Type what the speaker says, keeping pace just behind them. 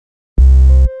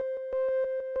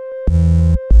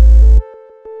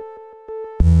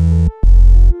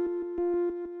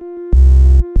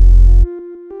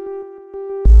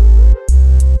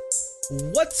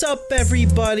What's up,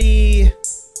 everybody?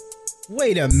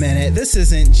 Wait a minute, this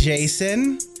isn't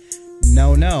Jason.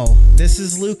 No, this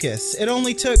is Lucas. It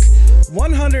only took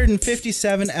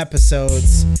 157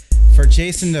 episodes for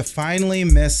Jason to finally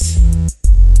miss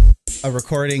a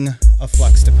recording of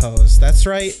Fluxtapose. That's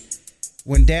right.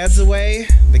 When Dad's away,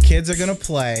 the kids are gonna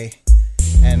play.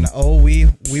 And we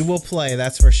will play,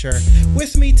 that's for sure.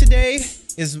 With me today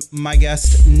is my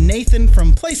guest, Nathan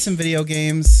from Play Some Video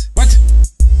Games. What?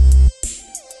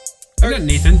 I'm not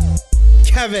Nathan.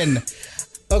 Kevin.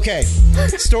 Okay,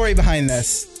 story behind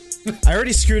this. I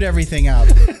already screwed everything up.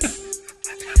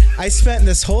 I spent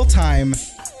this whole time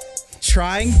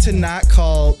trying to not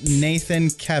call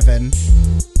Nathan Kevin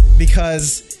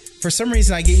because for some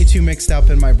reason I get you two mixed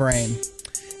up in my brain.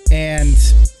 And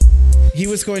he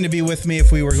was going to be with me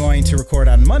if we were going to record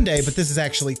on Monday, but this is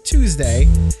actually Tuesday.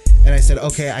 And I said,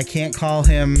 okay, I can't call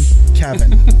him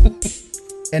Kevin.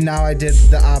 And now I did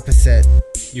the opposite.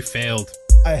 You failed.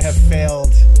 I have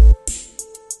failed.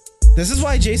 This is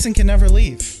why Jason can never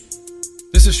leave.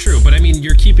 This is true, but I mean,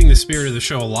 you're keeping the spirit of the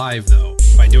show alive, though,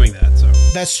 by doing that, so.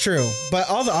 That's true, but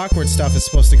all the awkward stuff is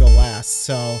supposed to go last,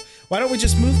 so why don't we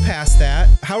just move past that?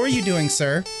 How are you doing,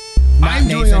 sir? I'm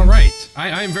doing all right.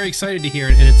 I am very excited to hear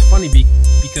it, and it's funny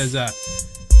because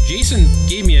Jason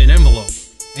gave me an envelope,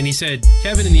 and he said,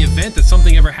 Kevin, in the event that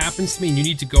something ever happens to me and you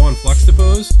need to go on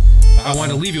Fluxtapose, I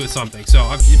want to leave you with something. So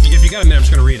if you got a minute, I'm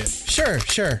just going to read it. Sure.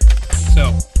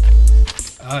 So,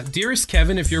 dearest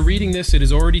Kevin, if you're reading this, it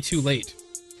is already too late.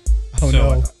 Oh,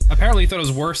 no. Apparently, he thought it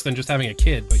was worse than just having a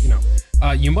kid, but,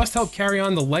 you must help carry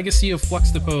on the legacy of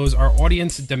Fluxtapose. Our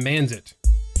audience demands it.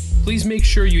 Please make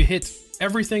sure you hit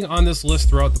everything on this list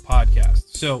throughout the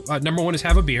podcast. So, number one is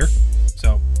have a beer.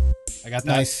 So, I got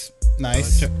that.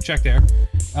 Nice. Check there.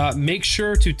 Make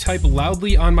sure to type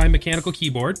loudly on my mechanical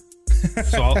keyboard.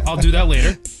 So, I'll do that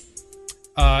later.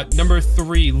 Number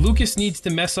three, Lucas needs to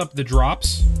mess up the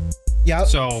drops. Yeah.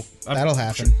 So that'll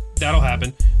happen. That'll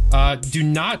happen. Do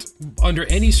not, under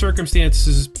any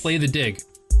circumstances, play the dig.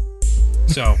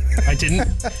 So I didn't.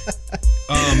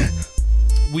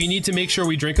 We need to make sure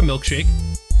we drink a milkshake.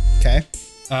 Okay.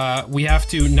 We have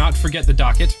to not forget the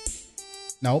docket.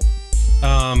 Nope.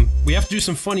 We have to do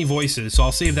some funny voices, so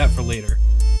I'll save that for later.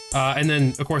 And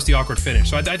then, of course, the awkward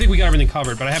finish. So I think we got everything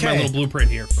covered, but I have my little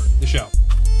blueprint here for the show.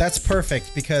 That's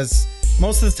perfect, because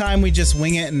most of the time we just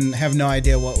wing it and have no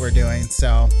idea what we're doing,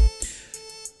 so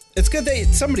it's good that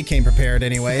somebody came prepared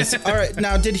anyways. All right,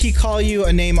 now, did he call you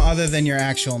a name other than your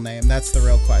actual name? That's the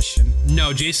real question.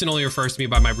 No, Jason only refers to me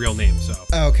by my real name, so.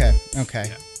 Okay.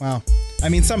 Yeah. Well, I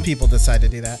mean, some people decide to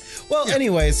do that. Well,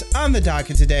 anyways, on the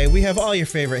docket today, we have all your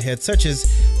favorite hits, such as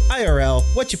IRL,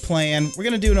 What You Playing, we're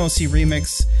going to do an OC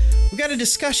remix, we got a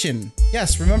discussion.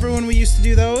 Yes, remember when we used to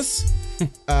do those?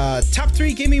 Top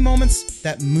 3 gaming moments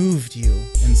that moved you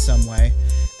in some way.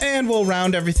 And we'll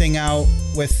round everything out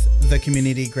with the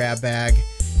community grab bag,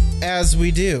 as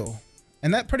we do.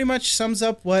 And that pretty much sums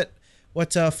up what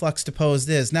Fluxtapose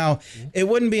is. Now, it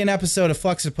wouldn't be an episode of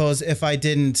Fluxtapose if I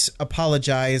didn't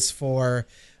apologize for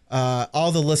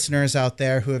all the listeners out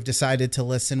there who have decided to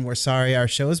listen. We're sorry, our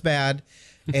show is bad.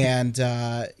 And,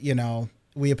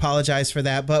 we apologize for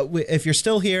that. But if you're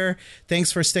still here,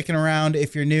 thanks for sticking around.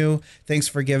 If you're new, thanks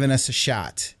for giving us a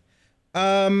shot.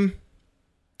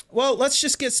 Well, let's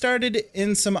just get started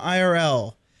in some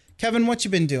IRL. Kevin, what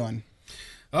you been doing?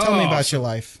 Tell me about your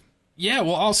life. Yeah,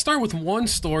 well, I'll start with one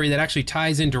story that actually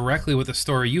ties in directly with the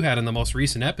story you had in the most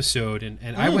recent episode.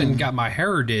 And I went and got my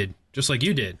hair did, just like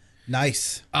you did.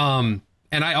 Nice. And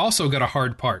I also got a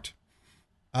hard part.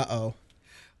 Uh-oh.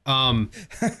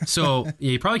 So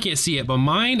yeah, you probably can't see it, but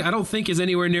mine I don't think is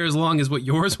anywhere near as long as what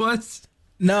yours was.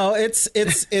 No, it's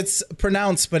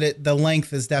pronounced, but the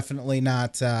length is definitely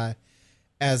not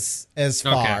as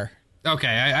far. Okay,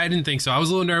 I didn't think so. I was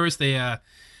a little nervous. I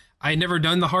had never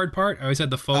done the hard part. I always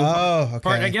had the faux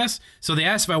part, I guess. So they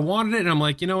asked if I wanted it, and I'm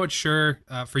like, you know what, sure.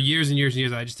 For years and years and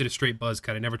years, I just did a straight buzz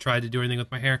cut. I never tried to do anything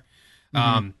with my hair.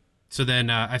 So then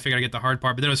I figured I'd get the hard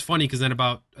part. But then it was funny because then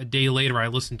about a day later, I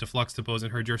listened to Fluxtapose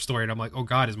and heard your story. And I'm like, oh,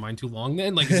 God, is mine too long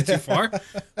then? Like, is it too far?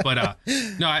 But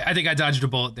no, I think I dodged a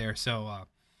bullet there. So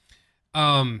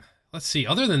let's see.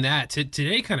 Other than that,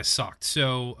 today kind of sucked.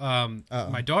 So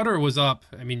my daughter was up.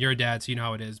 I mean, you're a dad, so you know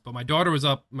how it is. But my daughter was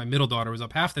up. My middle daughter was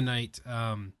up half the night.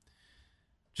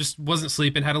 Just wasn't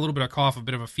sleeping, had a little bit of cough, a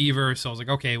bit of a fever. So I was like,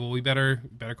 okay, well, we better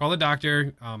call the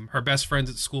doctor. Her best friends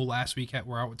at school last week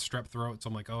were out with strep throat. So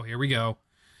I'm like, oh, here we go.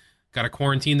 Got to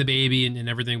quarantine the baby and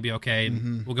everything will be okay.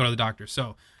 And we'll go to the doctor.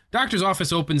 So doctor's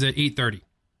office opens at 8:30.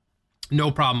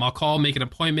 No problem. I'll call, make an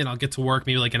appointment. I'll get to work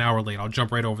maybe like an hour late. I'll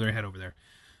jump right over there, head over there.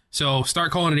 So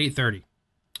start calling at 8:30.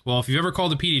 Well, if you've ever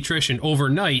called a pediatrician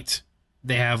overnight,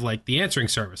 they have like the answering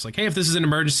service. Like, hey, if this is an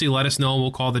emergency, let us know.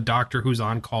 We'll call the doctor who's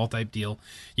on call type deal.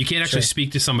 You can't actually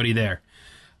speak to somebody there.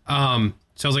 So I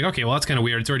was like, okay, well, that's kind of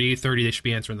weird. It's already 8:30. They should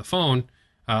be answering the phone.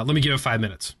 Let me give it 5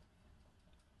 minutes.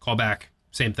 Call back.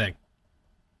 Same thing.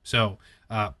 So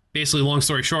basically, long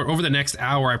story short, over the next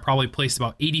hour, I probably placed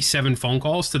about 87 phone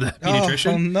calls to the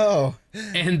pediatrician. Oh, no.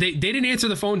 And they didn't answer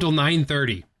the phone until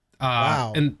 9:30.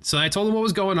 Wow. And so I told them what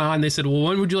was going on. They said, well,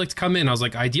 when would you like to come in? I was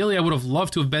like, ideally, I would have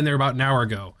loved to have been there about an hour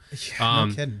ago. Yeah,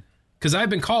 no kidding. Because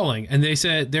I've been calling, and they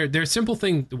said their simple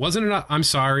thing wasn't an I'm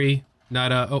sorry,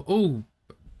 not a,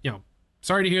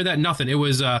 sorry to hear that, nothing. It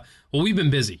was, well, we've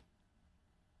been busy.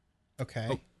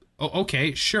 Okay.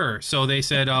 Okay, sure. So they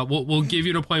said, we'll give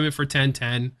you an appointment for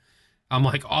 10:10. I'm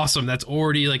like, awesome. That's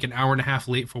already like an hour and a half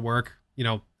late for work.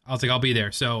 I was like, I'll be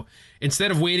there. So instead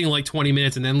of waiting like 20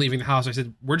 minutes and then leaving the house, I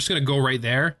said, we're just going to go right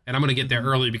there, and I'm going to get there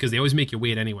early because they always make you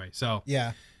wait anyway. So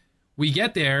yeah, we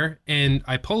get there, and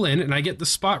I pull in, and I get the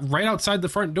spot right outside the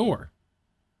front door.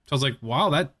 So I was like,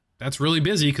 wow, that's really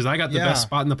busy because I got the best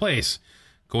spot in the place.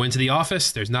 Go into the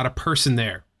office. There's not a person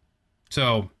there.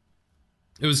 So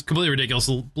it was completely ridiculous.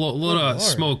 A little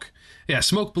smoke. Yeah,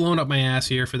 smoke blowing up my ass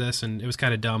here for this, and it was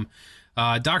kind of dumb.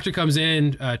 Doctor comes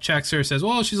in, checks her, says,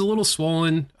 well, she's a little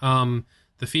swollen.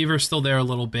 The fever's still there a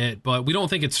little bit, but we don't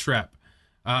think it's strep.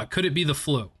 Could it be the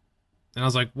flu? And I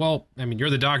was like, well, I mean, you're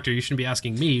the doctor. You shouldn't be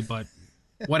asking me, but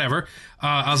whatever.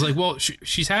 I was like, well,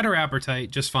 she's had her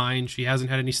appetite just fine. She hasn't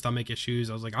had any stomach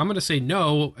issues. I was like, I'm going to say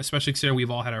no, especially considering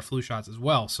we've all had our flu shots as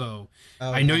well. So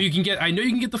I know you can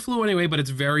get the flu anyway, but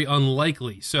it's very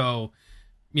unlikely. So,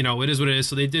 it is what it is.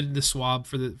 So they did the swab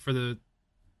for the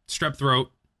strep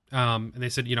throat. And they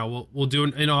said, we'll do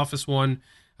an in-office one.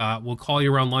 We'll call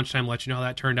you around lunchtime, let you know how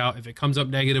that turned out. If it comes up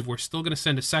negative, we're still going to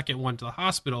send a second one to the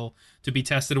hospital to be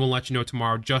tested, and we'll let you know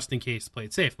tomorrow just in case to play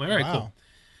it safe. I'm like, all right, cool.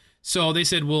 So they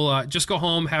said, we'll just go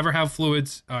home, have her have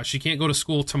fluids. She can't go to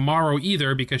school tomorrow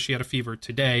either because she had a fever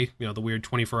today, the weird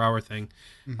 24-hour thing.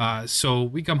 Mm-hmm. So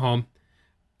we come home.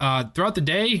 Throughout the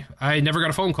day, I never got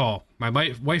a phone call. My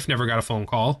wife never got a phone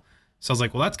call. So I was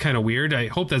like, well, that's kind of weird. I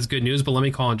hope that's good news, but let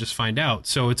me call and just find out.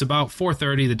 So it's about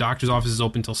 4:30. The doctor's office is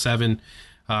open till 7.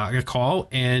 I get a call,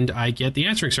 and I get the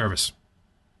answering service.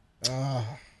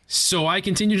 So I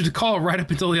continued to call right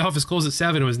up until the office closed at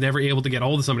 7 and was never able to get a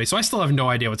hold of somebody. So I still have no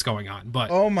idea what's going on.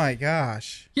 But oh, my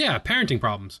gosh. Yeah, parenting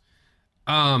problems.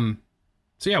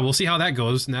 So, yeah, we'll see how that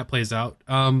goes and that plays out.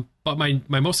 But my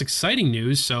most exciting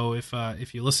news, so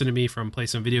if you listen to me from Play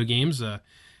Some Video Games,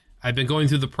 I've been going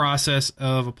through the process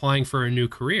of applying for a new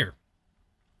career.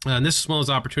 And this is one of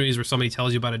those opportunities where somebody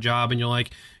tells you about a job and you're like,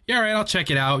 yeah, all right, I'll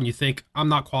check it out. And you think, I'm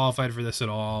not qualified for this at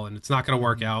all, and it's not going to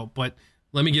work out, but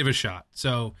let me give it a shot.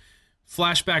 So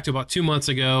flashback to about 2 months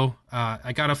ago,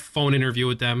 I got a phone interview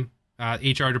with them,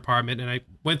 HR department, and I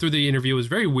went through the interview. It was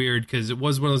very weird because it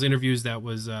was one of those interviews that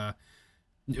was,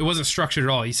 it wasn't structured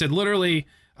at all. He said, literally,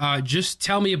 just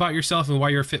tell me about yourself and why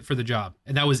you're fit for the job.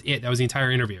 And that was it. That was the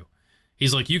entire interview.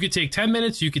 He's like, you could take 10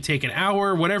 minutes, you could take an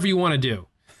hour, whatever you want to do.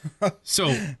 So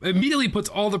immediately puts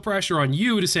all the pressure on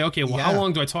you to say, okay, well, how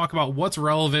long do I talk about what's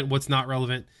relevant, what's not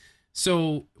relevant?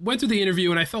 So went through the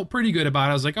interview and I felt pretty good about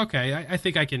it. I was like, okay, I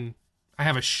think I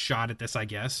have a shot at this, I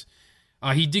guess.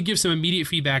 He did give some immediate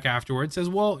feedback afterwards. Says,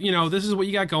 well, this is what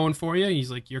you got going for you. He's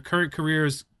like, your current career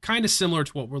is kind of similar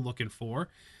to what we're looking for.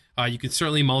 You can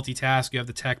certainly multitask. You have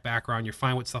the tech background. You're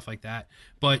fine with stuff like that.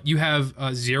 But you have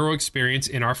zero experience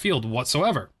in our field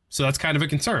whatsoever. So that's kind of a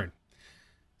concern.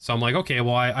 So I'm like, okay,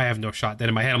 well, I have no shot. Then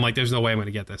in my head, I'm like, there's no way I'm going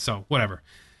to get this. So whatever.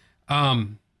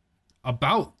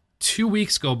 About 2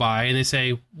 weeks go by, and they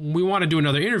say, we want to do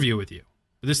another interview with you.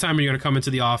 But this time you're going to come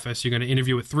into the office. You're going to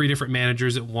interview with 3 different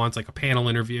managers at once, like a panel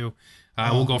interview.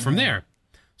 We'll go from there.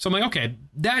 So I'm like, okay,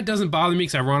 that doesn't bother me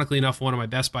because ironically enough, one of my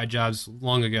Best Buy jobs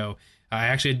long ago, I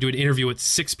actually had to do an interview with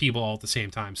 6 people all at the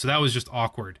same time. So that was just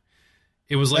awkward.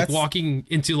 It was like walking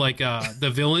into like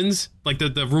the villains, like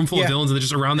the room full of villains, and they're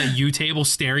just around that U table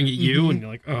staring at you, and you're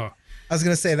like, oh. I was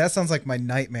gonna say that sounds like my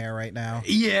nightmare right now.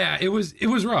 Yeah, it was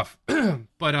rough,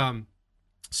 but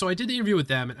so I did the interview with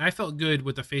them, and I felt good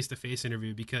with the face-to-face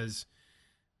interview because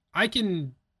I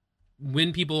can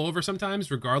win people over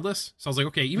sometimes, regardless. So I was like,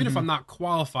 okay, even if I'm not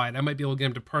qualified, I might be able to get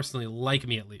them to personally like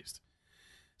me at least.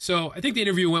 So I think the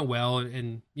interview went well,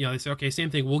 and they said, okay, same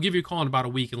thing. We'll give you a call in about a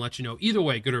week and let you know either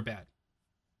way, good or bad.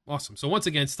 Awesome. So once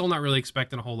again, still not really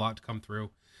expecting a whole lot to come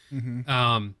through.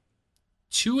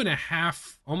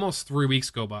 2.5, almost 3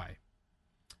 weeks go by.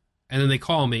 And then they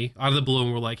call me out of the blue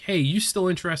and were like, hey, you still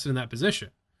interested in that position?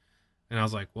 And I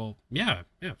was like, well, yeah,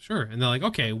 sure. And they're like,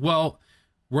 okay, well,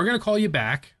 we're going to call you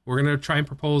back. We're going to try and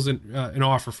propose an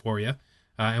offer for you.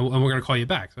 and we're going to call you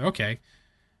back. So, okay.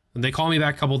 And they call me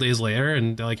back a couple days later,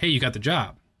 and they're like, hey, you got the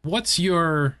job. What's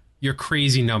your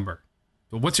crazy number?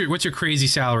 What's your crazy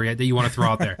salary that you want to throw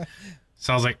out there?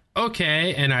 So I was like,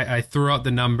 okay. And I threw out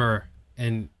the number,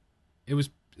 and it was,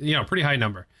 pretty high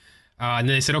number. And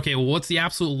then they said, okay, well, what's the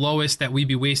absolute lowest that we'd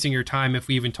be wasting your time if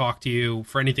we even talk to you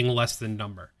for anything less than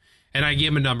number? And I gave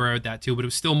them a number at that too, but it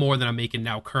was still more than I'm making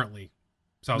now currently.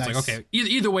 So I was like, okay,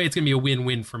 either way, it's going to be a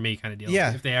win-win for me kind of deal.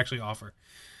 Yeah. If they actually offer.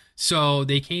 So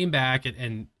they came back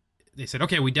and they said,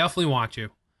 okay, we definitely want you.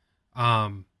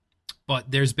 But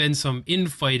there's been some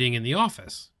infighting in the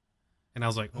office. And I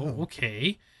was like, oh,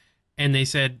 okay. And they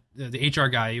said, the HR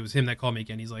guy, it was him that called me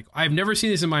again. He's like, I've never seen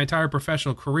this in my entire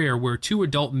professional career where two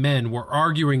adult men were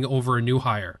arguing over a new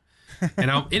hire.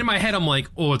 And in my head, I'm like,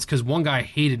 oh, it's because one guy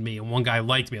hated me and one guy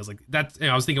liked me. I was like,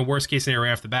 I was thinking worst case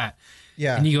scenario off the bat.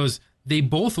 Yeah. And he goes, they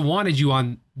both wanted you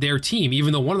on their team,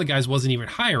 even though one of the guys wasn't even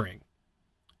hiring.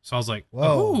 So I was like,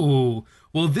 oh,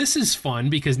 well, this is fun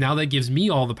because now that gives me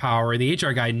all the power. And the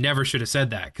HR guy never should have said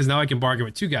that because now I can bargain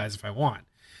with two guys if I want.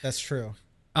 That's true.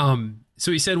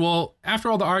 So he said, well,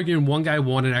 after all the arguing, one guy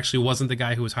won and actually wasn't the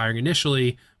guy who was hiring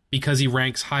initially because he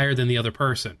ranks higher than the other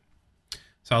person.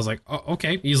 So I was like, oh,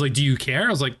 okay. He's like, do you care? I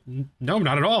was like, no,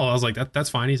 not at all. I was like,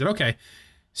 that's fine. He said, okay.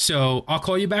 So I'll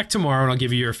call you back tomorrow and I'll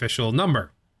give you your official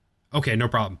number. Okay, no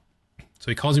problem.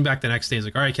 So he calls me back the next day. He's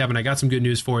like, all right, Kevin, I got some good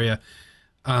news for you.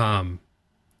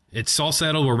 It's all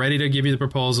settled. We're ready to give you the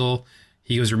proposal.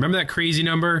 He goes, remember that crazy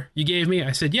number you gave me?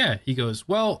 I said, yeah. He goes,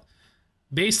 well,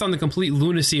 based on the complete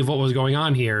lunacy of what was going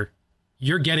on here,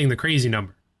 you're getting the crazy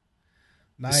number.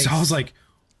 Nice. So I was like,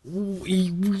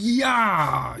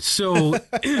 yeah. So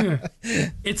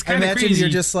it's kind of crazy. Imagine you're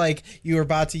just like, you were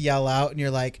about to yell out and you're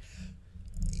like,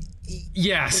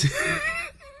 yes.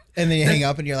 And then you hang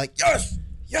up and you're like, yes,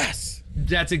 yes.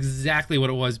 That's exactly what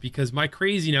it was because my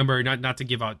crazy number, not to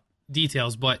give out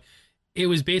details, but it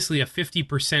was basically a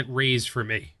 50% raise for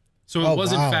me. So it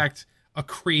was in fact a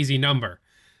crazy number.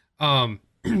 So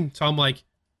I'm like,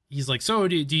 he's like, so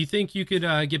do you think you could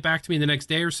get back to me in the next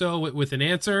day or so with an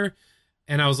answer?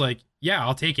 And I was like, yeah,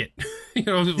 I'll take it.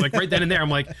 Like right then and there, I'm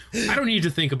like, I don't need to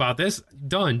think about this.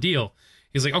 Done, deal.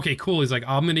 He's like, okay, cool. He's like,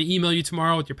 I'm going to email you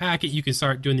tomorrow with your packet. You can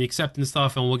start doing the acceptance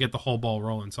stuff and we'll get the whole ball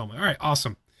rolling. So I'm like, all right,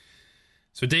 awesome.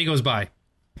 So a day goes by.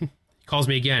 He calls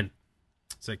me again.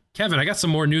 He's like, Kevin, I got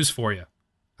some more news for you.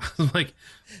 I'm like,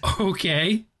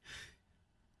 okay.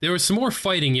 There was some more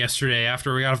fighting yesterday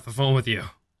after we got off the phone with you.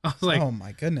 I was like, oh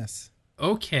my goodness.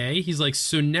 Okay. He's like,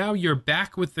 so now you're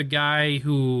back with the guy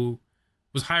who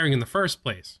was hiring in the first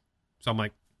place. So I'm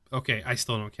like, okay, I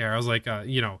still don't care. I was like, I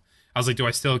was like, do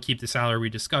I still keep the salary we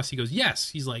discussed? He goes, yes.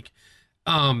 He's like,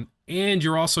 and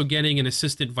you're also getting an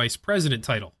assistant vice president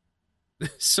title.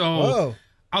 So whoa.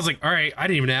 I was like, all right, I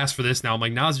didn't even ask for this now. I'm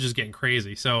like, now it's just getting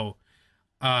crazy. So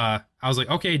I was like,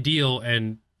 okay, deal.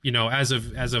 And, as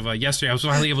of yesterday, I was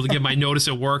finally able to give my notice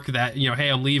at work that, hey,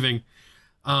 I'm leaving.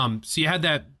 So you had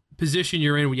that position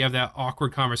you're in when you have that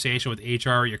awkward conversation with HR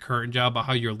or your current job about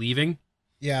how you're leaving.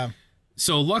 Yeah.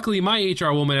 So luckily my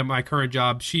HR woman at my current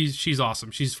job, she's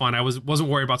awesome. She's fun. I wasn't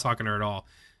worried about talking to her at all.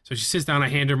 So she sits down, I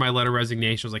hand her my letter of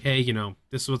resignation. I was like, hey,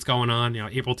 this is what's going on.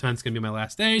 April 10th is going to be my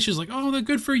last day. She's like, oh, that's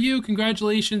good for you.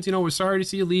 Congratulations. We're sorry to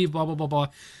see you leave, blah, blah, blah, blah.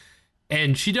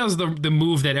 And she does the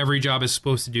move that every job is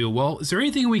supposed to do. Well, is there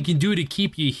anything we can do to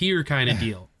keep you here kind of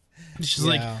deal? She's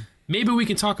like, maybe we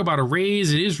can talk about a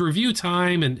raise. It is review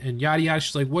time and yada, yada.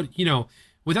 She's like, what,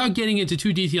 without getting into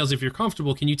too details, if you're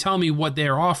comfortable, can you tell me what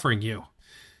they're offering you?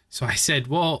 So I said,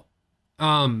 well,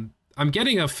 I'm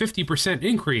getting a 50%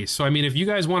 increase. So, I mean, if you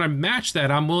guys want to match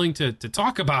that, I'm willing to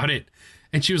talk about it.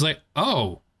 And she was like,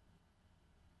 oh,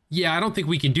 yeah, I don't think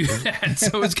we can do that.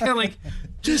 So it's kind of like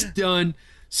just done.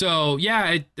 So,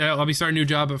 yeah, I'll be starting a new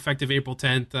job effective April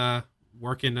 10th,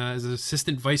 working as an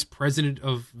assistant vice president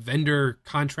of vendor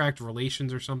contract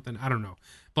relations or something. I don't know.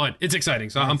 But it's exciting.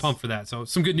 So nice. I'm pumped for that. So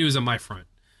some good news on my front.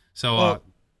 So,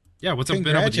 yeah, what's up?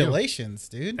 Congratulations,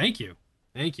 dude. Thank you.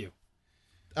 Thank you.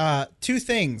 Two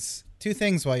things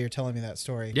while you're telling me that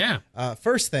story. Yeah.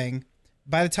 First thing,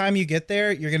 by the time you get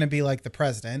there, you're going to be like the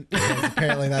president.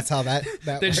 Apparently that's how that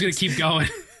They're just going to keep going.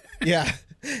 Yeah.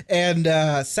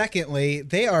 And secondly,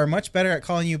 they are much better at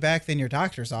calling you back than your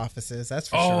doctor's offices. That's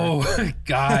for sure. Oh,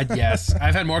 God, yes.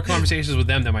 I've had more conversations with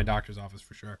them than my doctor's office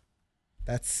for sure.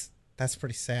 That's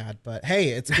pretty sad, but hey,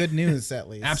 it's good news at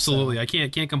least. Absolutely. So. I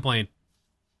can't complain.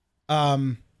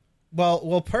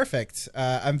 Well, perfect.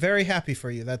 I'm very happy for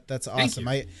you. That's awesome.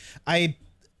 I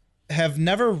have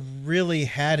never really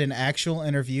had an actual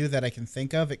interview that I can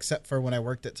think of, except for when I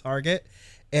worked at Target,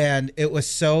 And it was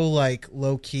so like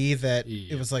low key that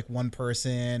it was like one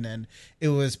person, and it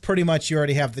was pretty much you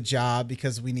already have the job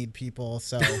because we need people.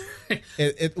 So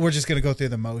we're just going to go through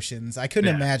the motions. I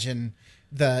couldn't imagine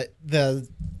the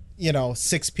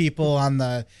 6 people on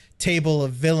the table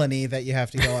of villainy that you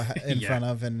have to go in front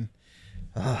of. And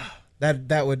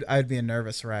I'd be a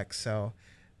nervous wreck. So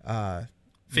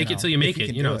fake it till you make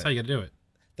it. That's how you got to do it.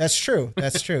 That's true.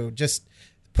 That's true. Just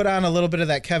put on a little bit of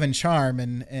that Kevin charm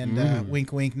and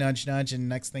wink, wink, nudge, nudge. And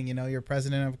next thing you know, you're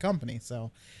president of a company.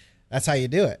 So that's how you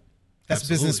do it. That's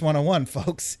Absolutely. Business 101,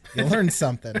 folks. You learn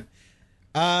something.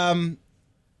 All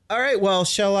right. Well,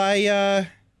 shall I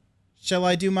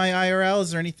do my IRL?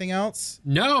 Is there anything else?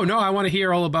 No. I want to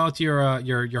hear all about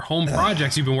your home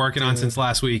projects you've been working on since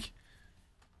last week.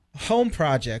 Home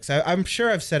projects. I'm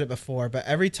sure I've said it before, but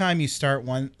every time you start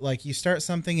one, like you start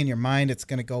something in your mind, it's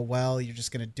going to go well. You're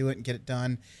just going to do it and get it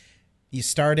done. You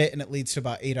start it and it leads to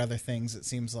about 8 other things. It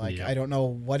seems like. Yep. I don't know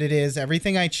what it is.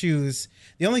 Everything I choose,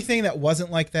 the only thing that wasn't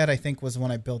like that, I think, was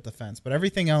when I built the fence, but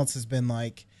everything else has been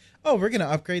like, oh, we're going to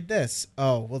upgrade this.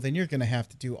 Oh, well then you're going to have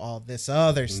to do all this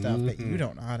other stuff that you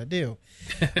don't know how to do.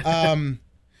 You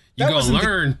go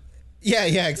learn.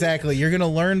 Yeah, exactly. You're going to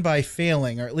learn by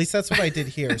failing, or at least that's what I did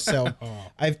here. So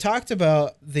I've talked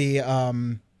about the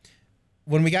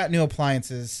when we got new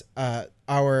appliances,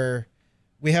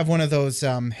 we have one of those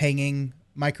hanging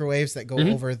microwaves that go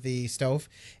over the stove.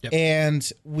 Yep.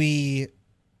 And we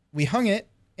hung it,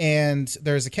 and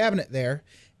there's a cabinet there,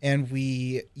 and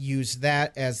we use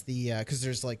that as the because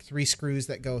there's like 3 screws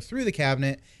that go through the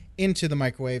cabinet into the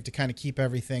microwave to kind of keep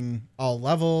everything all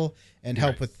level and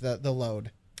help with the load.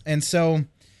 And so,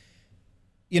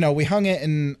 we hung it,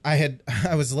 and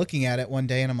I was looking at it one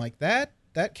day, and I'm like, that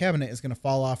cabinet is going to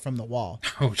fall off from the wall.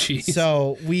 Oh, geez.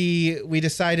 So we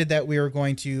decided that we were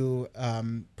going to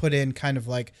put in kind of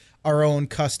like our own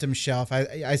custom shelf.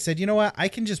 I said, you know what? I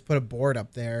can just put a board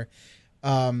up there,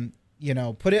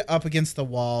 put it up against the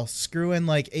wall, screw in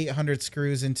like 800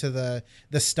 screws into the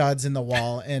studs in the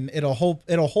wall, and it'll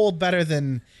hold better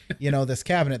than, this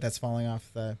cabinet that's falling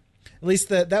off at least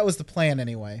that was the plan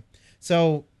anyway.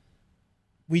 So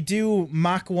we do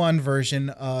Mach 1 version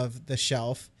of the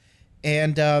shelf,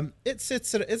 and it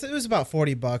was about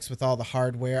 $40 with all the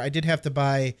hardware. I did have to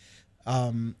buy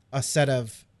a set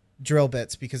of drill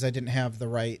bits because I didn't have the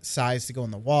right size to go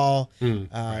in the wall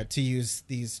to use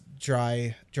these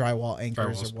drywall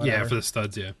anchors or whatever. Yeah, for the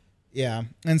studs, yeah. Yeah.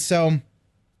 And so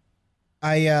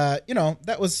I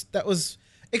that was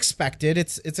expected.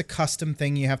 It's a custom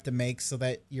thing you have to make so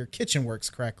that your kitchen works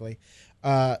correctly.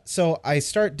 So I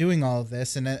start doing all of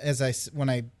this, and when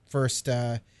I first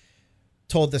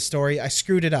told the story, I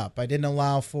screwed it up. I didn't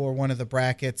allow for one of the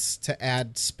brackets to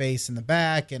add space in the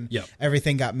back, and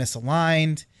everything got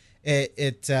misaligned.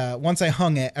 It once I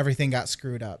hung it, everything got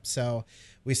screwed up. So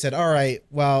we said, all right,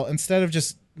 well, instead of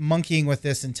just monkeying with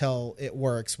this until it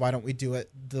works, why don't we do it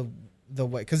the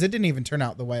way, because it didn't even turn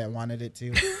out the way I wanted it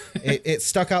to. it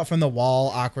stuck out from the wall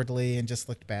awkwardly and just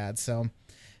looked bad. So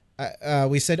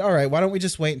we said, all right, why don't we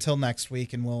just wait until next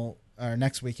week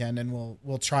next weekend and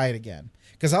we'll try it again,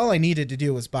 because all I needed to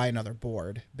do was buy another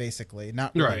board, basically.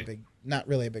 Not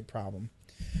really a big problem.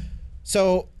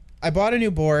 So I bought a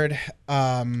new board,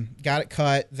 got it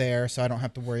cut there so I don't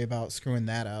have to worry about screwing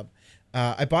that up.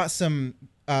 I bought some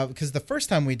because the first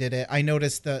time we did it, I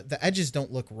noticed the edges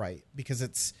don't look right because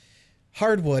it's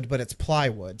hardwood, but it's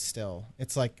plywood still.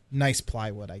 It's like nice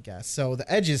plywood, I guess. So the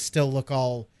edges still look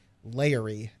all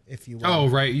layery, if you will. Oh,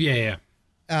 right. Yeah.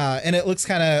 And it looks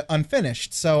kind of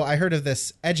unfinished. So I heard of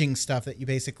this edging stuff that you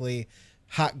basically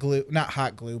not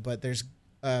hot glue, but there's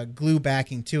glue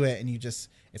backing to it, and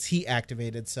it's heat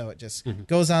activated. So it just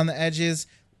goes on the edges,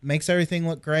 makes everything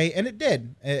look great. And it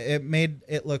did. It made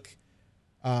it look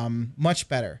much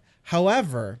better.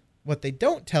 However, what they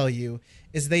don't tell you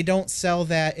is they don't sell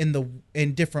that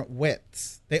in different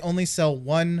widths. They only sell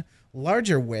one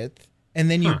larger width,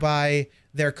 and then you buy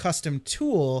their custom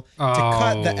tool to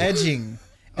cut the edging.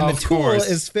 And the tool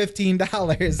is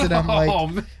 $15. And I'm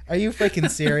like, are you freaking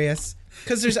serious?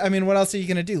 Because what else are you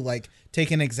going to do? Like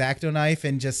take an X-Acto knife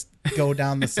and just go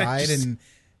down the side and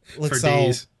looks all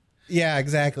days. Yeah,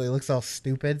 exactly. It looks all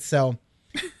stupid. So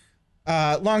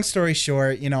long story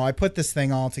short, I put this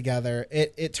thing all together.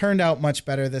 It turned out much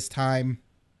better this time.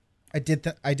 I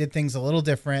did things a little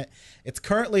different. It's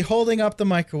currently holding up the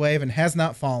microwave and has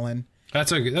not fallen.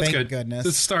 That's good. Thank goodness.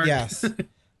 Let's start. Yes.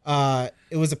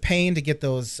 It was a pain to get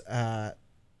those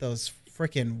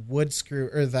freaking wood screw,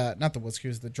 or not the wood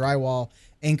screws, the drywall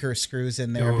anchor screws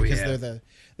in there, because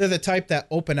they're the type that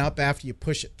open up after you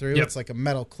push it through. Yep. It's like a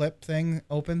metal clip thing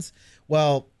opens.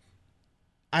 Well,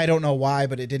 I don't know why,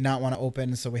 but it did not want to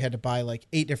open. So we had to buy like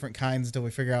 8 different kinds until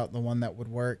we figure out the one that would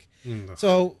work.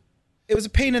 So it was a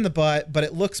pain in the butt, but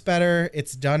it looks better.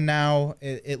 It's done now.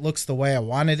 It looks the way I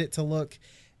wanted it to look.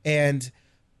 And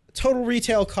total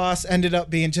retail costs ended up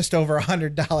being just over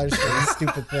 $100 for this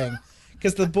stupid thing.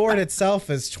 Because the board itself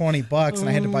is $20 and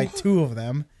I had to buy 2 of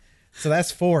them. So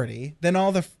that's $40. Then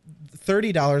all the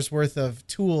 $30 worth of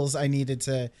tools I needed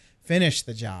to finish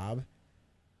the job.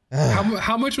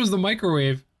 How much was the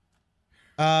microwave?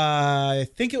 I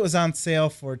think it was on sale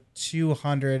for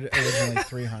 $200, originally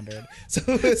 $300. So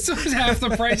it's half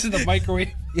the price of the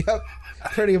microwave. Yep,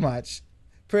 pretty much.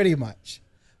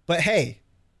 But hey,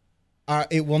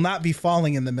 it will not be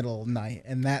falling in the middle of the night,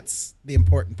 and that's the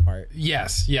important part.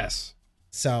 Yes.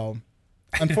 So,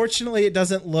 unfortunately, it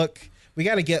doesn't look. We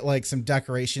got to get like some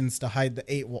decorations to hide the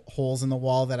 8 holes in the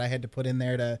wall that I had to put in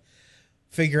there to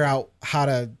figure out how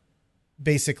to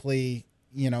basically,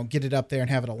 get it up there and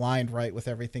have it aligned right with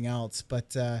everything else.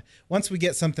 But once we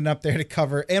get something up there to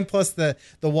cover, and plus the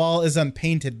wall is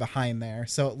unpainted behind there,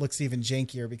 so it looks even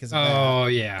jankier because of that. Oh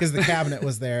yeah, because the cabinet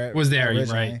was there.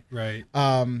 Right.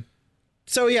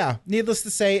 So yeah, needless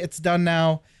to say, it's done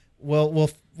now.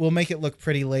 We'll make it look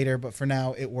pretty later, but for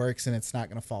now it works and it's not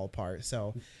going to fall apart.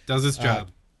 So does its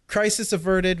job. Crisis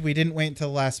averted. We didn't wait until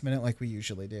the last minute like we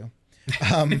usually do.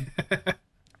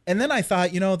 And then I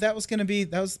thought, that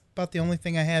was about the only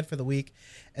thing I had for the week.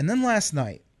 And then last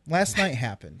night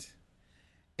happened.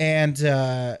 And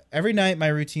every night my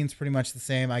routine's pretty much the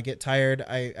same. I get tired.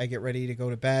 I get ready to go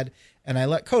to bed and I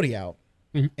let Cody out.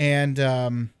 Mm-hmm.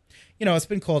 And, it's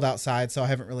been cold outside, so I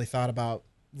haven't really thought about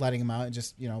letting him out and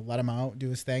just, let him out, do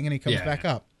his thing. And he comes back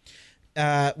up.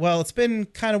 Well, it's been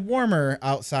kind of warmer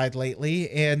outside lately.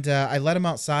 And I let him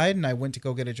outside and I went to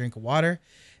go get a drink of water.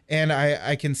 And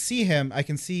I can see him. I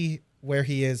can see where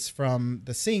he is from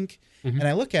the sink. Mm-hmm. And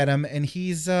I look at him, and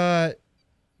he's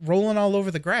rolling all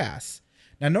over the grass.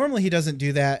 Now, normally he doesn't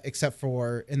do that except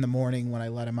for in the morning when I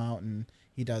let him out and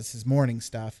he does his morning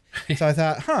stuff. So I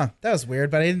thought, that was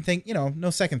weird. But I didn't think, no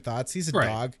second thoughts. He's a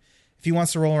dog. If he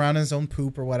wants to roll around in his own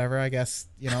poop or whatever, I guess,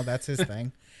 that's his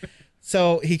thing.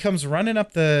 So he comes running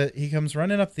up the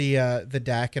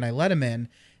deck, and I let him in.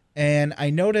 And I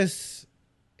notice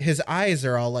his eyes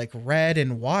are all like red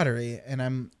and watery,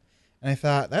 and I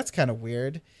thought that's kind of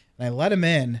weird. And I let him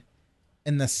in,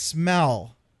 and the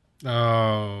smell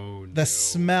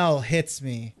hits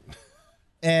me.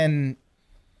 And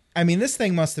I mean, this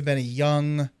thing must have been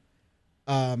a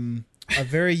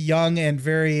very young and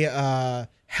very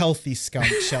healthy skunk,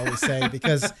 shall we say,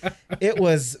 because it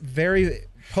was very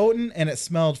potent and it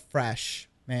smelled fresh,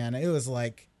 man. It was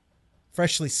like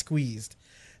freshly squeezed.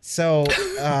 So,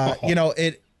 I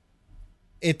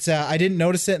didn't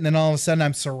notice it, and then all of a sudden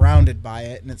I'm surrounded by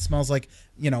it, and it smells like,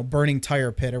 burning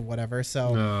tire pit or whatever.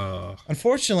 So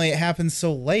unfortunately it happens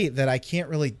so late that I can't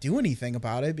really do anything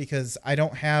about it because I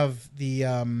don't have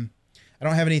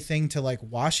anything to like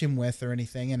wash him with or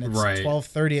anything, and it's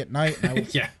 12:30 at night, and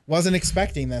I wasn't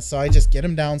expecting this. So I just get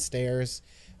him downstairs,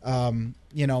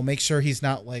 make sure he's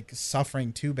not like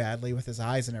suffering too badly with his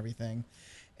eyes and everything.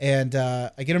 And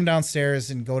I get him downstairs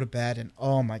and go to bed, and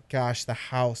oh my gosh, the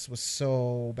house was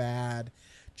so bad,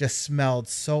 just smelled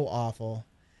so awful.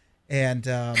 And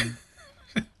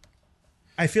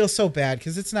I feel so bad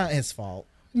because it's not his fault.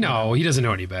 No, he doesn't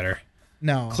know any better.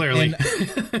 No, clearly.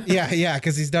 And, yeah,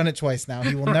 because he's done it twice now.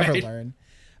 He will never learn.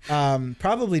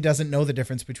 Probably doesn't know the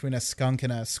difference between a skunk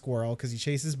and a squirrel because he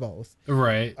chases both.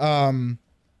 Right.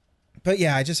 But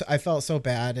yeah, I felt so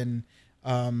bad, and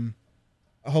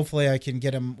hopefully I can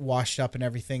get him washed up and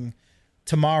everything.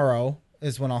 Tomorrow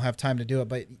is when I'll have time to do it.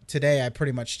 But today I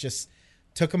pretty much just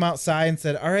took him outside and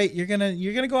said, all right, you're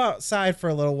gonna go outside for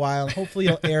a little while, and hopefully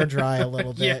you'll air dry a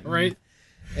little bit. Yeah, right.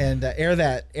 And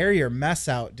air your mess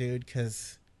out, dude,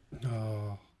 because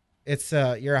it's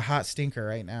you're a hot stinker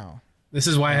right now. This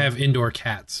is why I have indoor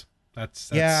cats.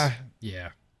 That's yeah.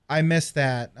 I miss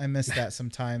that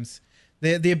sometimes.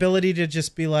 The ability to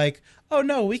just be like, oh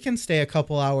no, we can stay a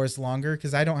couple hours longer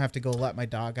because I don't have to go let my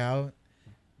dog out.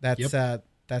 That's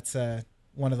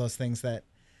one of those things that,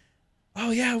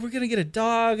 oh yeah, we're gonna get a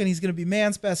dog and he's gonna be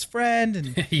man's best friend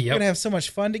and we're gonna have so much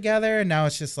fun together. And now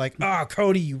it's just like, oh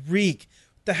Cody, you reek.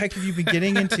 What the heck have you been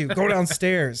getting into? Go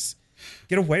downstairs.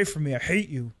 Get away from me. I hate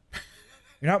you.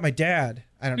 You're not my dad.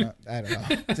 I don't know.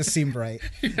 It just seemed right.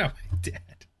 You're not my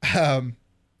dad.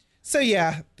 So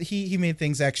yeah, he made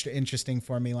things extra interesting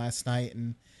for me last night,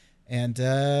 and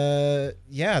there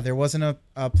wasn't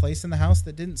a place in the house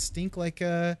that didn't stink like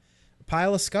a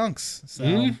pile of skunks.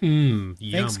 So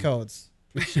thanks, Codes.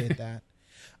 Appreciate that.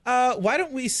 Why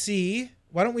don't we see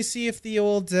if the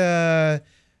old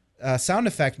sound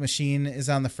effect machine is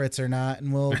on the fritz or not,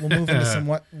 and we'll move into some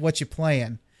what you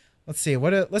playing. Let's see.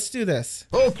 Let's do this.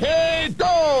 Okay,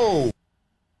 go.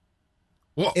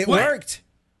 It worked.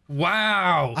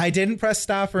 Wow. I didn't press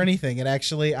stop or anything. It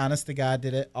actually, honest to God,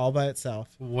 did it all by itself.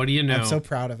 What do you know? I'm so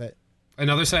proud of it.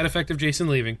 Another side effect of Jason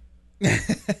leaving.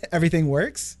 Everything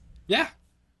works? Yeah.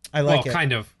 I like it.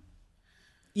 Kind of.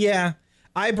 Yeah.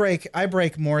 I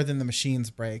break more than the machines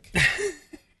break.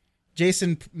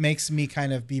 Jason makes me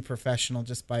kind of be professional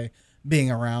just by being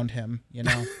around him, you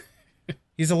know.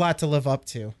 He's a lot to live up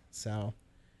to, so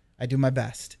I do my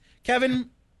best. Kevin,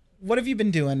 what have you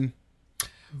been doing?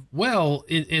 Well,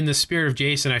 in the spirit of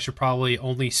Jason, I should probably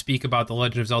only speak about The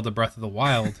Legend of Zelda Breath of the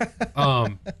Wild,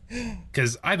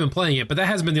 because I've been playing it, but that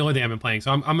hasn't been the only thing I've been playing,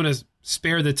 so I'm going to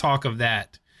spare the talk of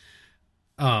that.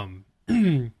 I'm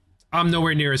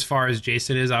nowhere near as far as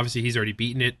Jason is. Obviously, he's already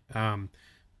beaten it.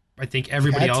 I think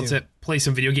everybody else that plays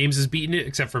some video games has beaten it,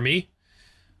 except for me.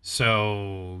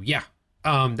 So, yeah.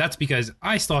 That's because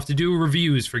I still have to do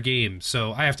reviews for games,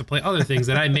 so I have to play other things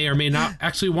that I may or may not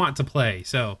actually want to play,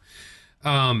 so...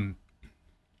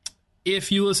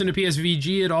 if you listen to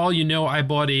PSVG at all, you know I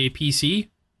bought a PC,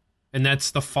 and that's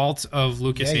the fault of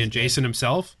Lucas and Jason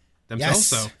themselves. Yes.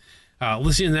 So,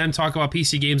 listening to them talk about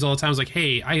PC games all the time, I was like,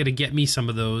 hey, I got to get me some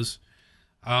of those.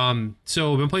 So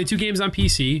I've been playing 2 games on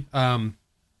PC.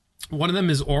 One of them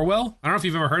is Orwell. I don't know if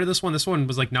you've ever heard of this one. This one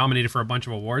was like nominated for a bunch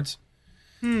of awards.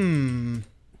 I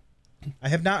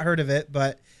have not heard of it,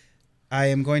 but I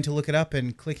am going to look it up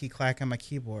and clicky clack on my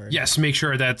keyboard. Yes, make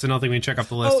sure that's another thing we check off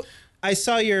the list. Oh, I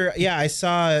saw your.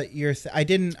 I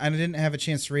didn't have a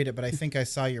chance to read it, but I think I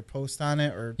saw your post on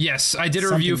it. Or yes, I did a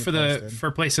review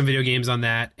for Play Some Video Games on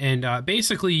that, and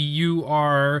basically you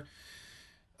are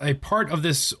a part of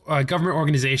this government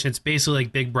organization. It's basically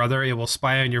like Big Brother. It will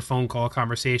spy on your phone call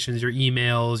conversations, your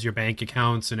emails, your bank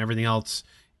accounts, and everything else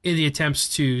in the attempts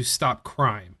to stop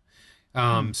crime.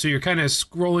 So you're kind of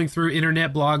scrolling through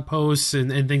internet blog posts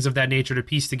and things of that nature to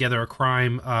piece together a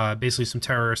crime. Basically, some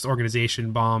terrorist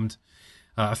organization bombed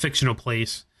a fictional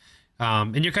place.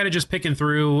 And you're kind of just picking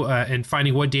through and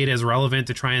finding what data is relevant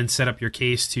to try and set up your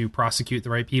case to prosecute the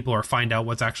right people or find out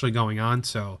what's actually going on.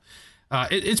 So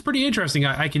it's pretty interesting.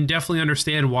 I can definitely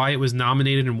understand why it was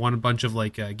nominated and won a bunch of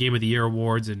like Game of the Year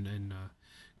awards and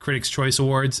Critics' Choice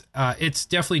Awards. It's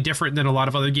definitely different than a lot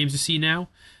of other games you see now.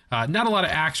 Not a lot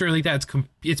of action or anything like that.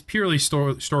 It's purely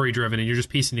story driven, and you're just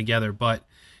piecing together. But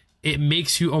it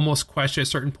makes you almost question at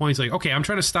certain points, like, okay, I'm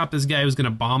trying to stop this guy who's going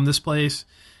to bomb this place,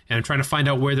 and I'm trying to find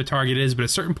out where the target is. But at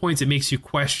certain points, it makes you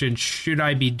question, should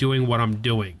I be doing what I'm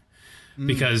doing?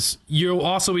 Because you'll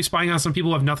also be spying on some people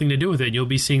who have nothing to do with it. You'll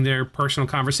be seeing their personal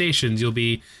conversations. You'll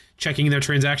be checking their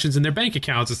transactions in their bank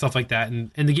accounts and stuff like that.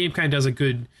 And the game kind of does a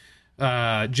good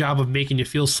job of making you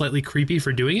feel slightly creepy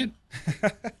for doing it.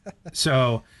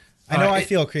 So... I know I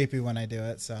feel creepy when I do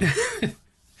it, so.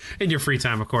 In your free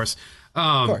time, of course.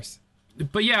 Of course.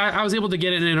 But yeah, I was able to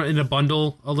get it in a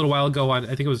bundle a little while ago. I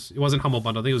think it wasn't Humble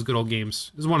Bundle. I think it was Good Old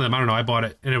Games. It was one of them. I don't know. I bought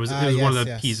it, and it was one of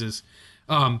the pieces.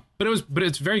 But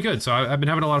it's very good. So I've been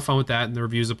having a lot of fun with that, and the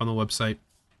reviews up on the website.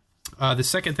 The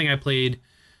second thing I played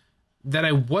that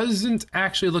I wasn't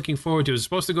actually looking forward to, was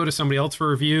supposed to go to somebody else for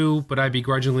review, but I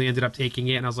begrudgingly ended up taking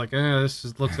it, and I was like,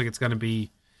 looks like it's going to be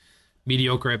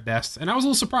mediocre at best. And I was a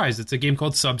little surprised. It's a game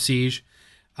called Subsiege.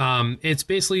 It's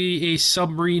basically a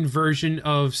submarine version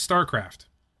of StarCraft.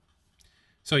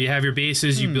 So you have your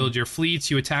bases, you build your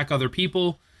fleets, you attack other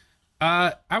people.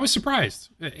 I was surprised.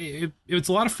 It's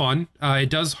a lot of fun. It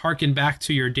does harken back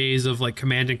to your days of like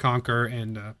Command and Conquer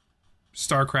and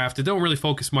StarCraft. It don't really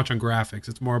focus much on graphics.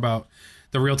 It's more about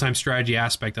the real-time strategy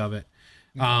aspect of it.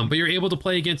 But you're able to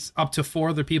play against up to 4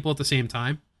 other people at the same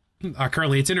time.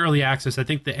 Currently, it's in early access. I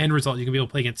think the end result, you can be able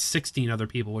to play against 16 other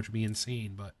people, which would be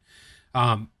insane. But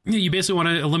you basically want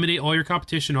to eliminate all your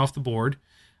competition off the board.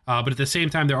 But at the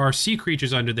same time, there are sea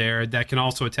creatures under there that can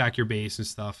also attack your base and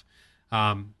stuff.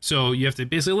 So you have to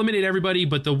basically eliminate everybody.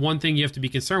 But the one thing you have to be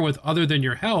concerned with, other than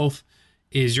your health,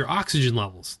 is your oxygen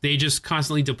levels. They just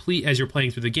constantly deplete as you're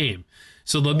playing through the game.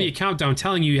 So there'll be a countdown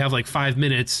telling you have like 5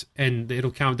 minutes, and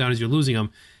it'll count down as you're losing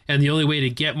them. And the only way to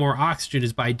get more oxygen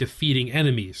is by defeating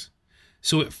enemies.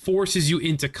 So it forces you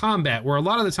into combat, where a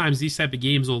lot of the times these type of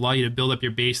games will allow you to build up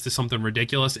your base to something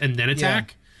ridiculous and then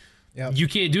attack. Yeah. Yep. You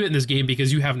can't do it in this game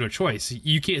because you have no choice.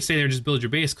 You can't stay there and just build your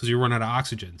base because you run out of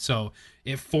oxygen. So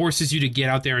it forces you to get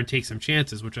out there and take some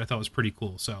chances, which I thought was pretty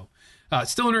cool. So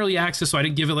it's still in early access, so I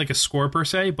didn't give it like a score per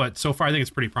se, but so far I think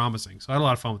it's pretty promising. So I had a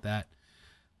lot of fun with that.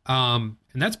 And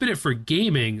that's been it for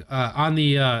gaming. On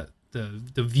the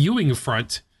viewing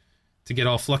front, to get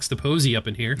all Flux the Posy up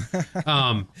in here.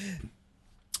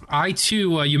 I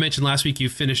too, you mentioned last week you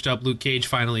finished up Luke Cage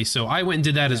finally, so I went and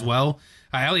did that as well.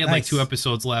 I only had like 2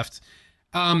 episodes left.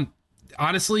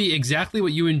 Honestly, exactly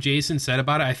what you and Jason said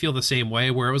about it, I feel the same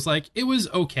way, where it was like, it was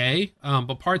okay,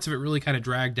 but parts of it really kind of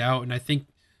dragged out, and I think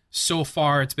so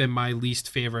far it's been my least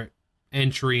favorite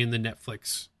entry in the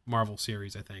Netflix Marvel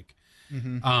series, I think.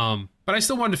 Mm-hmm. But I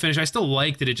still wanted to finish. I still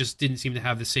liked it. It just didn't seem to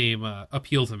have the same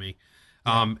appeal to me.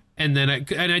 And then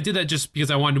I did that just because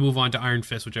I wanted to move on to Iron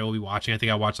Fist, which I will be watching. I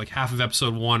think I watched like half of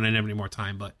episode 1 and I didn't have any more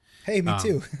time, but hey, me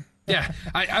too. Yeah,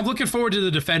 I'm looking forward to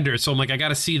the Defenders, so I'm like, I got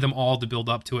to see them all to build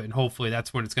up to it, and hopefully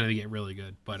that's when it's going to get really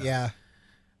good. But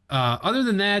other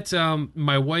than that,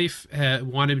 my wife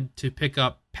wanted to pick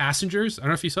up Passengers. I don't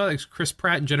know if you saw that. It's Chris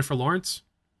Pratt and Jennifer Lawrence.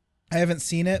 I haven't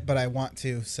seen it, but I want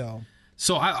to. So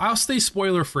I'll stay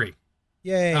spoiler free.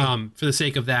 Yay! For the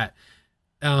sake of that,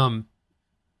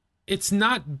 it's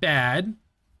not bad,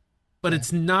 but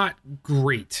it's not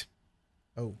great.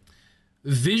 Oh,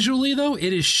 visually though,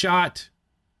 it is shot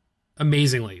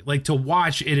amazingly. Like, to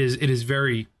watch, it is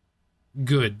very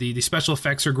good. The special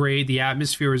effects are great. The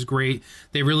atmosphere is great.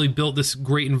 They really built this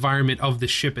great environment of the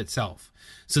ship itself.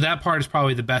 So that part is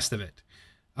probably the best of it.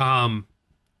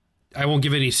 I won't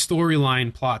give any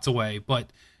storyline plots away, but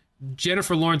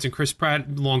Jennifer Lawrence and Chris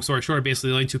Pratt, long story short, are basically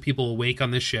the only 2 people awake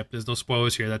on this ship. There's no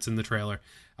spoilers here. That's in the trailer.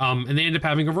 And they end up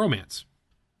having a romance.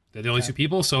 They're the only 2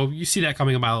 people, so you see that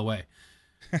coming a mile away.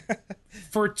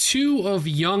 For 2 of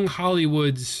young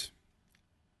Hollywood's,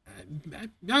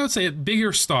 I would say,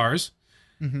 bigger stars,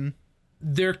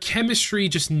 their chemistry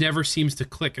just never seems to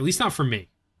click. At least not for me.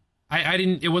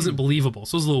 It wasn't believable,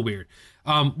 so it was a little weird.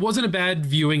 Wasn't a bad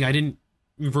viewing. I didn't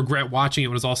regret watching it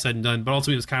when it was all said and done, but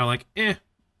ultimately it was kind of like,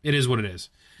 it is what it is.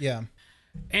 Yeah.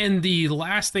 And the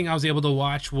last thing I was able to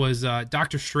watch was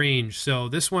Doctor Strange. So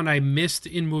this one I missed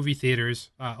in movie theaters.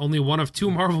 Only one of 2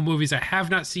 Marvel movies I have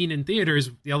not seen in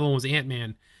theaters. The other one was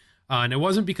Ant-Man. And it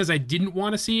wasn't because I didn't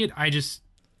want to see it. I just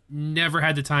never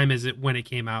had the time when it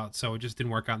came out, so it just didn't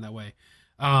work out in that way.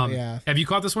 Have you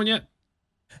caught this one yet?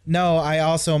 No, I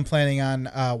also am planning on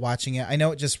watching it. I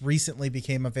know it just recently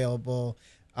became available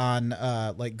on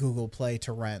like Google Play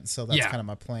to rent, so that's kind of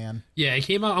my plan. Yeah, it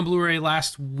came out on Blu-ray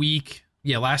last week.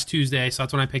 Yeah, last Tuesday, so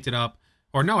that's when I picked it up.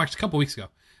 Or no, actually a couple weeks ago.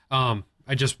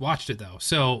 I just watched it though.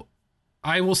 So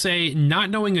I will say, not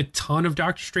knowing a ton of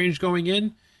Doctor Strange going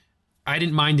in, I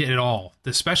didn't mind it at all.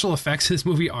 The special effects in this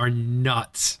movie are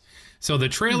nuts. So the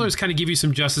trailers kind of give you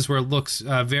some justice where it looks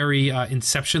very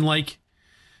Inception-like.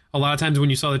 A lot of times when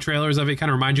you saw the trailers of it, kind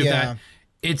of remind you of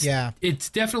that. It's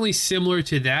definitely similar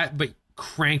to that, but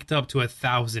cranked up to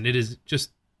 1,000. It is just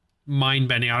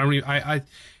mind-bending.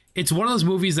 It's one of those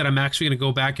movies that I'm actually going to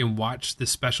go back and watch the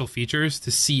special features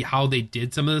to see how they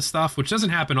did some of this stuff, which doesn't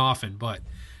happen often, but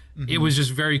it was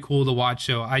just very cool to watch.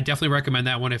 So I definitely recommend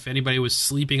that one. If anybody was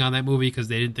sleeping on that movie because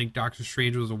they didn't think Doctor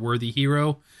Strange was a worthy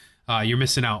hero, you're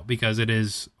missing out, because it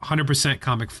is 100%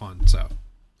 comic fun. So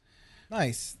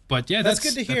nice. But yeah, that's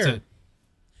good to hear.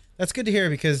 That's good to hear,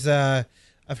 because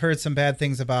I've heard some bad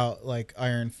things about like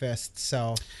Iron Fist.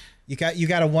 So you got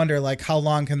to wonder, like, how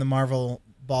long can the Marvel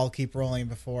ball keep rolling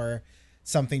before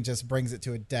something just brings it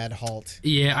to a dead halt?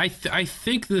 Yeah, I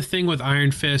think the thing with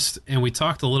Iron Fist, and we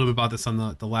talked a little bit about this on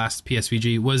the last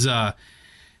PSVG, was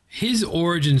his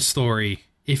origin story.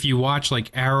 If you watch like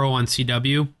Arrow on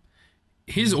CW,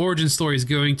 his origin story is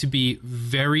going to be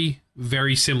very,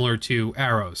 very similar to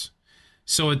Arrow's.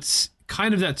 So it's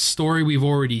kind of that story we've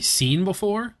already seen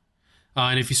before.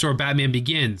 And if you saw Batman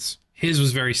Begins, his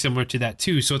was very similar to that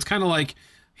too. So it's kind of like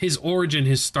his origin,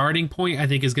 his starting point, I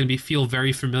think is going to feel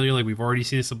very familiar. Like, we've already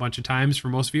seen this a bunch of times for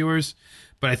most viewers.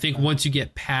 But I think once you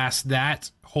get past that,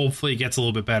 hopefully it gets a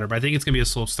little bit better. But I think it's going to be a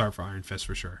slow start for Iron Fist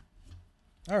for sure.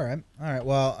 All right.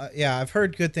 Well, yeah, I've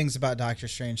heard good things about Doctor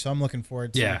Strange, so I'm looking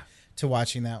forward to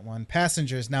watching that one.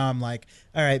 Passengers, now I'm like,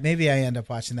 all right, maybe I end up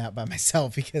watching that by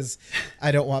myself, because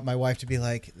I don't want my wife to be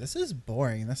like, this is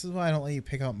boring. This is why I don't let you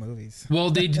pick out movies. Well,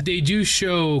 they do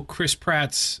show Chris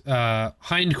Pratt's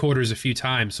hindquarters a few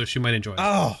times, so she might enjoy it.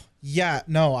 Oh, yeah.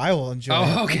 No, I will enjoy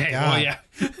it. Oh, okay. Well, yeah.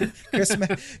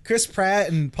 Chris Pratt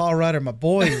and Paul Rudd are my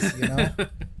boys, you know?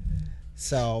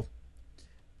 So,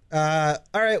 all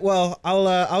right. Well,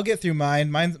 I'll get through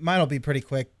mine. Mine will be pretty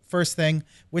quick. First thing,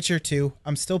 Witcher 2.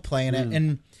 I'm still playing it.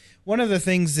 And one of the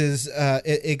things is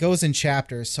it goes in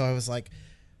chapters. So I was like,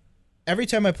 every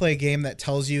time I play a game that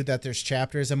tells you that there's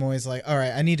chapters, I'm always like, all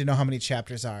right, I need to know how many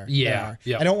chapters there are. Yeah.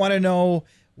 I don't want to know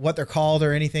what they're called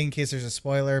or anything in case there's a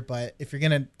spoiler. But if you're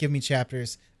going to give me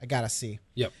chapters, I got to see.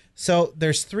 Yep. So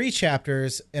there's 3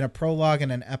 chapters in a prologue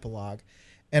and an epilogue.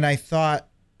 And I thought,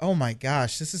 oh my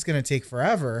gosh, this is going to take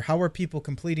forever. How are people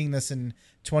completing this in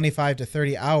 25 to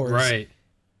 30 hours? Right.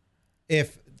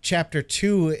 if chapter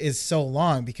 2 is so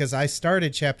long, because I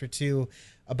started chapter 2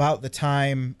 about the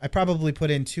time I probably put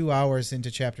in 2 hours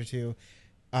into chapter 2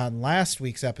 on last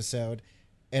week's episode,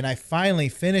 and I finally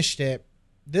finished it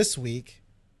this week,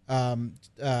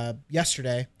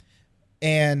 yesterday,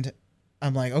 and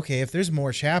I'm like, okay, if there's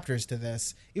more chapters to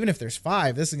this, even if there's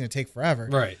 5, this is going to take forever.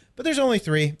 Right. But there's only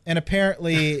 3, and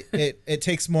apparently it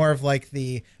takes more of like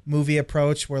the movie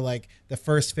approach, where like the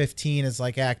first 15 is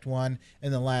like Act 1,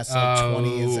 and the last like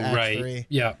 20 is Act 3.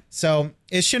 Yeah. So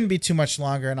it shouldn't be too much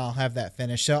longer, and I'll have that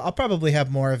finished. So I'll probably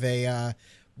have more of a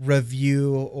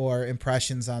review or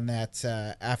impressions on that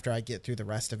after I get through the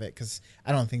rest of it, because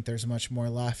I don't think there's much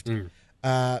more left.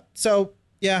 So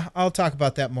yeah, I'll talk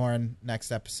about that more in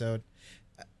next episode.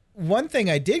 One thing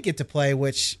I did get to play,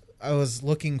 which I was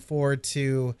looking forward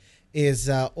to, is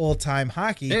old time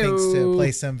hockey. Hey-o. Thanks to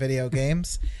play some video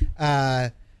games.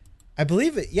 I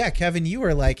believe it. Yeah, Kevin, you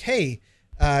were like, "Hey,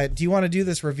 do you want to do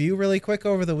this review really quick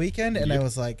over the weekend?" And I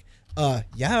was like,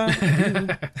 yeah. I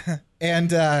do."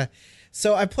 And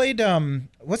so I played.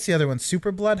 What's the other one?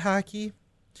 Super Blood Hockey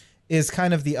is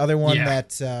kind of the other one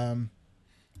that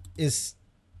is.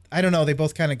 I don't know. They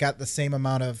both kind of got the same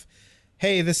amount of.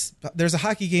 Hey, there's a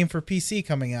hockey game for PC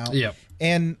coming out. Yeah.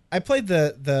 And I played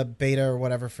the beta or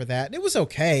whatever for that. And it was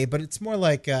okay, but it's more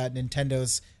like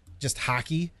Nintendo's just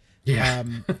hockey. Yeah.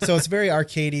 So it's very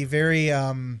arcadey, very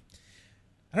I don't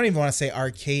even want to say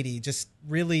arcadey, just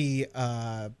really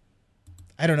I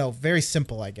don't know, very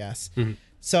simple, I guess. Mm-hmm.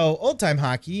 So old time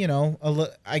hockey, you know,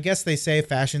 I guess they say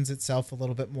fashions itself a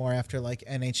little bit more after like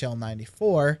NHL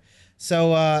 94.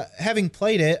 So having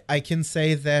played it, I can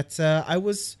say that I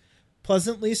was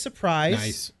pleasantly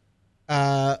surprised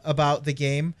about the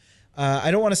game.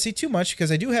 I don't want to see too much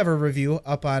because I do have a review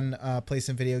up on Play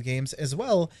Some Video Games, as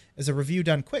well as a review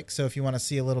done quick. So if you want to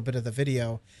see a little bit of the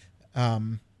video,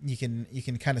 you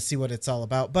can kind of see what it's all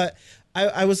about. But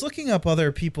I was looking up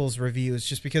other people's reviews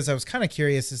just because I was kind of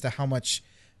curious as to how much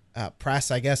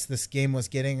press I guess this game was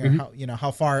getting, or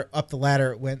how far up the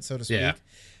ladder it went, so to speak. Yeah.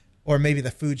 Or maybe the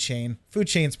food chain. Food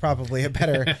chain's probably a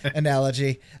better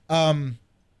analogy.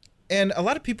 And a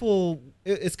lot of people,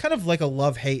 it's kind of like a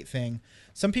love-hate thing.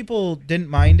 Some people didn't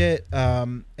mind it,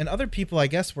 and other people, I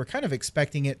guess, were kind of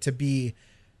expecting it to be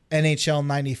NHL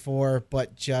 94,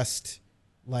 but just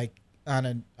like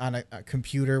on a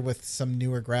computer with some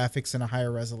newer graphics and a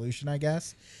higher resolution, I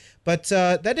guess. But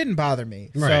that didn't bother me.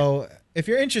 Right. So if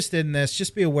you're interested in this,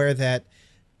 just be aware that,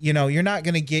 you're not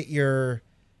going to get your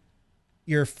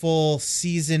full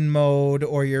season mode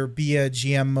or your BIA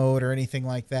GM mode or anything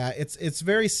like that. It's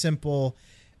very simple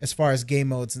as far as game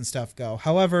modes and stuff go.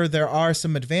 However, there are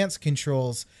some advanced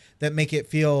controls that make it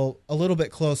feel a little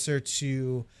bit closer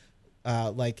to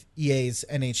like EA's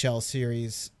NHL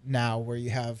series now, where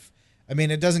you have,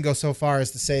 it doesn't go so far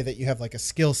as to say that you have like a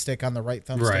skill stick on the right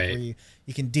thumbstick where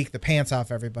you can deke the pants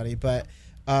off everybody, but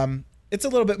it's a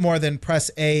little bit more than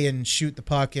press A and shoot the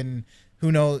puck and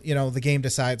who knows, the game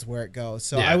decides where it goes.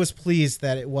 So I was pleased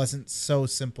that it wasn't so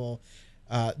simple.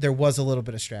 There was a little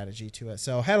bit of strategy to it.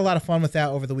 So had a lot of fun with that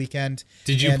over the weekend.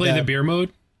 Did you play the beer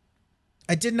mode?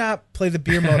 I did not play the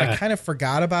beer mode. I kind of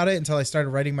forgot about it until I started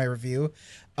writing my review.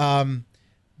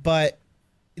 But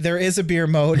there is a beer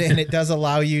mode, and it does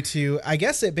allow you to, I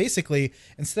guess it basically,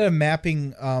 instead of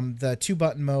mapping the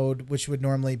 2-button mode, which would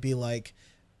normally be like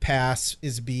pass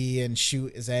is B and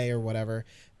shoot is A or whatever,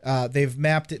 they've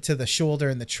mapped it to the shoulder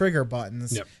and the trigger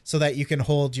buttons, so that you can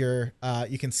hold you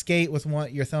can skate with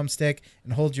your thumbstick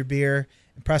and hold your beer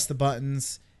and press the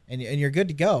buttons, and you're good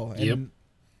to go. And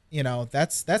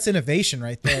that's innovation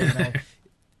right there.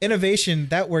 Innovation,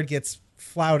 that word gets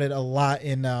flouted a lot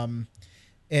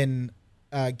in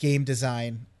game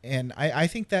design, and I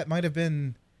think that might have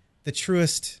been the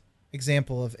truest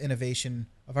example of innovation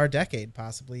of our decade,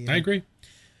 possibly. I agree.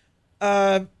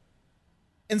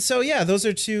 And so, yeah, those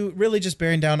are two, really just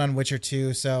bearing down on Witcher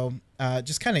 2. So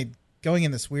just kind of going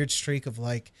in this weird streak of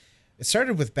like, it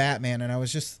started with Batman, and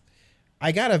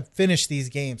I got to finish these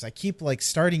games. I keep like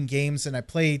starting games and I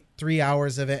play 3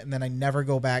 hours of it and then I never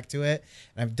go back to it.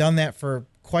 And I've done that for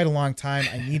quite a long time.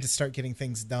 I need to start getting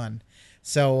things done.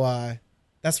 So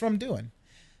that's what I'm doing.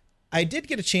 I did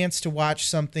get a chance to watch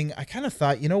something. I kind of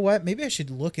thought, you know what? Maybe I should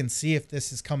look and see if this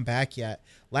has come back yet.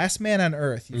 Last Man on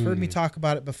Earth. You've heard me talk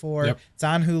about it before. Yep. It's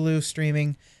on Hulu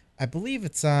streaming. I believe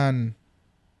it's on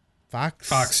Fox.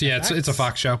 Fox, yeah, it's a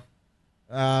Fox show.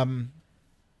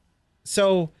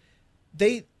 So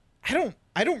I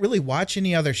don't really watch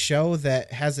any other show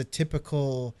that has a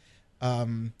typical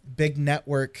big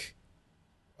network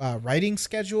writing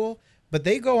schedule. But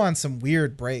they go on some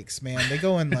weird breaks, man. They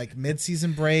go in like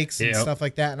mid-season breaks and stuff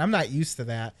like that, and I'm not used to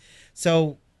that.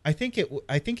 So I think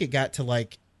it got to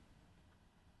like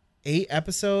 8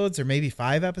 episodes or maybe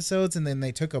 5 episodes, and then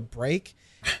they took a break,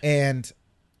 and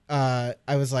I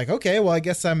was like, okay, well, I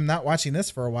guess I'm not watching this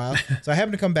for a while. So I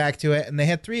happened to come back to it, and they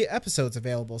had 3 episodes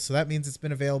available. So that means it's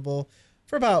been available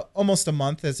for about almost a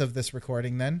month as of this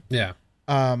recording then. Yeah.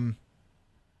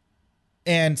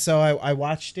 And so I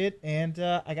watched it, and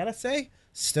I gotta say,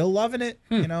 still loving it.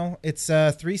 You know, it's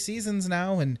 3 seasons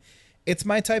now, and it's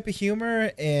my type of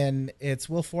humor, and it's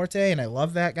Will Forte, and I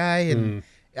love that guy. And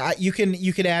you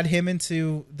could add him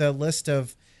into the list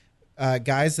of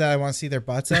guys that I want to see their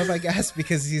butts of, I guess,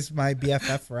 because he's my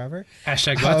BFF forever.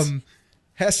 Hashtag butts.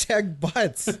 Hashtag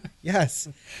butts. Yes,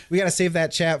 we gotta save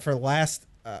that chat for last.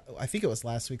 I think it was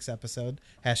last week's episode.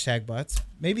 Hashtag butts.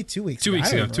 Maybe 2 weeks. 2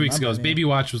 weeks ago. 2 weeks ago. Baby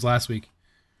Watch was last week.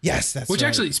 Yes, that's which right.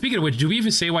 Actually, speaking of which, do we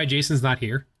even say why Jason's not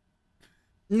here?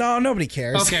 No, nobody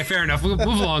cares. Okay, fair enough. We'll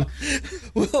move along.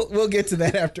 We'll get to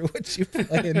that after what you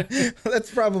playing. That's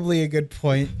probably a good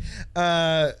point.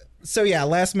 So yeah,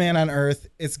 Last Man on Earth.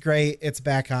 It's great. It's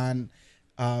back on.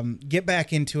 Get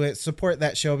back into it. Support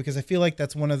that show, because I feel like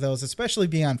that's one of those, especially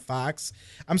being on Fox.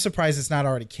 I'm surprised it's not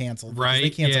already canceled. Right?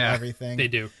 They cancel everything. They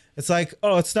do. It's like,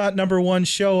 oh, it's not #1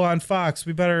 show on Fox.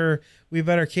 We better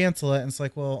cancel it. And it's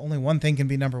like, well, only one thing can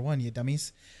be #1, you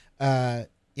dummies.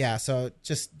 Yeah. So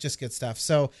just good stuff.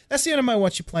 So that's the end of my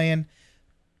What You Playing.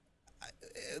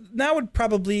 That would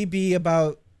probably be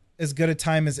about as good a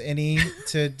time as any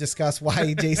to discuss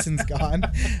why Jason's gone.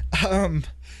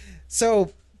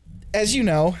 So as you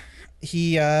know,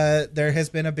 there has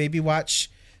been a Baby Watch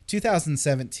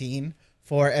 2017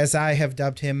 for, as I have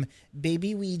dubbed him,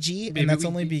 Baby Ouija, and that's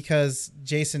only because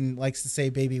Jason likes to say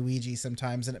Baby Ouija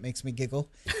sometimes, and it makes me giggle.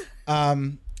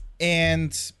 And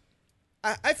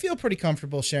I feel pretty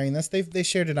comfortable sharing this. They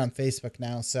shared it on Facebook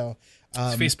now, so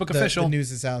it's Facebook official. The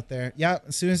news is out there. Yeah,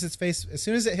 as soon as it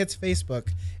hits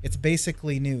Facebook, it's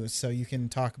basically news, so you can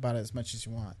talk about it as much as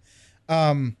you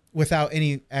want, without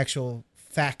any actual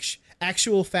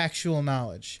factual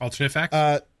knowledge. Alternate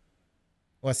facts.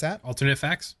 What's that? Alternate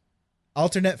facts.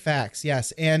 Alternate facts,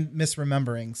 yes, and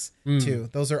misrememberings too.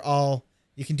 Those are all,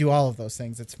 you can do all of those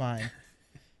things. It's fine.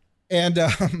 And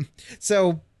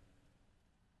so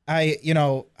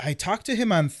I talked to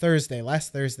him on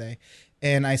last Thursday,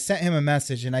 and I sent him a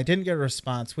message, and I didn't get a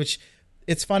response, which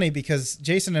it's funny because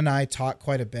Jason and I talk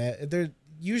quite a bit. There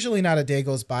usually not a day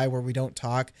goes by where we don't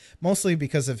talk, mostly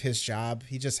because of his job.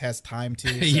 He just has time to.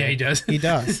 So yeah, he does. He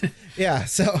does. Yeah.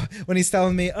 So when he's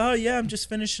telling me, oh yeah, I'm just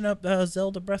finishing up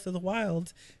Zelda Breath of the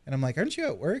Wild, and I'm like, aren't you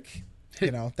at work?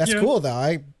 That's cool though.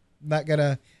 I'm not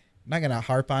gonna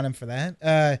harp on him for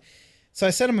that. So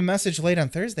I sent him a message late on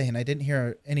Thursday, and I didn't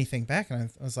hear anything back, and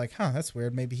I was like, huh, that's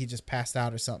weird. Maybe he just passed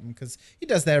out or something, because he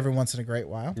does that every once in a great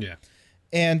while. Yeah.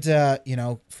 And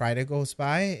Friday goes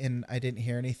by, and I didn't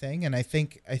hear anything, and I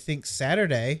think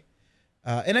Saturday,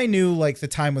 and I knew like the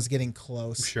time was getting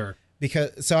close. Sure.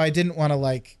 So I didn't want to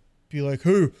like be like,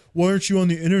 hey, why aren't you on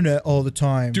the internet all the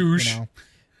time? Douche.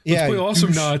 Yeah. Let's play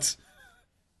Awesome Knots.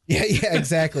 Yeah,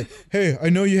 exactly. Hey, I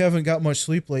know you haven't got much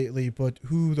sleep lately, but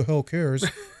who the hell cares?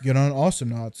 Get on Awesome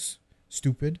Knots,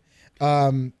 stupid.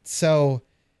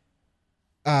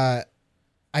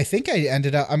 I think I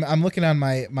ended up. I'm looking on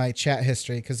my chat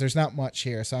history because there's not much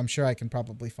here, so I'm sure I can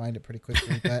probably find it pretty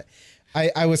quickly. But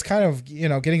I was kind of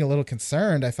getting a little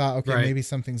concerned. I thought, okay, maybe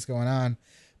something's going on,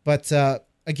 but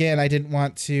again, I didn't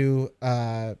want to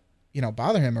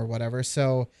bother him or whatever.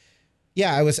 So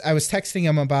yeah, I was texting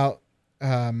him about.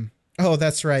 Oh,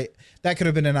 that's right. That could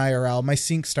have been an IRL. My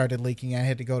sink started leaking. I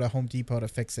had to go to Home Depot to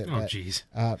fix it. Oh, jeez.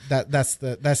 That's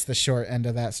the short end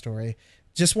of that story.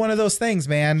 Just one of those things,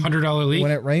 man. $100 leak?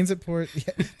 When it rains, it pours.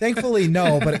 Yeah, thankfully,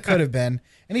 no, but it could have been.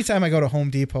 Anytime I go to Home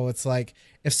Depot, it's like,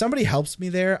 if somebody helps me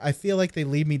there, I feel like they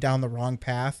lead me down the wrong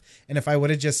path. And if I would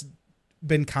have just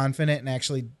been confident and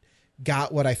actually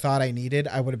got what I thought I needed,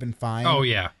 I would have been fine. Oh,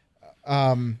 yeah.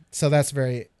 So that's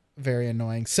very, very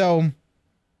annoying. So,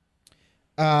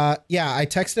 I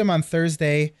texted him on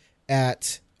Thursday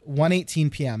at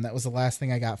 1:18 p.m. That was the last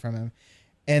thing I got from him.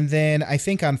 And then I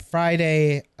think on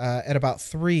Friday at about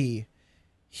 3,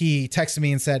 he texted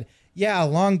me and said, yeah,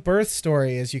 long birth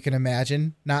story, as you can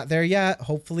imagine. Not there yet.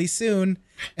 Hopefully soon.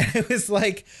 And it was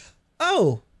like,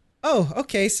 oh,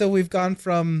 okay. So we've gone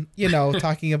from,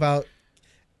 talking about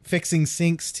fixing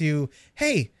sinks to,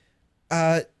 hey,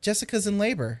 Jessica's in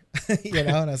labor, and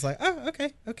I was like, oh,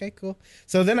 okay, cool.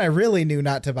 So then I really knew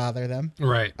not to bother them.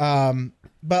 Right.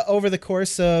 But over the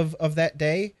course of that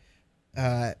day,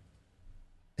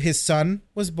 his son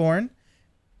was born,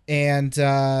 and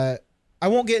I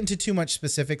won't get into too much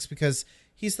specifics because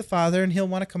he's the father, and he'll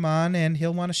want to come on, and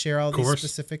he'll want to share all these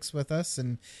specifics with us,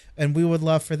 and we would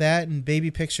love for that, and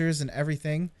baby pictures and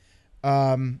everything.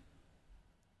 But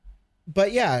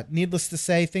yeah, needless to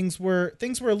say, things were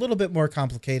a little bit more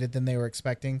complicated than they were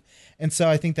expecting, and so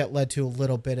I think that led to a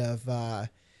little bit of,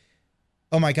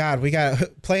 oh my God, we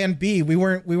got Plan B. We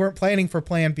weren't planning for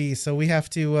Plan B, so we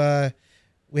have to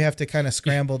kind of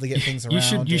scramble to get things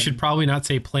around. You should probably not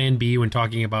say Plan B when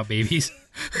talking about babies.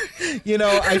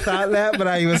 I thought that, but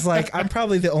I was like, I'm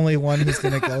probably the only one who's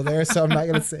going to go there, so I'm not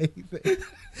going to say anything.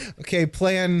 Okay,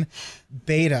 Plan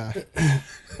Beta.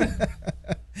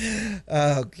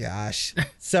 Oh, gosh.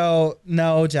 So,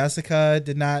 no, Jessica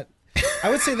did not. I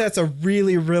would say that's a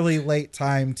really, really late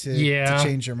time to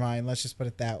change your mind. Let's just put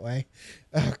it that way.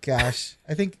 Oh, gosh.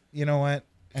 I think, you know what?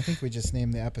 I think we just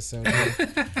named the episode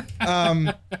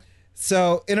here.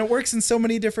 So, and it works in so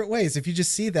many different ways. If you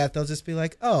just see that, they'll just be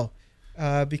like, oh,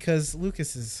 because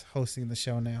Lucas is hosting the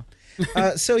show now.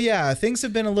 So yeah, things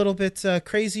have been a little bit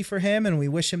crazy for him, and we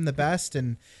wish him the best.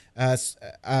 And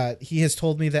he has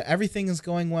told me that everything is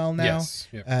going well now,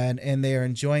 and they are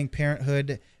enjoying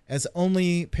parenthood as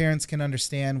only parents can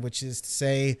understand, which is to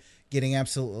say, getting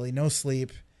absolutely no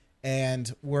sleep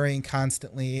and worrying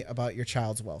constantly about your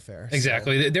child's welfare.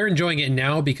 Exactly. So, they're enjoying it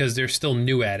now because they're still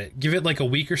new at it. Give it like a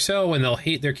week or so and they'll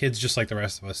hate their kids just like the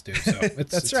rest of us do. So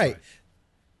That's right. Fine.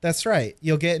 That's right.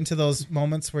 You'll get into those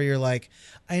moments where you're like,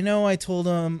 I know I told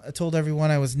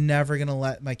everyone I was never going to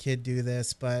let my kid do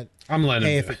this, but I'm letting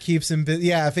him if it keeps him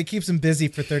busy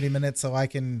for 30 minutes so I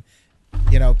can,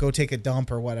 go take a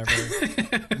dump or whatever.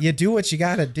 You do what you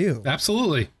got to do.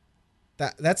 Absolutely.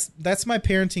 That's my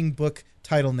parenting book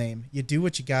title name. You do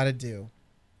what you got to do.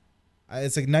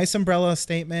 It's a nice umbrella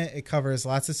statement. It covers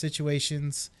lots of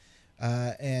situations,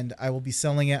 and I will be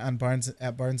selling it on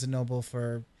Barnes & Noble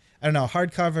for, I don't know,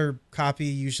 hardcover copy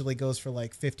usually goes for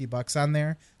like $50 on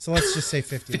there. So let's just say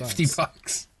 $50.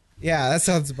 $50. Yeah, that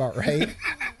sounds about right.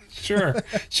 Sure.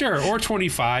 Or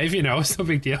 25, it's no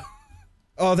big deal.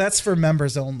 Oh, that's for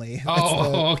members only.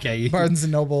 Okay. Barnes &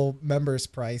 Noble members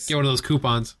price. Get one of those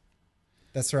coupons.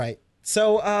 That's right.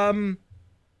 So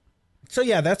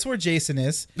yeah, that's where Jason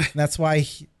is. And that's why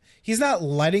he's not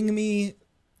letting me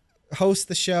host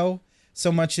the show so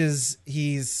much as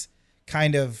he's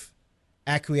kind of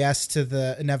acquiesced to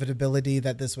the inevitability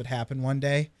that this would happen one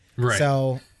day. Right.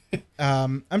 So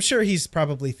I'm sure he's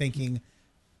probably thinking,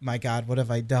 my God, what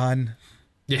have I done?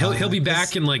 Yeah, he'll be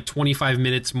back in like 25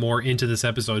 minutes more into this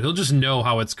episode. He'll just know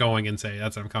how it's going and say,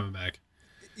 I'm coming back.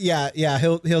 Yeah,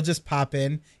 he'll just pop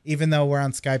in, even though we're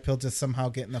on Skype. He'll just somehow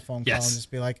get in the phone call and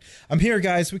just be like, "I'm here,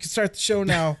 guys. We can start the show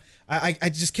now. I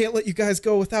just can't let you guys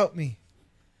go without me."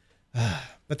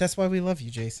 But that's why we love you,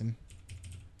 Jason,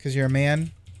 because you're a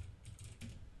man.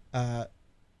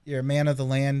 You're a man of the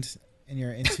land, and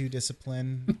you're into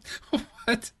discipline.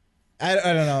 What? I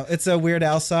don't know. It's a Weird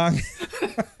Al song.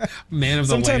 Man of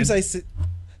the land. Sometimes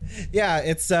yeah,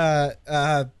 it's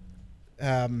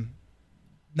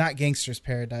not Gangster's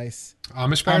Paradise.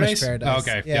 Amish Paradise? Oh,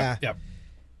 okay. Yeah. Yep.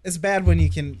 It's bad when you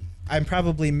can. I'm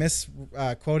probably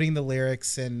misquoting the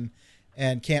lyrics and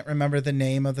can't remember the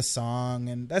name of the song,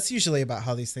 and that's usually about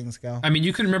how these things go. I mean,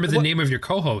 you can remember the name of your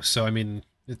co-host, so I mean,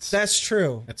 that's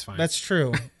true. That's fine. That's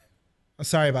true. I'm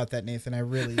sorry about that, Nathan. I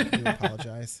really do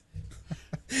apologize.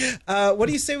 What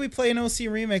do you say we play an OC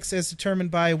remix as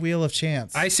determined by Wheel of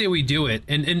Chance? I say we do it.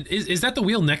 And is that the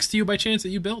wheel next to you by chance that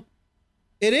you built?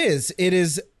 It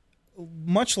is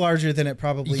much larger than it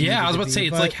probably I was about to say,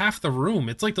 it's like half the room.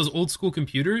 It's like those old school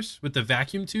computers with the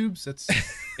vacuum tubes.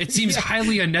 It seems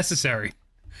highly unnecessary.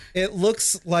 It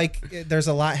looks like there's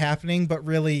a lot happening, but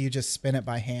really you just spin it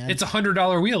by hand. It's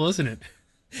 $100 wheel, isn't it?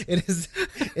 It is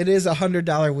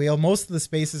 $100 wheel. Most of the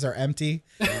spaces are empty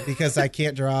because I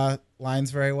can't draw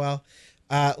lines very well.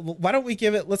 Why don't we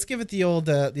let's give it the old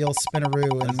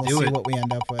spinaroo, and we'll see what we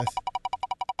end up with.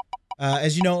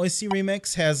 As you know, OC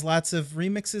Remix has lots of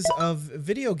remixes of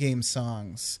video game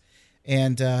songs.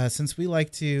 And since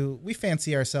we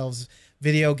fancy ourselves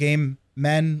video game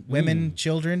men, women,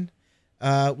 children,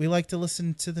 we like to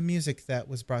listen to the music that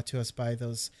was brought to us by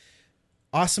those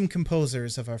awesome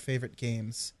composers of our favorite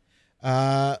games.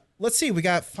 Let's see. We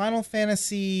got Final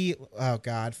Fantasy. Oh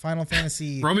God, Final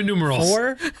Fantasy Roman numerals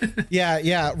 4.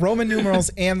 Yeah, Roman numerals,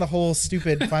 and the whole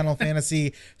stupid Final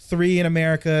Fantasy 3 in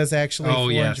America is actually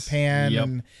 4 in Japan,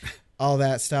 and all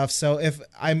that stuff. So if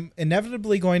I'm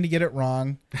inevitably going to get it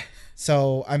wrong,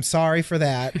 so I'm sorry for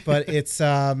that. But it's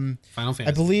Final Fantasy.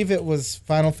 I believe it was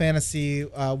Final Fantasy,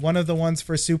 one of the ones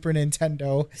for Super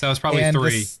Nintendo. So it was probably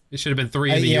 3. It should have been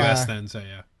 3 in the US then.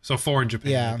 So 4 in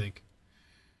Japan, I think.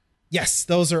 Yes,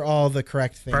 those are all the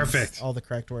correct things. Perfect. All the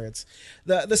correct words.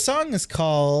 The song is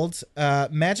called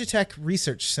Magitech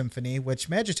Research Symphony, which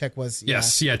Magitech was.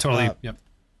 Yes, yeah, totally. Yep.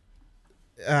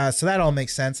 So that all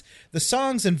makes sense. The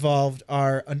songs involved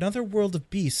are Another World of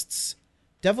Beasts,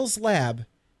 Devil's Lab,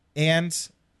 and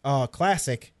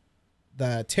classic,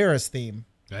 the Terrace theme.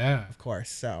 Yeah. Of course.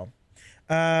 So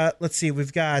let's see.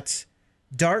 We've got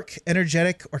dark,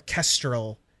 energetic,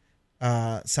 orchestral.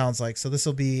 Sounds like. So this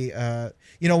will be,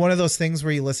 one of those things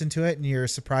where you listen to it and you're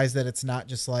surprised that it's not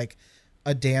just like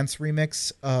a dance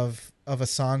remix of a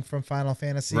song from Final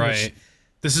Fantasy. Right.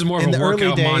 This is more of a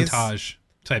workout montage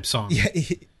type song.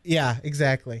 Yeah,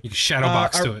 exactly. You can shadow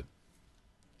box to it.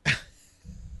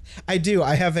 I do.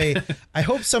 I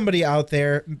hope somebody out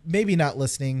there, maybe not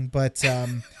listening, but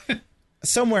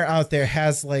somewhere out there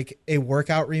has like a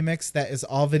workout remix that is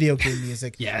all video game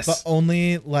music. Yes. But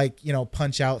only like,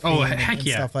 Punch Out theme and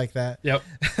yeah. stuff like that. Yep.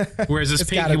 Whereas this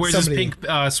pink, he wears this pink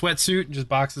sweatsuit and just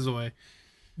boxes away.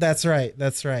 That's right.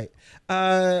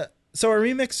 So our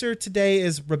remixer today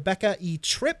is Rebecca E.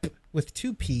 Tripp with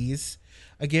 2 P's.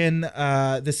 Again,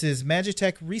 this is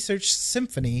Magitech Research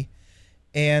Symphony.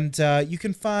 And you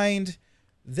can find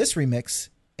this remix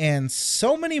and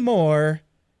so many more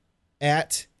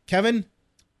at Kevin?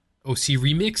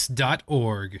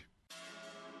 OCRemix.org.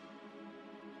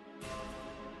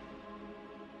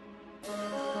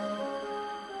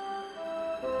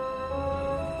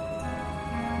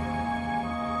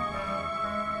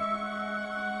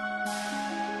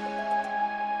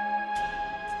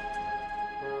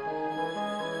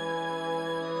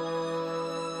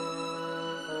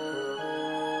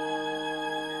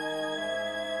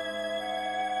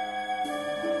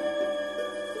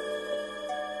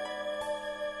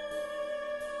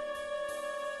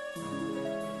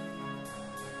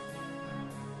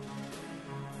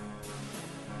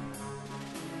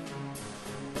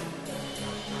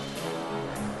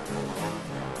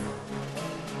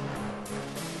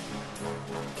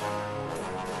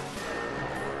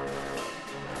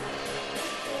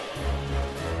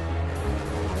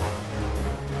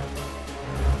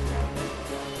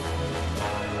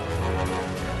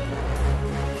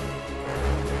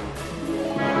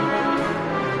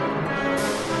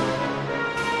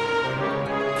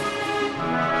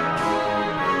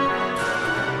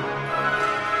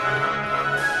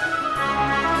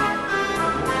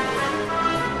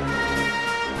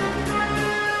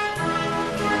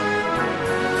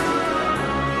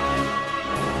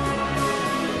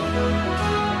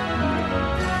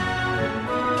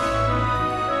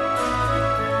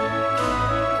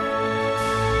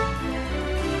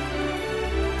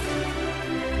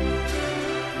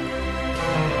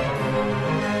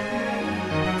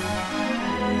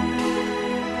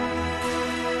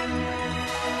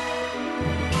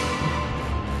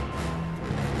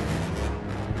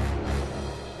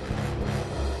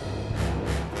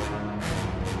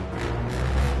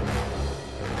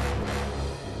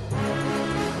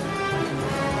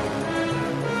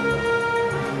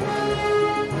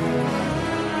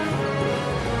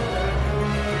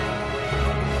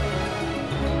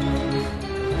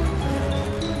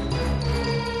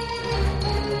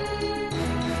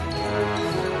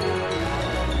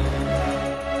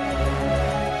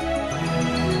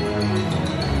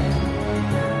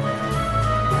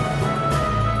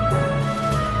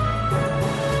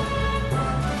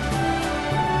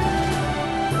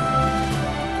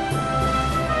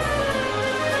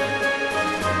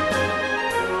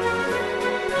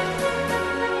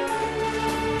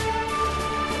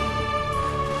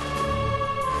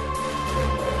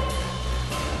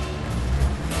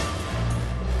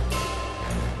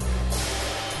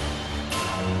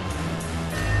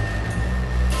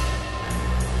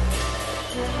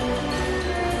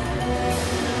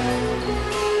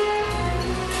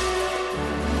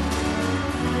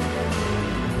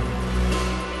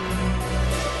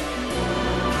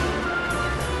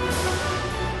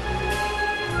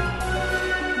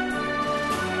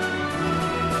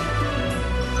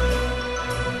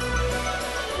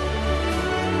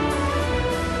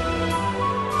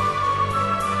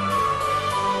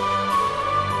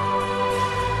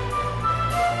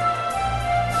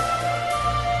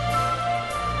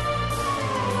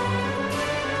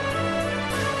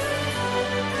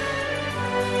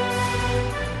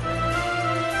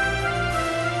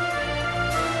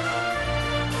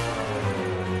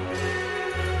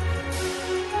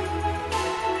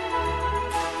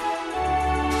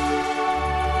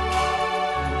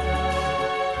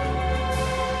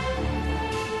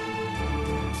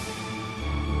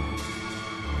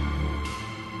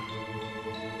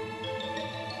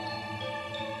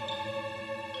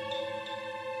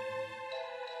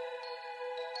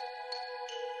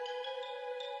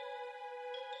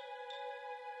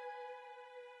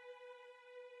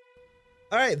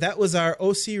 All right, that was our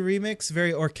OC remix.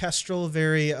 Very orchestral,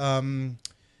 very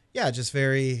just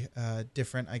very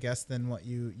different, I guess, than what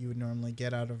you would normally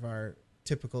get out of our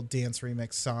typical dance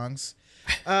remix songs.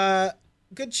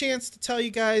 Good chance to tell you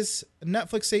guys a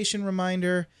Netflixation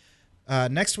reminder.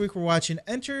 Next week we're watching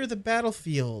Enter the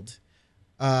Battlefield.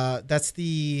 That's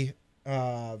the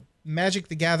Magic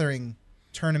the Gathering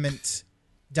tournament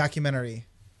documentary.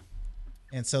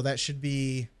 And so that should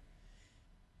be,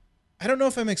 I don't know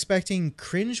if I'm expecting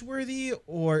cringeworthy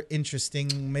or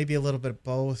interesting, maybe a little bit of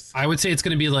both. I would say it's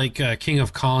going to be like King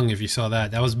of Kong, if you saw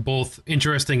that. That was both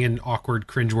interesting and awkward,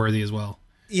 cringeworthy as well.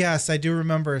 Yes, I do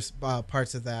remember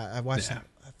parts of that. I watched it.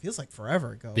 It feels like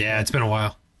forever ago. Yeah, it's been a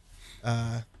while.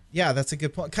 Yeah, that's a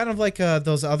good point. Kind of like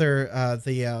those other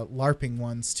the LARPing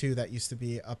ones too that used to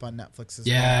be up on Netflix as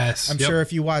well. Yes, I'm sure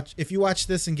if you watch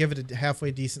this and give it a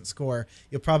halfway decent score,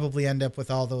 you'll probably end up with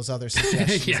all those other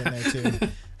suggestions in there too.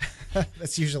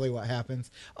 That's usually what happens.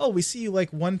 Oh, we see you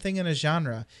like one thing in a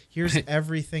genre. Here's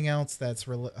everything else that's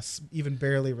even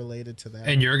barely related to that.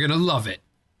 And you're going to love it.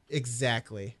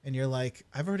 Exactly. And you're like,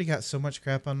 I've already got so much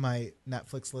crap on my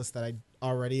Netflix list that I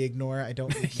already ignore. I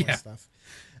don't need more stuff.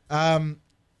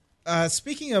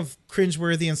 Speaking of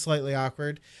cringeworthy and slightly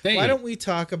awkward, why don't we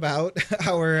talk about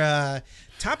our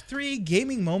top 3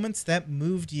 gaming moments that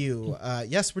moved you?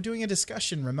 Yes, we're doing a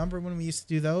discussion. Remember when we used to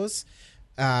do those?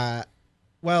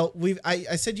 Well,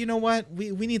 I said, you know what?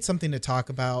 We need something to talk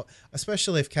about,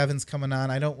 especially if Kevin's coming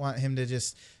on. I don't want him to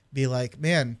just be like,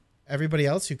 man, everybody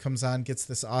else who comes on gets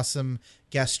this awesome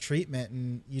guest treatment,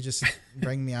 and you just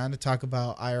bring me on to talk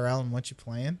about IRL and what you're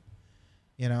playing.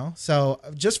 You know? So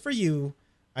just for you,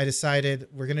 I decided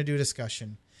we're going to do a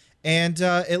discussion. And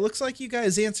it looks like you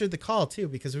guys answered the call, too,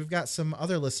 because we've got some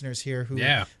other listeners here who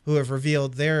have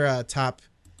revealed their top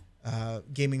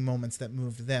gaming moments that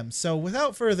moved them. So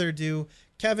without further ado,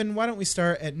 Kevin, why don't we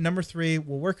start at number 3?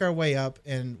 We'll work our way up,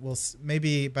 and we'll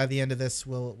maybe by the end of this,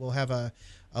 we'll have a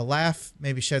laugh,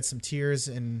 maybe shed some tears,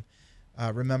 and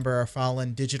remember our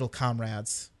fallen digital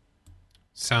comrades.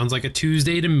 Sounds like a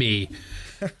Tuesday to me.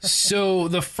 So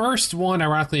the first one,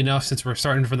 ironically enough, since we're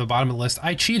starting from the bottom of the list,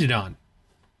 I cheated on.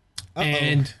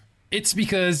 And it's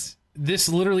because this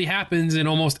literally happens in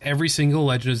almost every single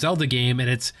Legend of Zelda game, and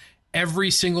it's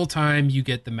every single time you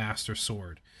get the Master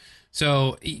Sword.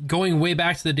 So going way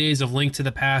back to the days of Link to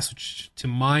the Past, which to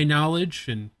my knowledge,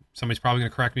 and somebody's probably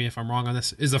going to correct me if I'm wrong on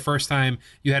this, is the first time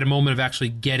you had a moment of actually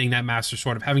getting that Master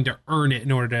Sword, of having to earn it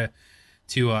in order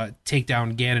to take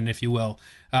down Ganon, if you will.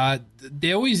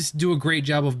 They always do a great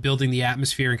job of building the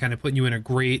atmosphere and kind of putting you in a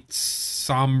great,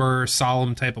 somber,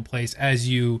 solemn type of place as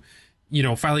you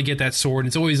finally get that sword.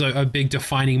 It's always a big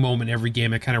defining moment in every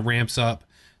game. It kind of ramps up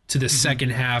to the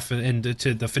second half and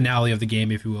to the finale of the game,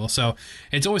 if you will. So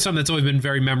it's always something that's always been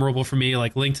very memorable for me.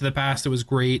 Like Link to the Past, it was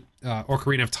great.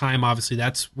 Ocarina of Time, obviously,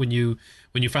 that's when you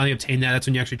finally obtain that. That's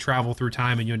when you actually travel through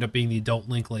time and you end up being the adult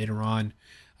Link later on.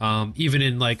 Even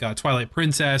in like Twilight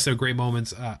Princess, there are great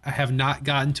moments. I have not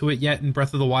gotten to it yet in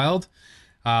Breath of the Wild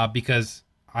because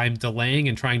I'm delaying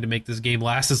and trying to make this game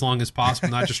last as long as possible,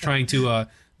 not just trying to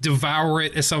devour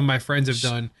it as some of my friends have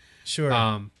done.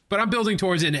 Sure. But I'm building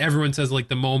towards it, and everyone says like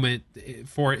the moment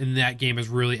for it in that game is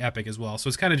really epic as well. So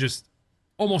it's kind of just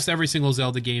almost every single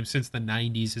Zelda game since the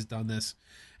 90s has done this,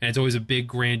 and it's always a big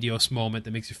grandiose moment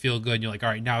that makes you feel good. And you're like, all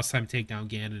right, now it's time to take down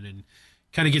Ganon, and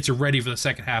kind of gets you ready for the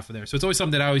second half of there. So it's always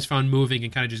something that I always found moving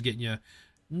and kind of just getting you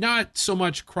not so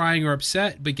much crying or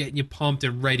upset, but getting you pumped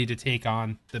and ready to take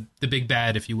on the big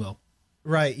bad, if you will.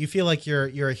 Right. You feel like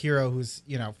you're a hero who's,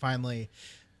 finally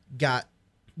got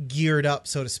geared up,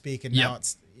 so to speak, and now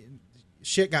it's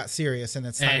shit got serious and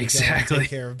it's time to take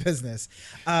care of business.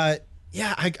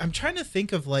 I'm trying to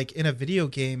think of like in a video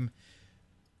game,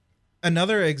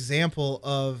 another example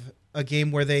of a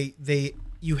game where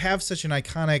you have such an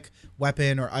iconic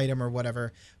weapon or item or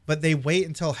whatever, but they wait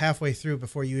until halfway through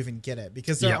before you even get it.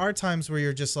 Because there are times where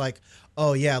you're just like,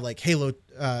 oh yeah, like Halo,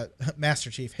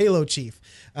 Master Chief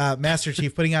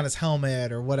putting on his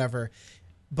helmet or whatever.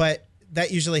 But that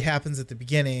usually happens at the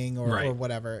beginning or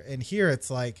whatever. And here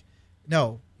it's like,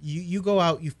 no, you go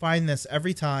out, you find this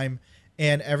every time,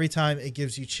 and every time it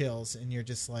gives you chills, and you're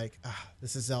just like,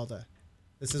 this is Zelda.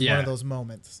 This is one of those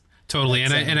moments. Totally,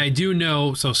 and I do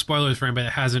know, so spoilers for anybody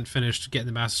that hasn't finished getting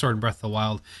the Master Sword in Breath of the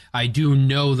Wild, I do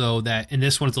know, though, that in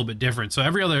this one it's a little bit different. So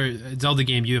every other Zelda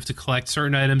game, you have to collect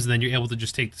certain items, and then you're able to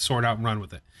just take the sword out and run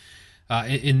with it.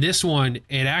 In this one,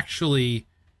 it actually,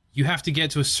 you have to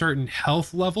get to a certain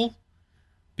health level,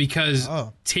 because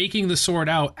taking the sword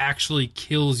out actually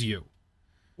kills you.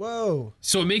 Whoa.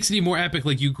 So it makes it even more epic.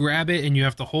 Like, you grab it and you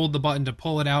have to hold the button to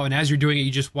pull it out, and as you're doing it,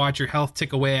 you just watch your health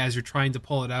tick away as you're trying to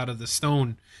pull it out of the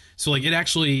stone. So like, it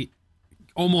actually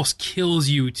almost kills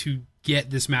you to get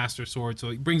this Master Sword. So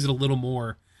it brings it a little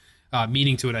more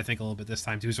meaning to it, I think, a little bit this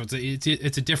time too. So it's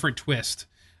a different twist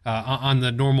on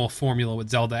the normal formula with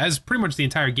Zelda, as pretty much the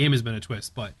entire game has been a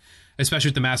twist, but especially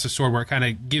with the Master Sword, where it kind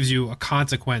of gives you a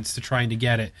consequence to trying to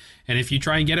get it. And if you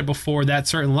try and get it before that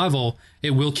certain level,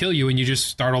 it will kill you, and you just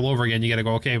start all over again. You got to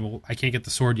go, okay, well, I can't get the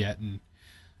sword yet. And,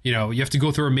 you know, you have to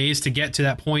go through a maze to get to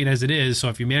that point as it is. So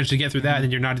if you manage to get through that and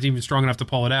then you're not even strong enough to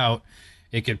pull it out,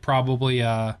 it could probably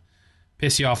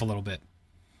piss you off a little bit.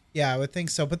 Yeah, I would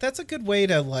think so. But that's a good way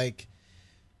to, like,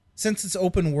 since it's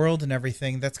open world and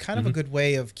everything, that's kind of a good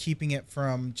way of keeping it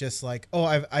from just like, oh,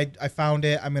 I found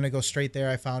it, I'm gonna go straight there.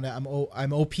 I found it.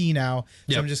 I'm OP now,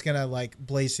 so I'm just gonna like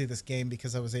blaze through this game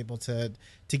because I was able to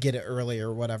get it early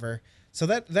or whatever. So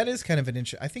that is kind of an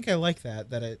I think I like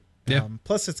that it.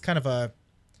 Plus, it's kind of a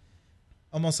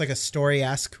almost like a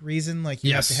story-esque reason. Like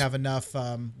you have to have enough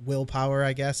willpower,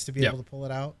 I guess, to be able to pull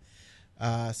it out.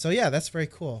 So yeah, that's very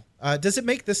cool. Does it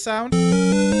make this sound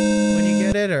when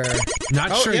you get it, or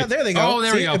not sure? Yeah, there they go. Oh,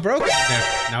 there we go. It broke.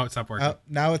 There. Now it stopped working.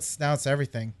 Now it's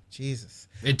everything. Jesus.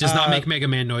 It does not make Mega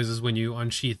Man noises when you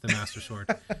unsheath the Master Sword.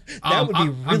 That would be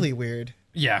really weird.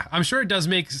 Yeah, I'm sure it does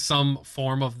make some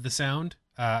form of the sound.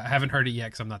 I haven't heard it yet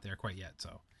because I'm not there quite yet.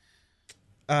 So,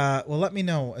 well, let me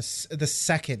know the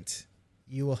second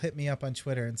you will hit me up on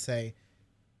Twitter and say,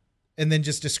 and then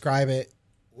just describe it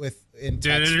in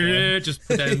text form. Just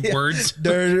put that in words.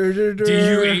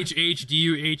 D-U-H-H,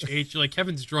 D-U-H-H. You're like,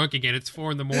 Kevin's drunk again. It's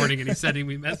 4 a.m. and he's sending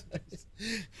me messages.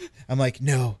 I'm like,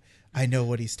 no, I know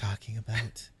what he's talking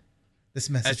about. This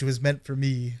message was meant for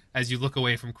me. As you look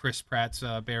away from Chris Pratt's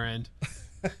bare end.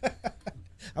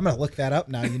 I'm gonna look that up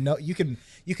now. You know, you can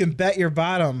bet your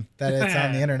bottom that it's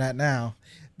on the internet now.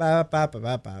 All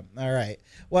right.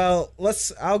 Well,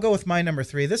 I'll go with my number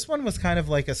 3. This one was kind of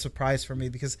like a surprise for me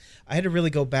because I had to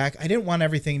really go back. I didn't want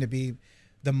everything to be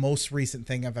the most recent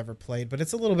thing I've ever played, but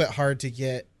it's a little bit hard to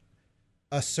get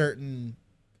a certain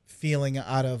feeling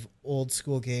out of old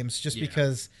school games just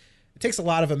because it takes a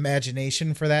lot of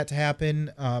imagination for that to happen.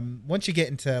 Once you get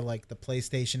into like the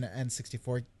PlayStation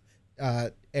N64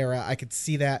 era, I could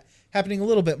see that happening a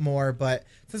little bit more, but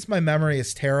since my memory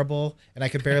is terrible and I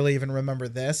could barely even remember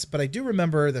this, but I do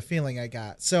remember the feeling I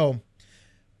got. So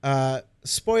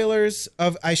spoilers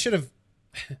of I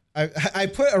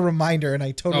put a reminder and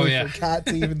I totally forgot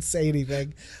to even say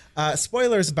anything.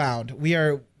 Spoilers bound.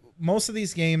 Most of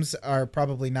these games are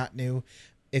probably not new.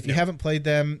 If you haven't played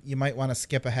them, you might want to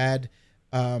skip ahead.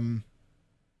 I'll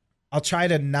try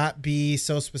to not be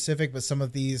so specific, but some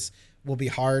of these will be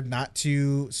hard not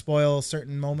to spoil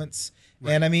certain moments.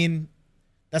 Right. And I mean,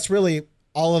 that's really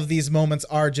all of these moments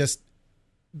are just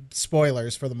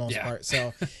spoilers for the most part.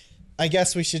 So I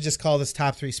guess we should just call this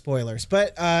top 3 spoilers.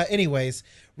 But anyways,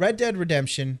 Red Dead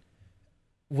Redemption,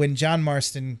 when John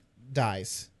Marston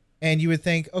dies, and you would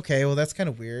think, okay, well, that's kind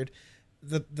of weird.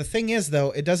 The thing is, though,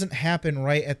 it doesn't happen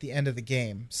right at the end of the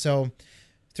game. So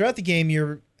throughout the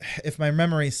game, if my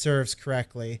memory serves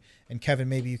correctly, and Kevin,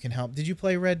 maybe you can help. Did you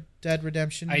play Red Dead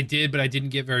Redemption? I did, but I didn't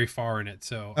get very far in it.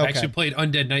 So I actually played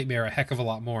Undead Nightmare a heck of a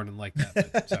lot more than like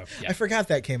that. But, so, yeah. I forgot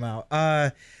that came out.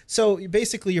 So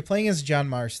basically, you're playing as John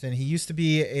Marston. He used to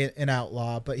be an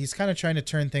outlaw, but he's kind of trying to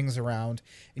turn things around.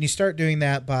 And you start doing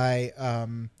that by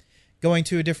going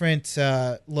to a different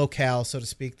locale, so to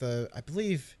speak. I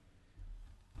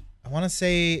want to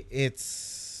say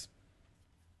it's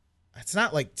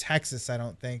not like Texas, I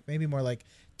don't think. Maybe more like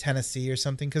Tennessee or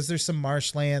something, because there's some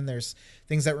marshland. There's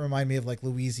things that remind me of like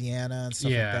Louisiana and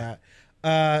stuff like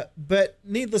that. But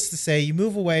needless to say, you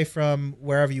move away from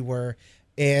wherever you were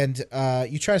and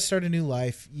you try to start a new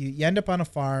life. You end up on a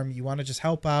farm. You want to just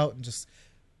help out and just,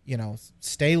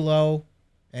 stay low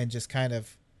and just kind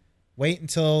of wait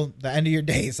until the end of your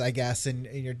days, I guess. And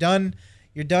you're done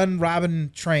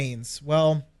robbing trains.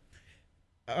 Well,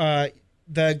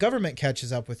 the government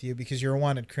catches up with you because you're a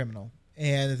wanted criminal,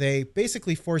 and they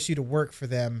basically force you to work for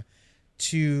them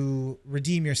to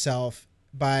redeem yourself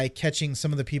by catching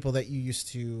some of the people that you used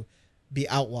to be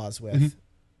outlaws with.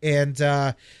 And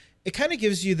it kind of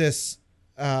gives you this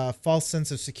false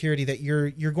sense of security that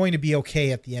you're going to be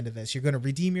okay at the end of this. You're going to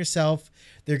redeem yourself.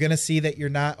 They're going to see that you're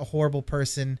not a horrible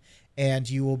person, and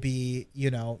you will be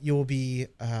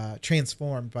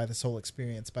transformed by this whole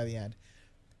experience by the end.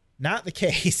 Not the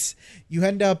case. You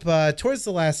end up towards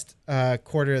the last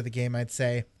quarter of the game, I'd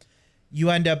say,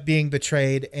 you end up being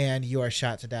betrayed and you are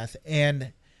shot to death.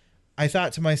 And I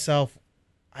thought to myself,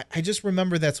 I just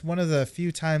remember that's one of the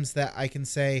few times that I can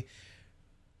say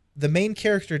the main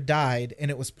character died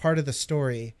and it was part of the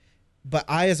story, but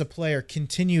I as a player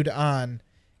continued on,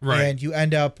 right. and you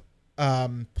end up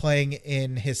playing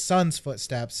in his son's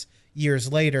footsteps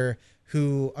years later,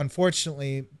 who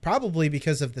unfortunately, probably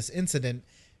because of this incident,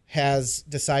 has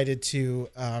decided to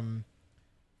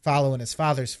follow in his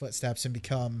father's footsteps and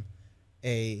become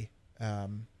a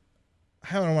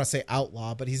I don't want to say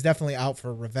outlaw, but he's definitely out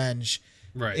for revenge,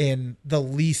 right, in the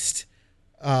least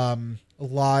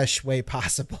lawish way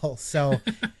possible. So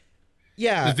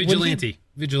yeah, vigilante.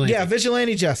 Yeah,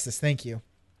 vigilante justice. Thank you.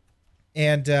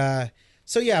 And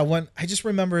so yeah, when I just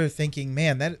remember thinking,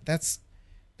 man, that's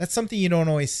something you don't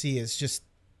always see. Is just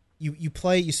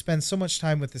you spend so much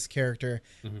time with this character,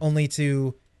 only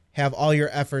to have all your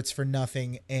efforts for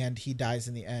nothing, and he dies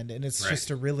in the end. And it's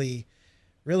just a really,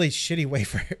 really shitty way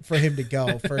for him to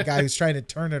go, for a guy who's trying to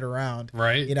turn it around.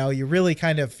 Right. You know, you really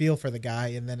kind of feel for the guy,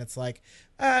 and then it's like,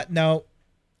 no,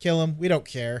 kill him. We don't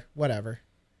care. Whatever.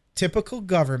 Typical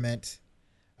government.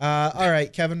 All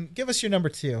right, Kevin, give us your number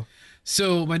 2.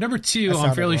 So my number 2,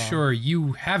 I'm fairly sure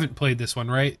you haven't played this one,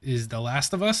 right? Is The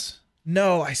Last of Us?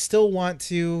 No, I still want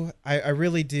to. I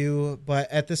really do.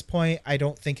 But at this point, I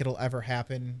don't think it'll ever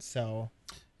happen. So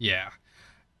yeah,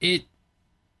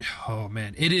 oh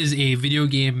man, it is a video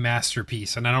game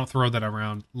masterpiece, and I don't throw that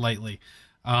around lightly.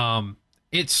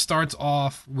 It starts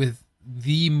off with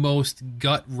the most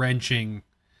gut-wrenching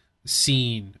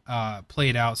scene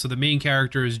played out. So the main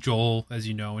character is Joel, as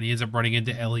you know, and he ends up running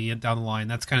into Ellie down the line.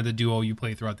 That's kind of the duo you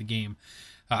play throughout the game.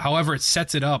 However, it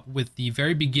sets it up with the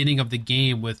very beginning of the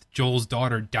game with Joel's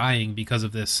daughter dying because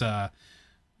of this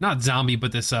not zombie,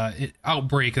 but this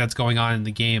outbreak that's going on in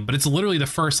the game. But it's literally the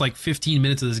first 15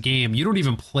 minutes of this game. You don't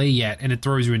even play yet, and it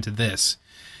throws you into this.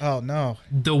 Oh no.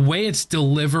 The way it's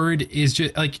delivered is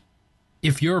just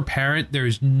if you're a parent,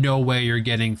 there's no way you're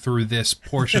getting through this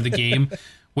portion of the game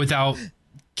without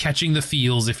catching the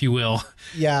feels, if you will.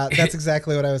 Yeah, that's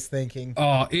exactly what I was thinking.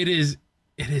 Oh, it is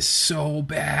so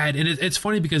bad. And it's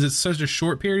funny because it's such a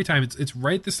short period of time. It's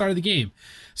right at the start of the game.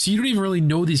 So you don't even really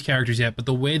know these characters yet, but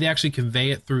the way they actually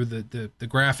convey it through the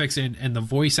graphics and the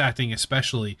voice acting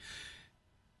especially,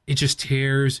 it just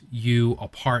tears you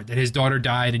apart. That his daughter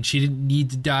died and she didn't need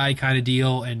to die kind of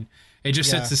deal. And it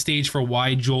just sets the stage for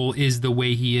why Joel is the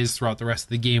way he is throughout the rest of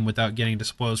the game without getting into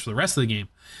spoilers for the rest of the game.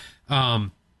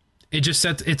 It just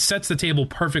sets the table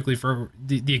perfectly for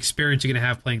the experience you're going to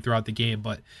have playing throughout the game.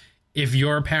 But if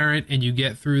you're a parent and you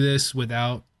get through this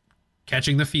without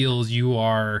catching the feels,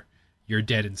 you're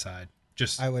dead inside.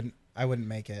 Just I wouldn't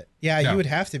make it. Yeah, no. You would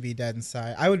have to be dead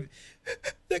inside. I would.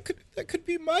 That could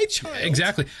be my child.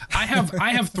 Exactly. I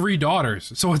have 3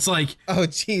 daughters, so it's like, oh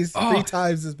geez, 3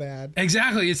 times as bad.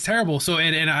 Exactly, it's terrible. So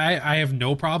and I have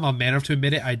no problem. I'm man enough to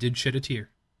admit it. I did shed a tear.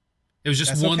 It was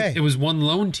just one. Okay. It was one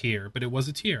lone tear, but it was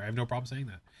a tear. I have no problem saying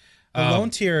that. The lone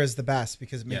tear is the best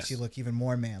because it makes you look even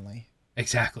more manly.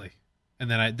 Exactly.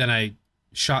 And then I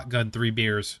shotgun 3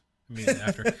 beers immediately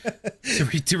after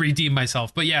to redeem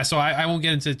myself. But yeah, so I won't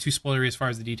get into too spoilery as far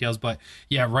as the details. But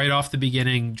yeah, right off the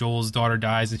beginning, Joel's daughter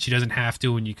dies, and she doesn't have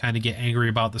to, and you kind of get angry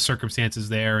about the circumstances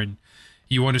there, and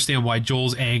you understand why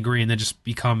Joel's angry, and then just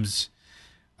becomes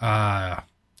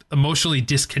emotionally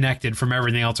disconnected from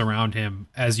everything else around him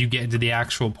as you get into the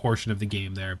actual portion of the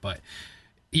game there. But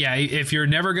yeah, if you're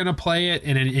never going to play it,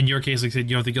 and in your case, like I said,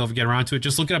 you don't think you'll ever get around to it,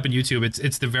 just look it up on YouTube.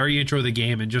 It's the very intro of the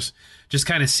game, and just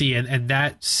kind of see it. And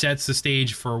that sets the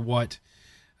stage for what,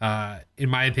 in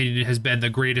my opinion, has been the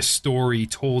greatest story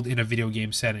told in a video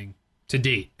game setting to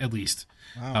date, at least.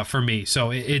 Wow. For me.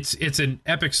 So it's an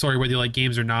epic story, whether you like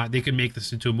games or not. They could make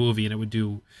this into a movie, and it would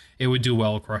do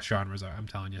well across genres, I'm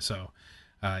telling you. So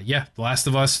yeah, The Last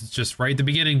of Us, just right at the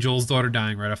beginning, Joel's daughter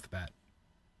dying right off the bat.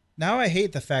 Now I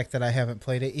hate the fact that I haven't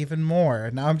played it even more.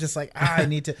 Now I'm just like, I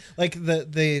need to, like,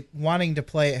 the wanting to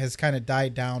play it has kind of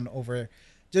died down over,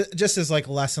 just as like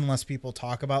less and less people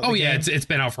talk about. Oh yeah, it's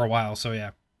been out for a while, so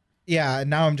yeah. Yeah, and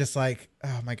now I'm just like,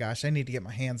 oh my gosh, I need to get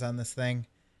my hands on this thing.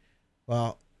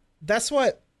 Well, that's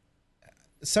what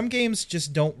some games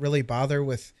just don't really bother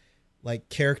with, like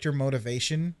character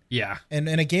motivation. Yeah. And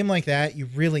in a game like that, you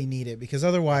really need it, because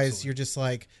otherwise you're just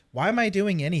like, why am I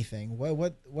doing anything?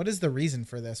 What is the reason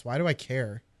for this? Why do I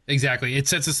care? Exactly. It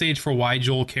sets the stage for why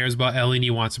Joel cares about Ellie and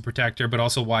he wants to protect her, but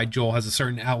also why Joel has a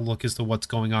certain outlook as to what's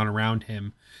going on around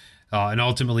him. And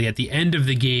ultimately, at the end of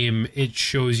the game, it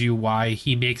shows you why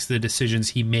he makes the decisions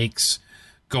he makes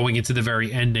going into the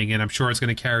very ending. And I'm sure it's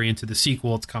going to carry into the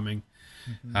sequel. It's coming,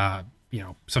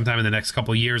 sometime in the next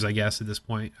couple of years, I guess, at this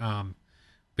point.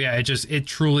 But yeah, it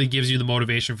truly gives you the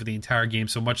motivation for the entire game.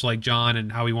 So much like John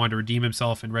and how he wanted to redeem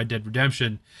himself in Red Dead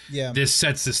Redemption, this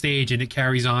sets the stage and it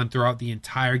carries on throughout the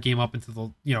entire game up into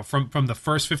the, from the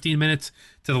first 15 minutes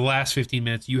to the last 15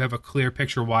 minutes. You have a clear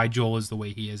picture why Joel is the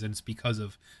way he is, and it's because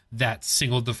of that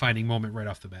single defining moment right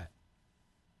off the bat.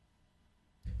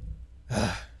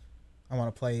 I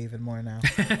want to play even more now.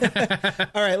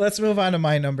 All right, let's move on to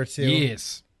my number 2.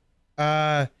 Yes.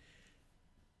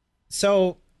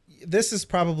 So this is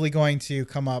probably going to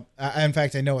come up. In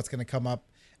fact, I know it's going to come up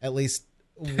at least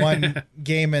one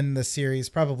game in the series,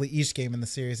 probably each game in the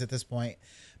series at this point,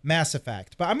 Mass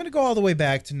Effect. But I'm going to go all the way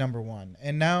back to number 1.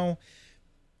 And now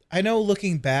I know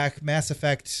looking back, Mass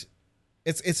Effect,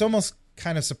 it's almost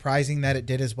kind of surprising that it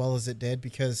did as well as it did,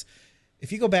 because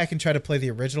if you go back and try to play the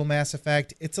original Mass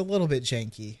Effect, it's a little bit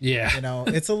janky. Yeah.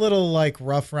 It's a little like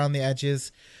rough around the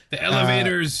edges. The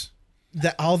elevators.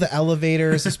 All the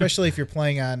elevators, especially if you're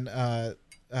playing on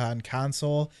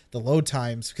console, the load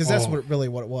times, because that's what it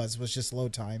was just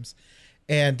load times.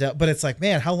 And but it's like,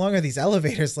 man, how long are these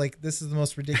elevators? Like, this is the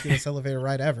most ridiculous elevator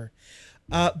ride ever.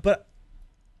 But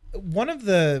one of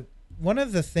the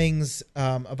things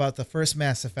about the first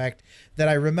Mass Effect that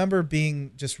I remember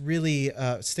being just really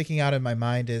sticking out in my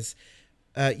mind is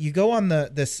you go on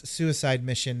this suicide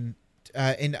mission,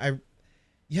 and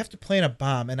you have to plant a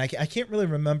bomb, and I can't really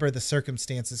remember the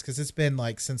circumstances because it's been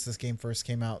like since this game first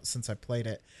came out, since I played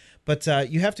it. But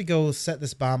you have to go set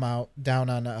this bomb down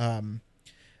on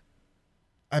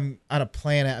I'm on a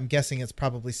planet. I'm guessing it's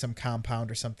probably some compound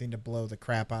or something to blow the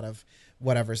crap out of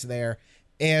whatever's there.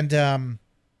 And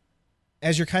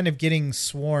as you're kind of getting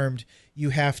swarmed, you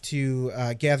have to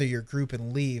gather your group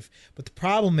and leave. But the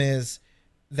problem is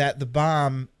that the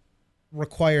bomb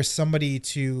requires somebody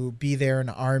to be there and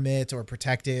arm it or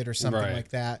protect it or something like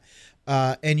that.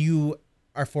 And you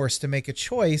are forced to make a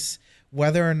choice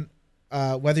whether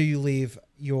you leave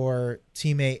your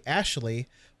teammate Ashley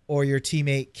or your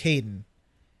teammate Caden.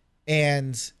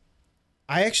 And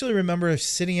I actually remember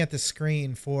sitting at the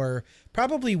screen for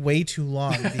probably way too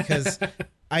long because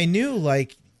I knew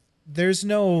like there's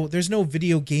no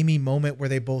video gamey moment where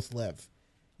they both live.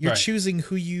 You're choosing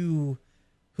who you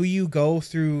go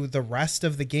through the rest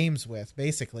of the games with,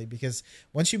 basically, because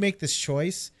once you make this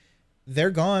choice, they're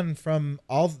gone from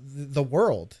all the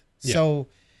world. Yeah. So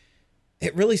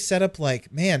it really set up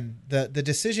like, man, the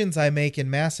decisions I make in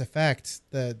Mass Effect,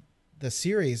 the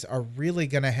series, are really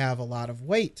going to have a lot of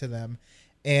weight to them.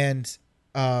 And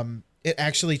it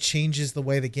actually changes the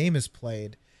way the game is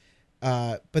played.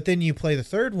 But then you play the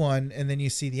third one and then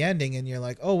you see the ending and you're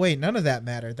like, oh wait, none of that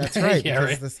mattered. That's right.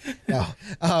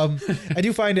 I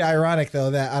do find it ironic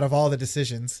though, that out of all the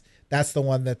decisions, that's the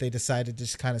one that they decided to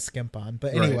just kind of skimp on.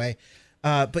 But anyway,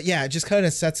 but yeah, it just kind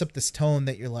of sets up this tone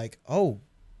that you're like, oh,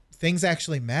 things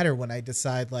actually matter when I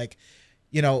decide, like,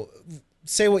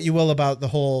 say what you will about the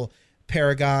whole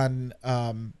Paragon,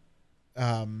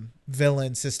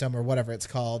 villain system or whatever it's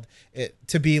called, it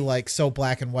to be like so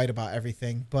black and white about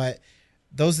everything, but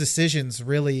those decisions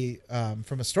really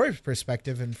from a story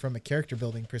perspective and from a character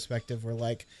building perspective were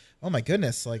like, oh my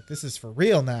goodness, like this is for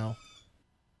real now.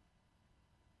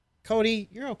 Cody,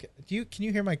 you're okay. Can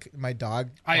you hear my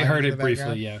dog? I heard it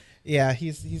briefly. Yeah,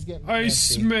 he's getting I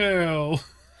fancy. Smell.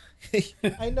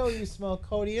 I know you smell,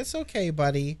 Cody. It's okay,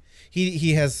 buddy.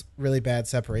 He has really bad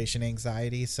separation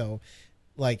anxiety, so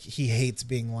like he hates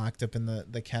being locked up in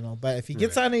the kennel. But if he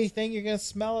gets on anything, you're gonna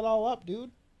smell it all up,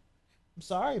 dude. I'm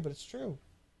sorry, but it's true.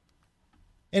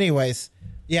 Anyways,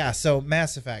 yeah. So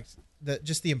Mass Effect,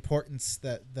 just the importance,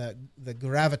 the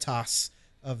gravitas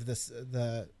of this,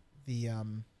 the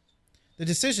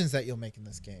decisions that you'll make in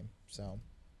this game. So,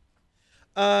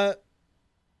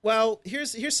 well,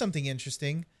 here's something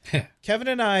interesting. Kevin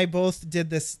and I both did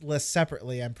this list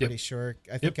separately. I'm pretty sure.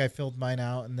 I think I filled mine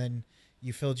out, and then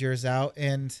you filled yours out,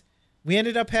 and we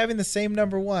ended up having the same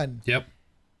number one. Yep.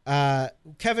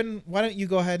 Kevin, why don't you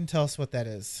go ahead and tell us what that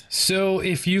is? So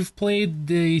if you've played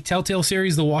the Telltale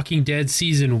series, The Walking Dead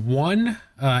Season 1,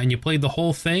 and you played the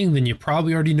whole thing, then you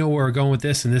probably already know where we're going with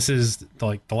this, and this is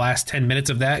like the last 10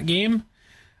 minutes of that game.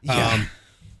 Yeah.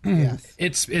 Yes.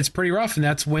 It's pretty rough, and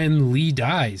that's when Lee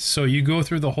dies. So you go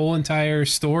through the whole entire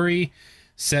story,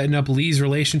 setting up Lee's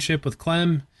relationship with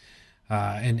Clem,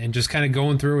 and just kind of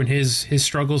going through and his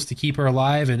struggles to keep her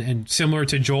alive, and similar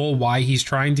to Joel, why he's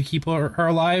trying to keep her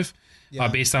alive,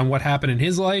 based on what happened in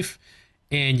his life.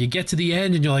 And you get to the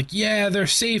end, and you're like, yeah, they're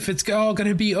safe. It's all going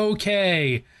to be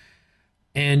okay.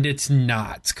 And it's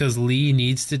not, because Lee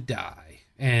needs to die.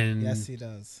 And yes, he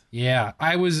does. Yeah,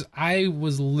 I was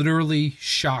literally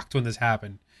shocked when this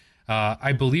happened.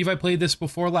 I believe I played this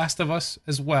before Last of Us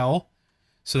as well.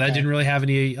 So that didn't really have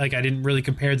any, like, I didn't really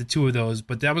compare the two of those,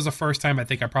 but that was the first time I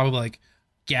think I probably like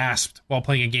gasped while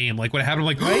playing a game. Like what happened, I'm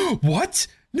like, right? What?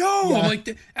 No. Yeah. I'm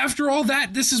like, after all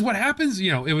that, this is what happens.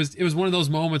 You know, it was one of those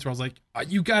moments where I was like,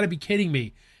 you gotta be kidding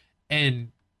me.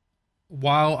 And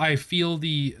while I feel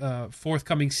the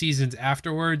forthcoming seasons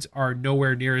afterwards are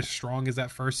nowhere near as strong as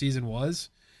that first season was,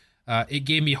 it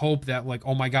gave me hope that like,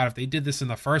 oh my God, if they did this in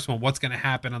the first one, what's going to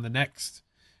happen on the next,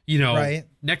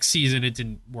 next season? It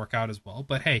didn't work out as well,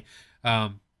 but hey,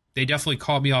 they definitely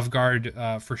caught me off guard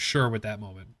for sure with that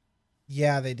moment.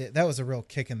 Yeah, they did. That was a real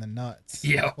kick in the nuts.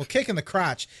 Yeah. Well, kick in the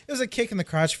crotch. It was a kick in the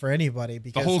crotch for anybody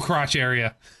because the whole crotch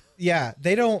area. Yeah,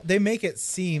 they make it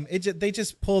seem they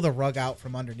just pull the rug out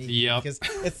from underneath. Yeah, because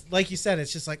it's like you said,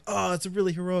 it's just like, oh, it's a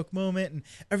really heroic moment and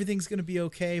everything's gonna be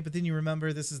okay. But then you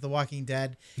remember this is The Walking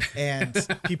Dead and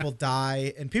people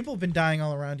die, and people have been dying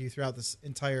all around you throughout this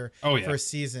entire first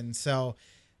season. So,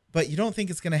 but you don't think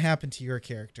it's gonna happen to your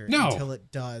character until it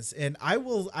does. And I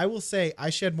will say I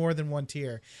shed more than one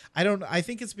tear. I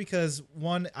think it's because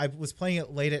one, I was playing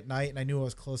it late at night and I knew I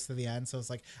was close to the end, so it's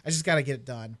like I just got to get it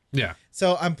done. Yeah.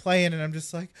 So I'm playing and I'm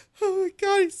just like, oh my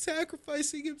God, he's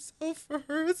sacrificing himself for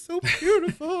her. It's so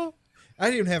beautiful. I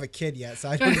didn't even have a kid yet, so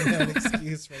I don't even have an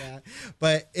excuse for that.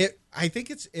 But I think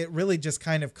it really just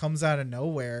kind of comes out of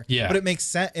nowhere. Yeah. But it makes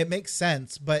sense. It makes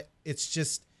sense, but it's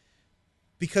just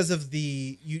because of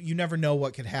you never know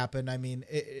what could happen. I mean,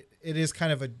 it is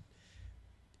kind of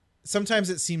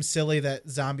sometimes it seems silly that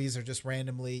zombies are just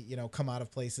randomly, come out of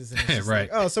places and it's just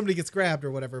right. like, oh, somebody gets grabbed or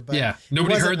whatever. But yeah,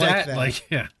 nobody heard that. Like,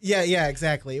 yeah,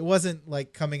 exactly. It wasn't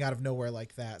like coming out of nowhere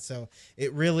like that. So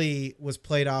it really was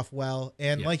played off well.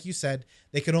 And like you said,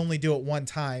 they could only do it one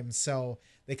time. So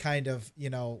they kind of,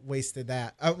 wasted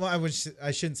that.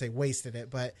 I shouldn't say wasted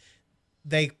it, but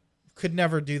they could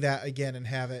never do that again and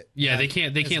have it. Yeah, they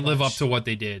can't live up to what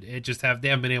they did. They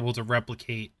haven't been able to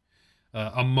replicate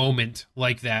a moment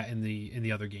like that in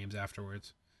the other games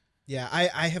afterwards. Yeah,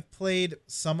 I have played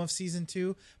some of season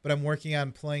 2, but I'm working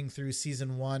on playing through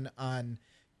season 1 on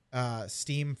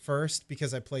Steam first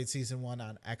because I played season 1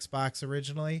 on Xbox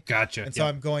originally. Gotcha. And so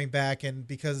I'm going back, and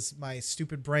because my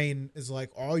stupid brain is like,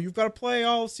 oh, you've got to play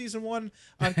all season 1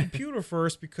 on computer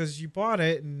first because you bought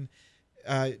it, and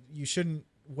you shouldn't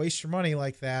waste your money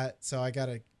like that. So I got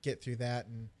to get through that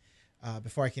and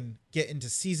before I can get into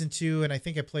season 2. And I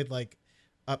think I played like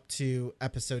up to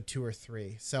episode 2 or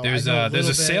 3. So there's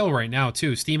a sale right now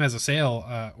too. Steam has a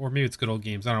sale, or maybe it's Good Old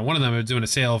Games. I don't know. One of them is doing a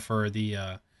sale for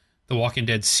the Walking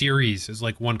Dead series. It's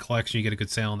like one collection. You get a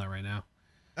good sale on that right now.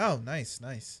 Oh, nice.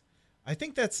 I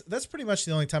think that's pretty much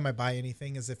the only time I buy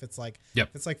anything is if it's like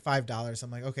if it's like $5.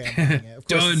 I'm like, okay, I'm buying it. Of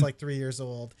course, it's like 3 years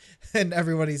old, and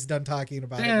everybody's done talking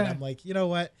about it. But I'm like, you know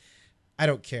what? I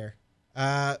don't care.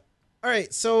 All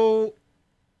right, so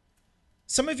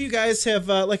some of you guys have,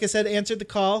 like I said, answered the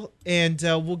call, and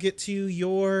we'll get to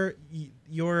your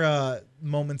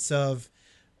moments of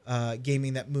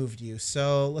gaming that moved you.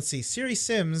 So let's see. Siri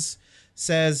Sims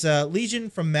says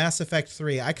Legion from Mass Effect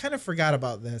 3. I kind of forgot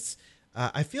about this.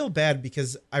 I feel bad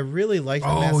because I really like the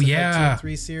Mass Effect 2 and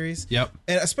 3 series. Yep.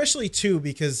 And especially 2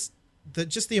 because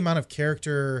the amount of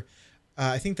character,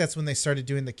 I think that's when they started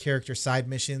doing the character side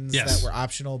missions that were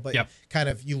optional, but kind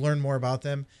of you learn more about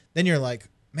them. Then you're like,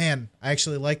 man, I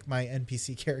actually like my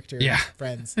NPC character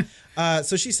friends.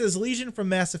 So she says, Legion from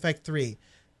Mass Effect 3.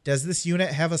 Does this unit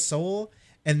have a soul?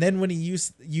 And then when he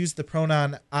used the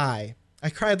pronoun I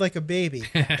cried like a baby.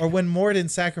 Or when Mordin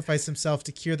sacrificed himself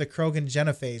to cure the Krogan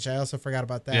genophage. I also forgot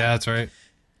about that. Yeah, that's right.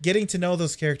 Getting to know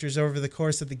those characters over the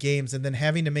course of the games and then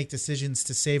having to make decisions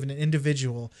to save an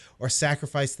individual or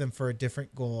sacrifice them for a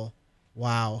different goal.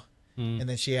 Wow. And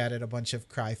then she added a bunch of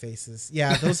cry faces.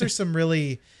 Yeah, those are some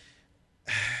really...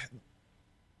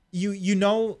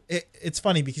 it's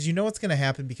funny because you know what's going to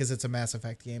happen because it's a Mass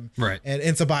Effect game. Right. And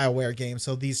it's a BioWare game,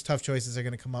 so these tough choices are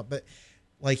going to come up. But...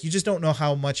 like, you just don't know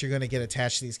how much you're going to get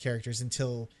attached to these characters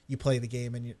until you play the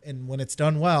game. And when it's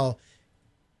done well,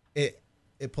 it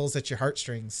pulls at your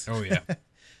heartstrings. Oh,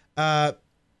 yeah.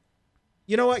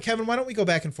 You know what, Kevin? Why don't we go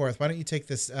back and forth? Why don't you take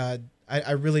this?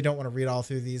 I really don't want to read all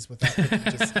through these without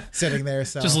just sitting there.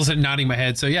 So just listen, nodding my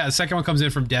head. So, yeah, the second one comes in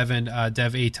from Devin,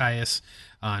 Dev A. Tyus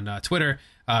on Twitter.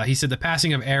 He said the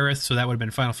passing of Aerith, so that would have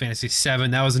been Final Fantasy VII.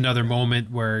 That was another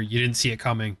moment where you didn't see it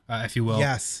coming, if you will.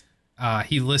 Yes.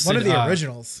 He listed one of the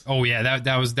originals. Oh yeah,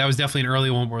 that was definitely an early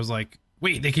one where it was like,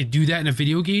 wait, they could do that in a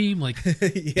video game? Like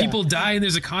people die and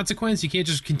there's a consequence. You can't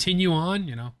just continue on,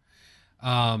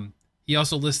 He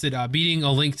also listed beating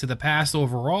A Link to the Past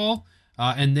overall,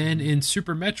 and then in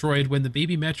Super Metroid when the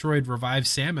baby Metroid revives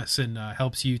Samus and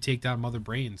helps you take down Mother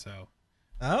Brain. So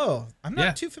Oh, I'm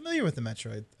not too familiar with the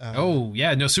Metroid.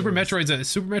 Super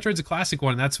Metroid's a classic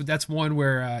one. That's one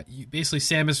where basically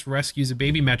Samus rescues a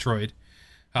baby Metroid,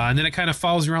 and then it kind of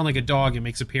follows you around like a dog and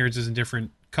makes appearances in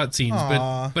different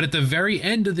cutscenes. But at the very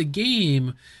end of the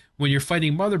game, when you're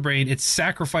fighting Mother Brain, it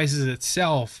sacrifices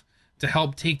itself to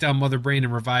help take down Mother Brain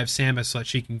and revive Samus so that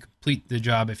she can complete the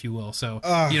job, if you will. So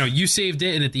you saved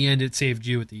it, and at the end, it saved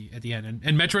you at the end.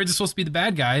 And Metroid is supposed to be the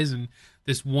bad guys, and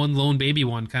this one lone baby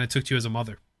one kind of took to you as a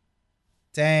mother.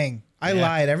 Dang, I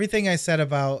lied. Everything I said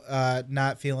about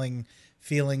not feeling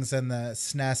feelings in the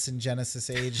SNES and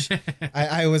Genesis age,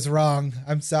 I was wrong.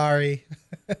 I'm sorry.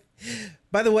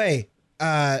 By the way,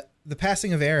 the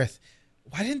passing of Aerith,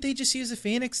 why didn't they just use a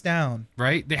Phoenix down?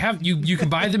 Right? They have you can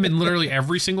buy them in literally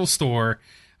every single store.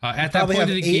 At that point of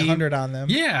the game, 800 on them.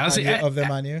 Yeah, of them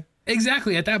on you.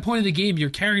 Exactly. At that point of the game, you're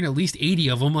carrying at least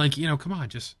 80 of them. Like, come on,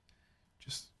 just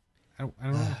I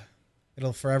don't know.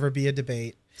 It'll forever be a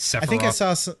debate. Sephiroth. I think I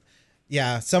saw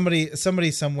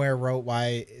somebody somewhere wrote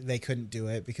why they couldn't do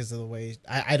it because of the way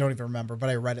I don't even remember, but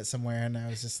I read it somewhere and I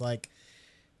was just like,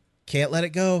 can't let it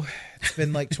go. It's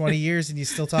been like 20 years and you're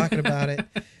still talking about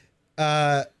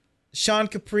it. Sean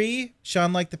Capri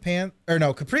like the pants, or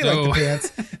no, Capri like the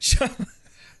pants.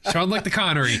 Sean like the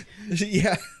Connery.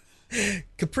 Yeah.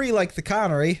 Capri like the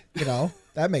Connery,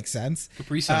 that makes sense.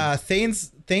 Capri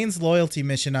Thane's loyalty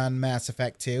mission on Mass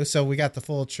Effect 2. So we got the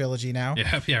full trilogy now.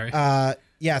 Yeah, right.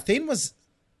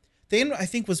 Thane I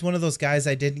think was one of those guys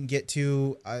I didn't get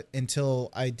to until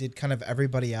I did kind of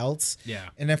everybody else. Yeah.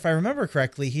 And if I remember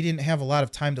correctly, he didn't have a lot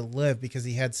of time to live because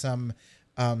he had some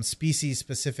species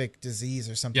specific disease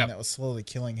or something that was slowly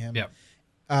killing him. Yep.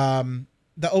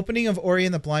 The opening of Ori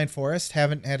and the Blind Forest,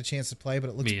 haven't had a chance to play, but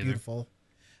it looks beautiful.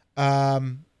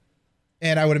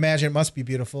 And I would imagine it must be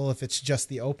beautiful if it's just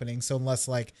the opening. So unless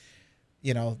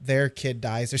their kid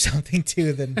dies or something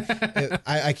too, then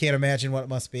I can't imagine what it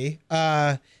must be.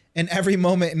 And every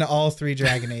moment in all three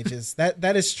Dragon Ages,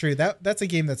 that is true. That's a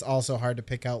game that's also hard to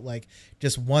pick out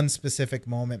just one specific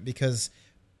moment, because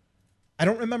I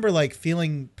don't remember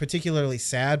feeling particularly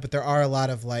sad, but there are a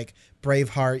lot of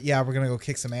Braveheart, we're gonna go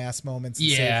kick some ass moments and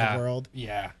save the world.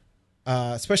 Yeah.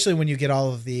 Especially when you get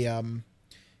all of the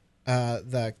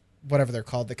whatever they're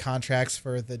called, the contracts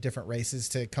for the different races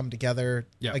to come together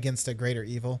against a greater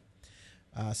evil.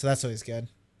 So that's always good.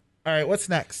 All right, what's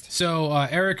next? So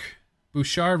Eric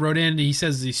Bouchard wrote in, he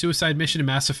says the suicide mission in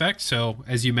Mass Effect. So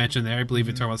as you mentioned there, I believe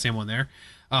you're talking about the same one there.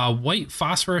 White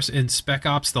Phosphorus in Spec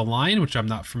Ops The Line, which I'm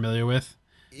not familiar with.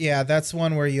 Yeah, that's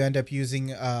one where you end up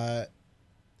using... I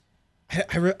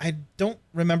don't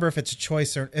remember if it's a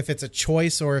choice or if it's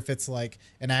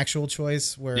an actual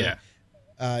choice where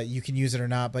you can use it or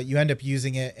not, but you end up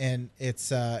using it, and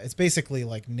it's basically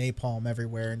like napalm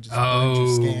everywhere and just burns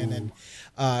your skin, and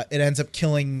it ends up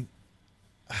killing.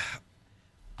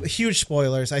 Huge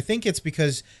spoilers. I think it's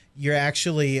because you're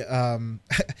actually.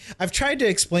 I've tried to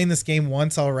explain this game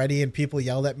once already, and people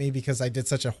yelled at me because I did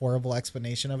such a horrible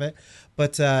explanation of it.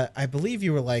 But I believe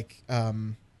you were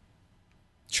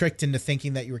tricked into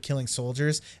thinking that you were killing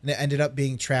soldiers, and it ended up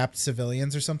being trapped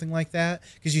civilians or something like that,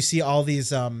 because you see all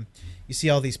these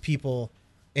people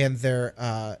and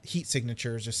their heat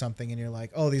signatures or something, and you're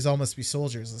like, oh, these all must be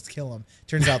soldiers, let's kill them.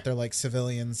 Turns out they're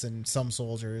civilians and some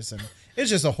soldiers, and it's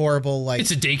just a horrible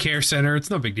it's a daycare center, it's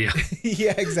no big deal.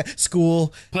 Yeah, exactly.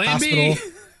 School, Plan hospital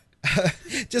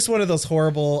B. Just one of those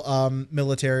horrible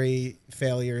military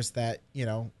failures that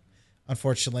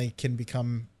unfortunately can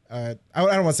become I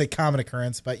don't want to say common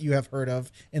occurrence, but you have heard of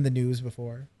in the news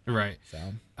before. Right. So.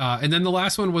 And then the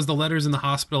last one was the letters in the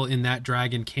hospital in That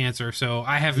Dragon Cancer. So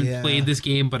I haven't played this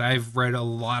game, but I've read a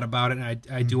lot about it, and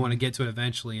I do want to get to it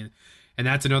eventually. And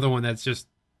that's another one that's just,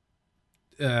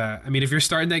 if you're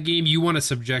starting that game, you want to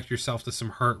subject yourself to some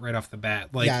hurt right off the bat.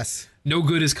 Yes. No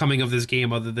good is coming of this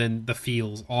game other than the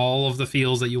feels, all of the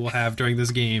feels that you will have during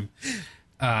this game.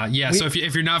 So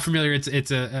if you're not familiar,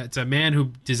 it's a man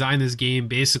who designed this game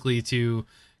basically to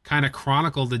kind of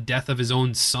chronicle the death of his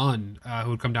own son,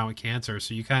 who would come down with cancer.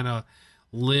 So you kind of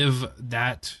live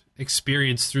that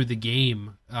experience through the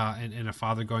game, and a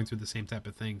father going through the same type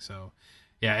of thing. So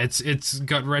yeah, it's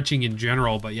gut wrenching in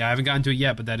general, but I haven't gotten to it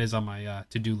yet, but that is on my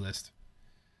to-do list.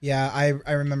 Yeah,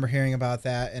 I remember hearing about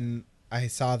that, and I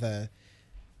saw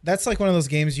that's one of those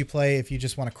games you play if you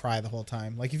just want to cry the whole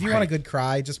time. If you want a good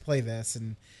cry, just play this,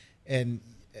 and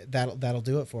that'll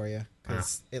do it for you,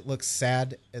 because it looks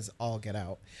sad as all get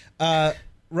out.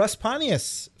 Russ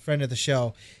Pontius, friend of the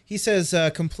show, he says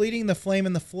completing The Flame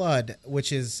and the Flood,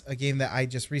 which is a game that I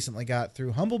just recently got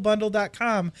through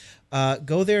humblebundle.com.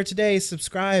 Go there today,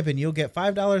 subscribe, and you'll get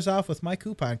 $5 off with my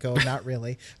coupon code. Not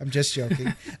really, I'm just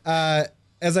joking.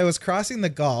 as I was crossing the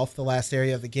Gulf, the last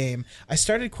area of the game, I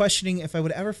started questioning if I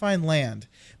would ever find land.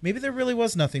 Maybe there really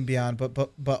was nothing beyond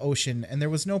but ocean, and there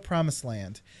was no promised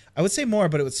land. I would say more,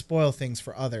 but it would spoil things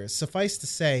for others. Suffice to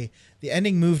say, the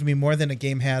ending moved me more than a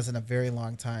game has in a very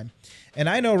long time. And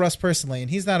I know Russ personally, and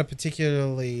he's not a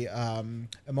particularly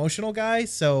emotional guy,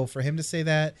 so for him to say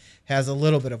that has a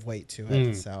little bit of weight to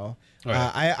it. So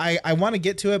I want to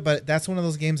get to it, but that's one of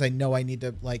those games I know I need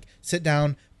to like sit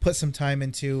down, put some time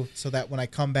into, so that when I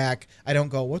come back, I don't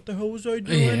go, what the hell was I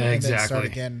doing? Yeah, and exactly. then start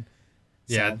again.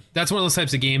 Yeah, that's one of those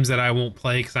types of games that I won't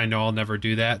play because I know I'll never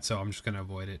do that, so I'm just going to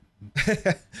avoid it.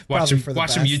 watch some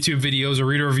YouTube videos or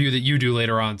read a review that you do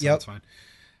later on, so that's fine.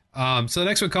 So the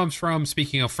next one comes from,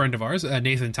 speaking of friend of ours,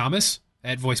 Nathan Thomas,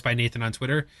 at Voiced by Nathan on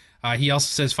Twitter. He also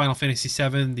says Final Fantasy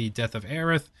VII, The Death of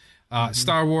Aerith,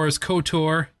 Star Wars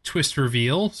KOTOR, Twist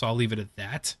Reveal, so I'll leave it at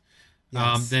that.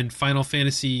 Yes. Then Final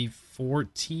Fantasy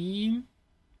 15.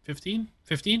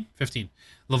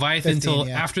 Leviathan till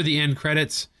after the end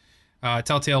credits.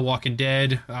 Telltale Walking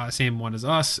Dead, same one as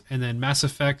us. And then Mass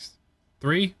Effect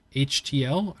 3,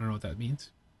 HTL. I don't know what that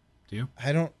means. Do you?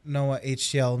 I don't know what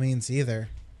HTL means either.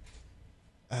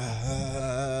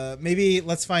 Maybe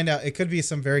let's find out. It could be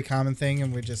some very common thing,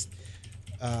 and we're just,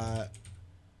 and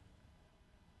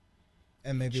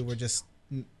maybe we're just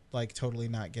like totally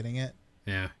not getting it.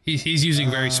 Yeah, he's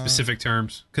using very specific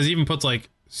terms, because he even puts like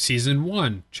Season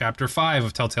 1, Chapter 5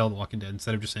 of Telltale Walking Dead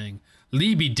instead of just saying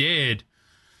 "Lee be dead."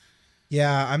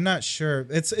 Yeah, I'm not sure.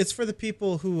 It's for the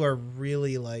people who are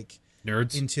really like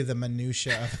nerds into the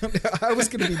minutia. I was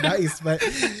gonna be nice, but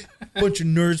bunch of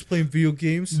nerds playing video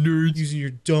games, nerds using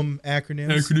your dumb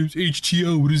acronyms.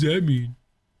 HTL. What does that mean?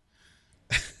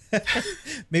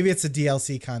 Maybe it's a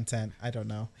DLC content. I don't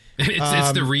know.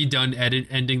 It's the redone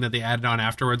ending that they added on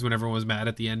afterwards when everyone was mad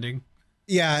at the ending.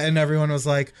 Yeah, and everyone was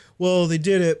like, "Well, they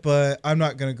did it, but I'm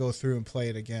not gonna go through and play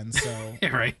it again." So yeah,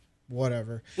 right.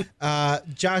 Whatever.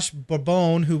 Josh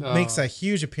Barbone, who makes a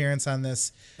huge appearance on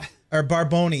this, or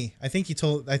Barboni. I think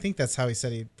that's how he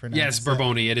said he pronounced it. Yes,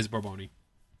 Barboni. It is Barboni.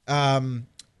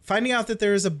 Finding out that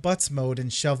there is a butts mode in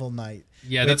Shovel Knight.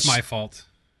 Yeah, that's my fault.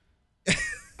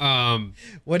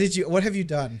 What have you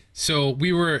done? So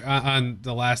we were on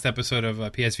the last episode of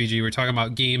PSVG. We were talking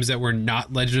about games that were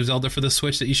not Legend of Zelda for the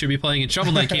Switch that you should be playing, and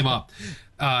Shovel Knight came up.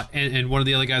 And one of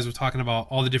the other guys was talking about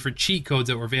all the different cheat codes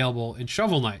that were available in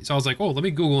Shovel Knight. So I was like, oh, let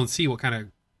me Google and see what kind of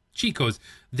cheat codes.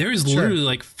 There is literally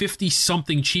like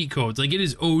 50-something cheat codes. Like it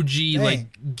is OG,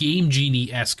 like Game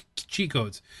Genie-esque cheat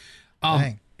codes.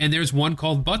 And there's one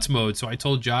called Butts Mode. So I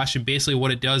told Josh, and basically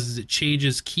what it does is it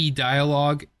changes key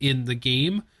dialogue in the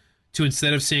game to,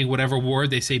 instead of saying whatever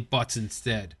word, they say butts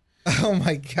instead. Oh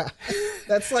my God.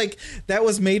 That's like, that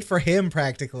was made for him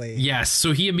practically. Yes.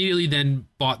 So he immediately then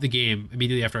bought the game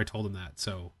immediately after I told him that.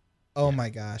 So. Oh my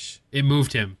gosh. It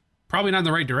moved him. Probably not in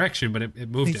the right direction, but it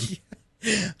moved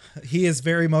him. He is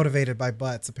very motivated by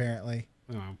butts, apparently.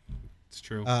 Oh, it's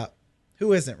true.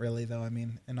 Who isn't really, though? I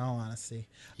mean, in all honesty.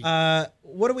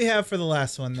 What do we have for the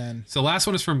last one then? So the last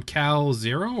one is from Cal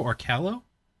Zero or Callo.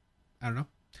 I don't know.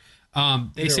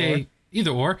 They say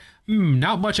either or.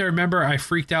 Not much I remember. I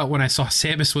freaked out when I saw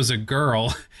Samus was a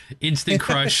girl. Instant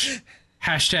crush.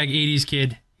 Hashtag 80s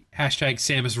kid. Hashtag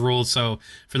Samus ruled. So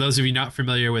for those of you not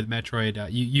familiar with Metroid,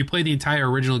 you play the entire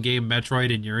original game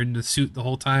Metroid, and you're in the suit the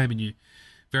whole time, and you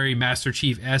very Master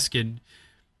Chief-esque, and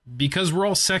because we're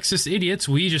all sexist idiots,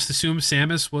 we just assumed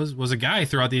Samus was a guy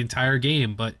throughout the entire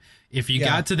game. But if you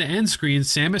got to the end screen,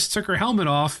 Samus took her helmet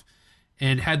off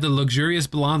and had the luxurious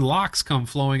blonde locks come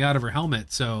flowing out of her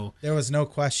helmet. So there was no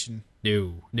question.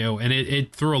 No. And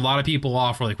it threw a lot of people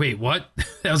off. We're like, wait, what?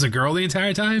 That was a girl the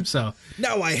entire time? So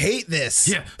no, I hate this.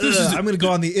 Yeah. I'm going to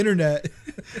go on the internet.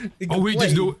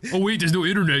 There's no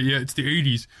internet yet. It's the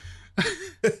 80s.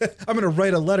 I'm going to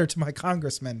write a letter to my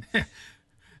congressman.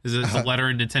 Is it a letter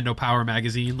in Nintendo Power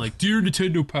magazine? Like, dear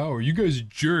Nintendo Power, you guys are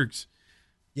jerks.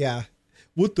 Yeah.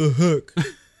 What the heck?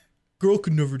 Girl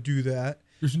could never do that.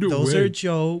 There's no Those way. are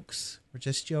jokes. We're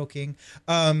just joking.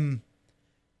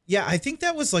 Yeah, I think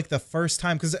that was like the first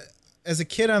time, because as a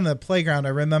kid on the playground, I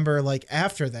remember like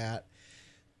after that,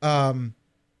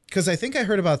 because I think I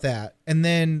heard about that. And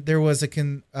then there was a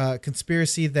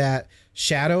conspiracy that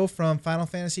Shadow from Final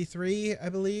Fantasy III, I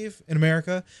believe, in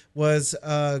America, was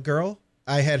a girl.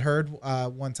 I had heard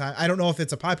one time. I don't know if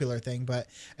it's a popular thing, but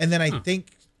and then I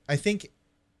think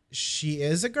she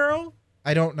is a girl.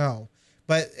 I don't know,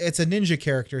 but it's a ninja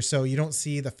character, so you don't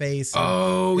see the face. It's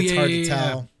hard to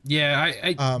tell.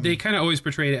 Yeah, they kind of always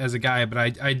portrayed it as a guy, but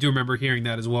I do remember hearing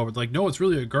that as well. But like, no, it's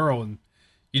really a girl, and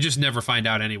you just never find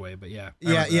out anyway. But yeah,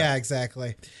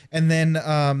 exactly. And then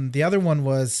the other one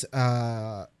was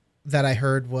that I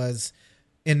heard was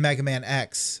in Mega Man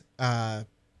X.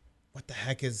 What the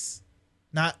heck is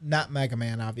not Mega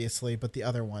Man, obviously, but the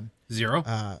other one. Zero?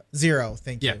 Zero,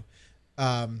 thank you.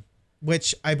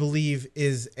 Which I believe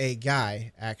is a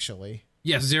guy, actually.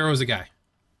 Yes, Zero is a guy.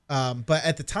 But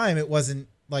at the time, it wasn't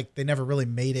like they never really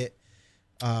made it.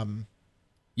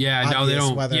 Yeah, no, they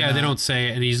don't. Yeah, they don't say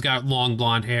it, and he's got long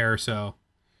blonde hair, so.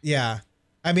 Yeah,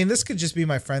 I mean, this could just be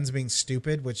my friends being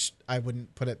stupid, which I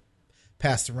wouldn't put it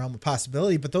past the realm of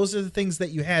possibility. But those are the things that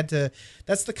you had to.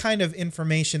 That's the kind of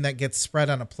information that gets spread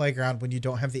on a playground when you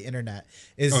don't have the internet.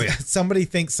 Is somebody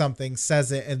thinks something,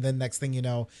 says it, and then next thing you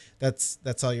know,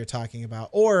 that's all you're talking about.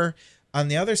 Or on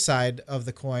the other side of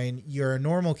the coin, you're a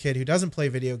normal kid who doesn't play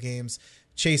video games,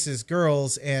 chases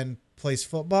girls, and plays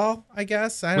football, I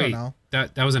guess. I don't know.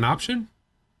 That was an option?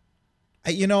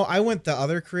 I went the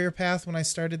other career path when I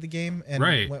started the game and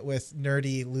right. went with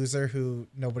nerdy loser who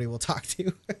nobody will talk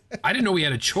to. I didn't know we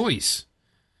had a choice.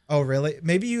 Oh, really?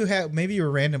 Maybe you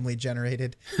were randomly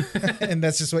generated and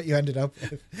that's just what you ended up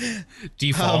with.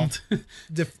 Default.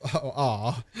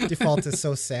 Default is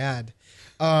so sad.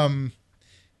 I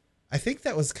think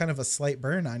that was kind of a slight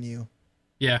burn on you.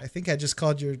 Yeah. I think I just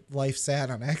called your life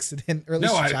sad on accident, or at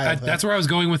least childhood. That's where I was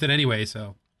going with it anyway,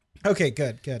 so. Okay,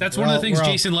 good. That's one of the things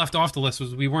Jason left off the list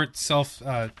was we weren't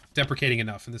self-deprecating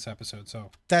enough in this episode, so.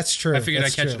 That's true. I figured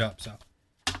I'd catch it up, so.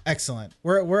 Excellent.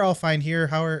 We're all fine here.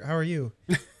 How are you?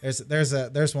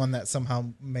 There's one that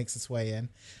somehow makes its way in.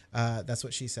 That's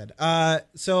what she said.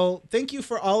 So thank you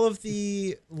for all of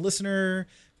the listener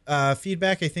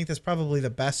feedback. I think that's probably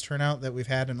the best turnout that we've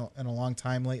had in a long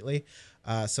time lately.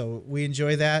 So we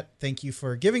enjoy that. Thank you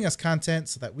for giving us content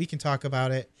so that we can talk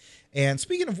about it. And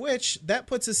speaking of which, that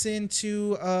puts us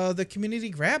into the community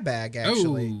grab bag,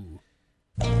 actually.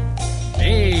 Oh.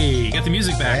 Hey, got the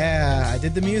music back. Yeah, I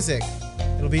did the music.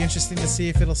 It'll be interesting to see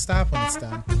if it'll stop when it's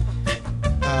done.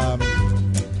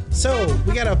 So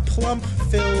we got a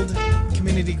plump-filled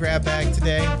community grab bag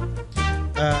today.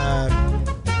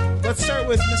 Let's start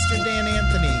with Mr. Dan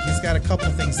Anthony. He's got a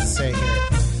couple things to say here.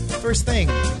 First thing,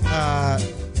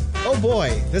 oh boy,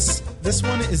 this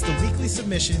one is the weekly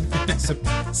submission.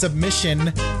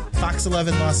 Fox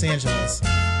 11 Los Angeles.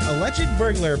 Alleged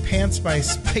burglar pants by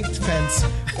spiked fence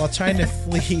while trying to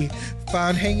flee,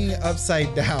 found hanging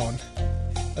upside down.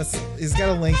 He's got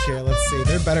a link here. Let's see.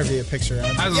 There better be a picture on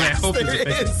it. I hope there's a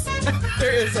picture.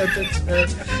 There is a picture.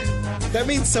 That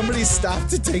means somebody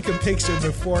stopped to take a picture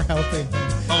before helping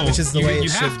him, which is the way it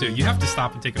should be. You have to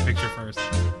stop and take a picture first.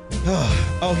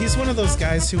 Oh, he's one of those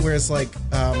guys who wears like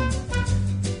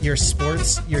your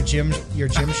gym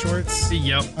shorts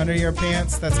Yep. under your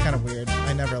pants. That's kind of weird.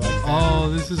 I never liked that.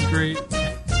 Oh, this is great.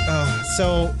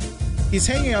 So he's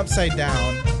hanging upside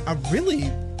down.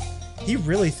 He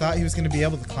really thought he was going to be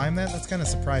able to climb that. That's kind of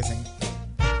surprising.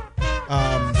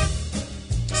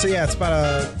 So yeah, it's about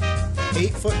a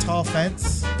 8-foot tall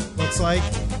fence. Looks like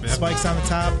spikes on the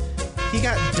top. He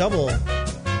got double.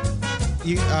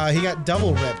 He got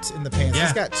double ripped in the pants. Yeah.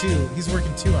 He's got two. He's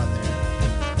working two on there.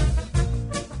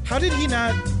 How did he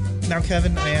not? Now,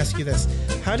 Kevin, I ask you this: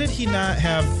 how did he not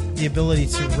have the ability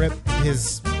to rip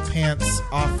his pants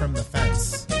off from the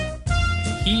fence?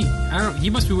 He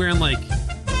must be wearing like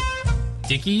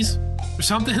Dickies or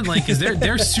something, like, because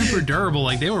they're super durable.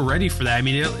 Like, they were ready for that. I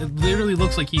mean, it literally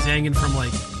looks like he's hanging from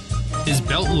like his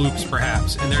belt loops,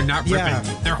 perhaps, and they're not ripping. Yeah.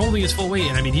 They're holding his full weight,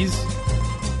 and I mean, he's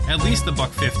at least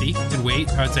 $150 in weight.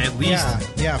 I would say at least.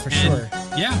 Yeah, for sure.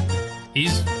 Yeah,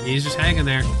 he's just hanging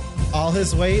there. All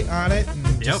his weight on it,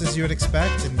 and just as you would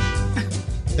expect. And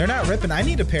they're not ripping. I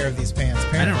need a pair of these pants,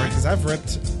 apparently, because I've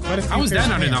ripped quite a few. How was that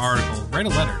not in the article? Write a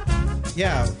letter.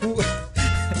 Yeah.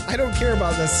 I don't care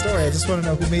about this story. I just want to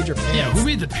know who made your pants. Yeah, who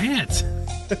made the pants?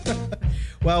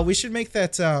 Well, we should make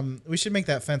that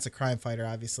fence a crime fighter,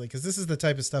 obviously, because this is the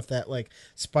type of stuff that like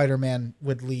Spider-Man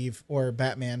would leave, or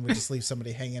Batman would just leave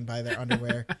somebody hanging by their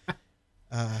underwear.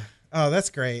 Oh, that's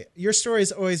great. Your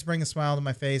stories always bring a smile to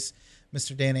my face,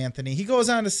 Mr. Dan Anthony. He goes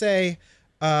on to say,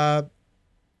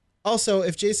 also,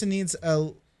 if Jason needs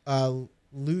a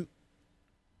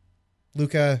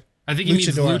Luca. I think he means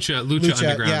Lucha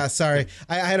Underground. Yeah, sorry.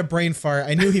 I had a brain fart.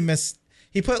 I knew he missed.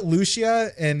 He put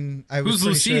Lucia, and I was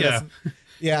Who's Lucia? Sure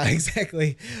yeah,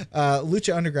 exactly.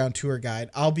 Lucha Underground tour guide.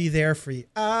 I'll be there for you.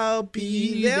 I'll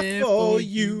be there for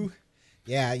you.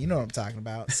 Yeah, you know what I'm talking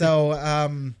about. So,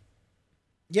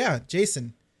 yeah,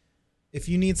 Jason, if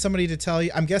you need somebody to tell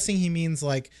you, I'm guessing he means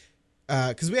like,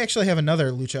 because we actually have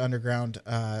another Lucha Underground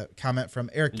comment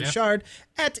from Eric Bouchard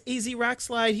at AZ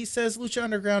Rockslide. He says Lucha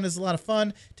Underground is a lot of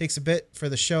fun. Takes a bit for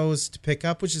the shows to pick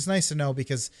up, which is nice to know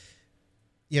because,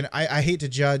 you know, I hate to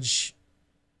judge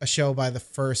a show by the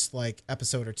first like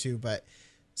episode or two, but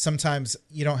sometimes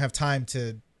you don't have time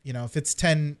to, if it's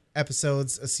 10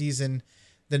 episodes a season,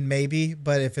 then maybe.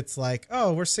 But if it's like,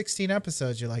 oh, we're 16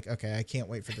 episodes, you're like, okay, I can't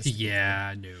wait for this.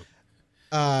 Yeah,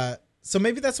 no. So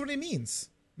maybe that's what he means.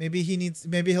 Maybe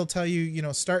he'll tell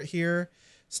you, start here,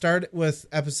 start with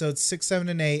episodes 6, 7,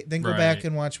 and 8, then go back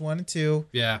and watch 1 and 2.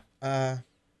 Yeah. I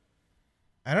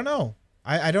don't know.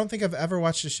 I don't think I've ever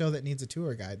watched a show that needs a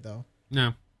tour guide though.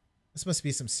 No. This must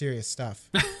be some serious stuff.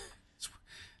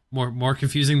 More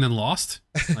confusing than Lost?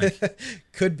 Like.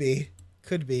 Could be.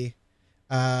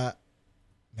 Man,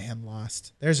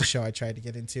 Lost. There's a show I tried to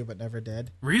get into but never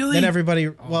did. Really?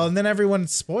 Then everyone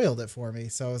spoiled it for me.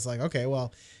 So I was like, okay,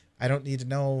 well, I don't need to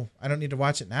know. I don't need to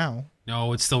watch it now.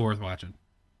 No, it's still worth watching.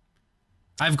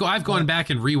 I've gone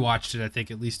back and rewatched it, I think,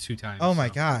 at least 2 times. Oh my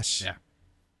gosh. Yeah.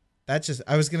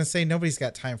 I was going to say nobody's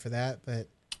got time for that, but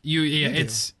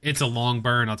it's a long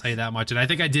burn, I'll tell you that much. And I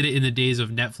think I did it in the days of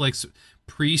Netflix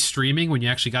pre-streaming when you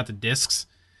actually got the discs.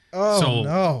 Oh,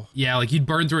 no. Yeah, like you'd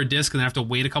burn through a disc and then have to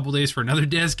wait a couple days for another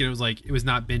disc, and it was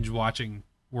not binge watching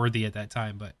worthy at that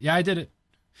time. But yeah, I did it.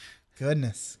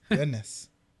 Goodness.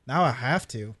 Now I have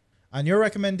to. On your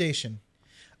recommendation.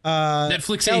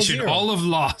 Netflixation, all of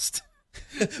Lost.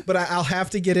 But I'll have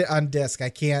to get it on disc. I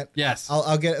can't. Yes.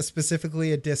 I'll get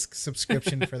specifically a disc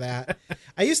subscription for that.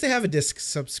 I used to have a disc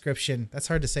subscription. That's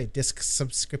hard to say. Disc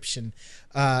subscription.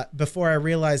 Before I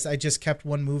realized I just kept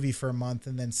one movie for a month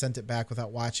and then sent it back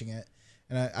without watching it.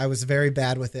 And I was very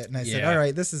bad with it. And I said, all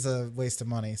right, this is a waste of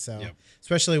money. So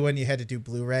especially when you had to do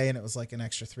Blu-ray and it was like an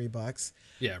extra $3.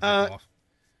 Yeah. Off.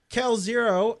 Cal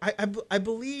Zero, I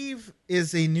believe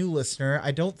is a new listener.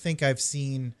 I don't think I've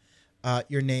seen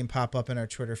your name pop up in our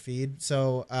Twitter feed.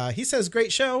 So he says,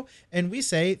 great show. And we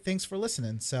say, thanks for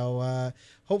listening. So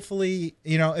hopefully,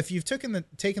 if you've taken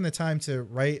the time to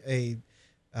write a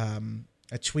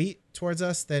tweet towards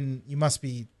us, then you must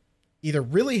be either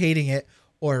really hating it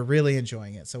or really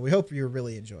enjoying it. So we hope you're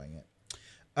really enjoying it.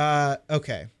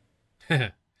 Okay.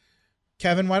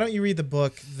 Kevin, why don't you read the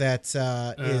book that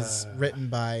is written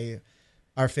by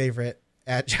our favorite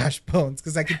at Josh Bones,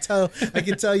 because I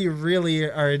can tell you really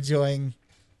are enjoying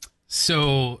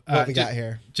what we got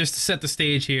here. Just to set the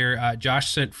stage here,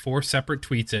 Josh sent 4 separate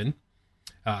tweets in.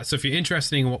 So if you're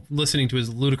interested in listening to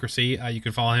his ludicrousy, you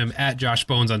can follow him at Josh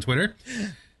Bones on Twitter.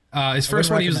 His first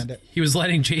one, he was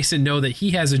letting Jason know that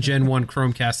he has a Gen 1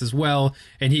 Chromecast as well,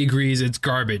 and he agrees it's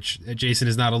garbage. Jason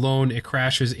is not alone. It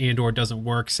crashes and or doesn't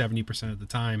work 70% of the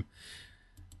time.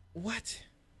 What?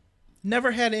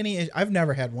 Never had any. I've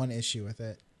never had one issue with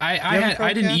it.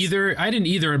 I didn't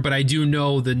either, but I do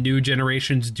know the new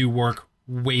generations do work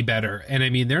way better. And I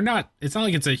mean, it's not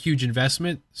like it's a huge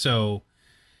investment. So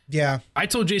yeah, I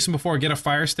told Jason before, get a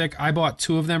Fire Stick. I bought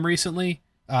 2 of them recently.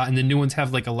 And the new ones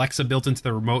have like Alexa built into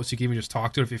the remote, so you can even just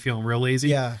talk to it if you're feeling real lazy.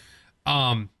 Yeah.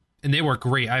 And they work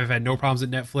great. I've had no problems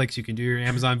with Netflix. You can do your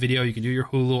Amazon Video, you can do your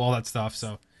Hulu, all that stuff.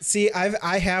 So see,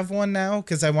 I have one now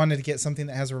because I wanted to get something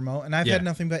that has a remote, and I've had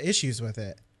nothing but issues with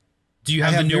it. Do you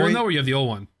have the new one though, or you have the old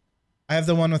one? I have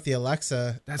the one with the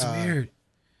Alexa. That's weird.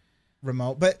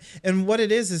 Remote, and what it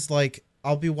is like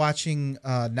I'll be watching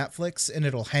Netflix and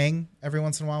it'll hang every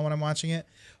once in a while when I'm watching it.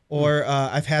 Or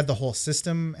I've had the whole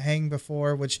system hang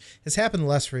before, which has happened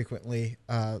less frequently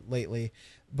lately.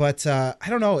 But I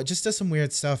don't know. It just does some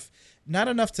weird stuff. Not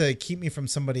enough to keep me from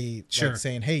somebody like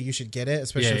saying, hey, you should get it,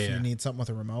 especially if you need something with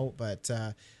a remote. But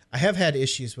I have had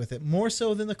issues with it, more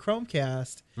so than the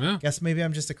Chromecast. Yeah. Guess maybe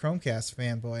I'm just a Chromecast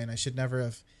fanboy, and I should never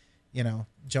have,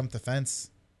 jumped the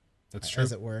fence. That's true.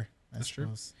 As it were. That's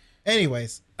suppose. True.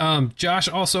 Anyways. Josh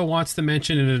also wants to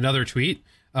mention in another tweet,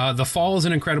 The Fall is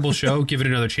an incredible show. Give it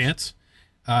another chance.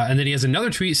 And then he has another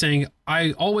tweet saying,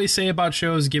 I always say about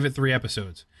shows, give it 3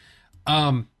 episodes.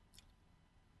 I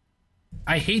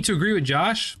hate to agree with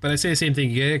Josh, but I say the same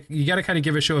thing. You got to kind of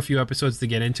give a show a few episodes to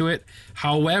get into it.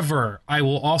 However, I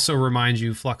will also remind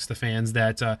you, Flux the fans,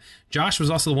 that Josh was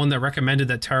also the one that recommended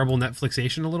that terrible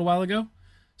Netflixation a little while ago.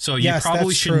 So you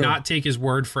probably should not take his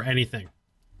word for anything.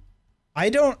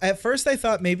 At first I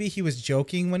thought maybe he was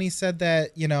joking when he said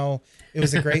that, it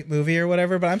was a great movie or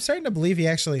whatever, but I'm starting to believe he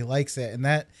actually likes it. And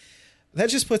that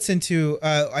just puts into,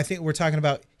 I think we're talking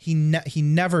about, he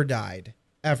never died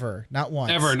ever. Not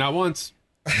once. Ever. Not once.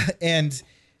 And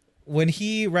when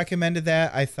he recommended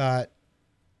that, I thought,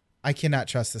 I cannot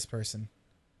trust this person.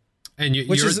 And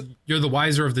you're the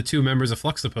wiser of the 2 members of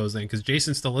Flux the Pose then, because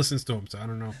Jason still listens to him. So I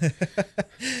don't know.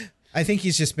 I think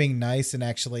he's just being nice and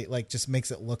actually just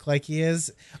makes it look like he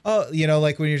is. Oh,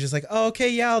 like when you're just like, oh, okay,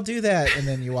 yeah, I'll do that. And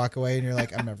then you walk away and you're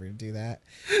like, I'm never going to do that.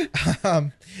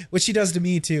 Which he does to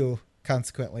me too,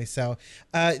 consequently. So,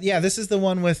 this is the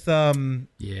one with,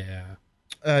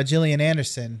 Gillian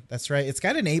Anderson. That's right. It's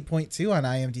got an 8.2 on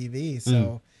IMDb.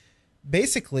 So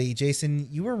basically, Jason,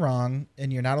 you were wrong,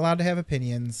 and you're not allowed to have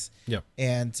opinions. Yep.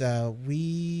 And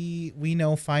we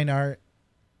know fine art,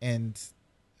 and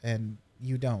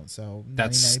you don't. So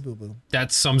that's boo boo.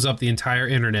 That sums up the entire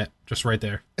internet just right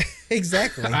there.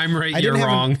 Exactly. I'm right. You're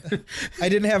wrong. I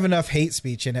didn't have enough hate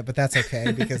speech in it, but that's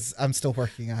okay because I'm still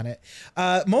working on it.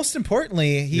 Most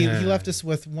importantly, he left us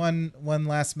with one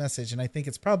last message, and I think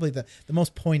it's probably the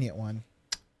most poignant one.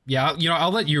 Yeah,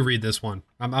 I'll let you read this one.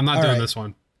 I'm not doing this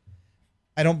one.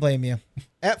 I don't blame you.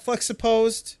 At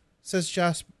Flexopposed, says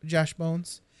Josh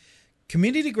Bones,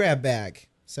 community grab bag.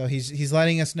 So he's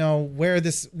letting us know where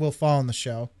this will fall in the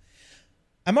show.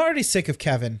 I'm already sick of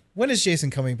Kevin. When is Jason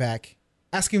coming back?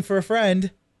 Asking for a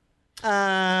friend.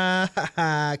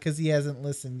 Because he hasn't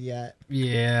listened yet.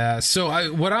 Yeah.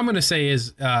 So what I'm going to say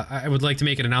is I would like to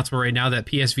make an announcement right now that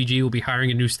PSVG will be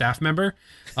hiring a new staff member.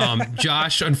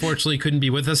 Josh, unfortunately, couldn't be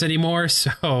with us anymore.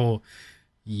 So,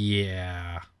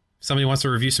 yeah. If somebody wants to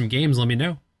review some games, let me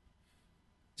know.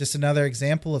 Just another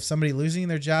example of somebody losing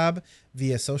their job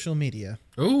via social media.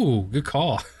 Ooh, good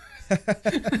call.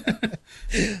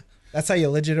 That's how you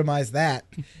legitimize that.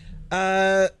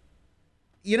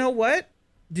 You know what?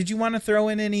 Did you want to throw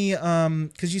in any,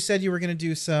 because you said you were going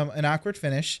to do an awkward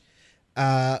finish.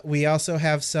 We also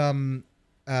have some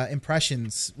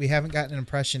impressions. We haven't gotten an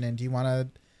impression in. Do you want to,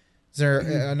 is there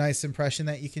a nice impression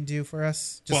that you can do for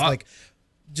us?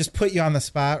 Just put you on the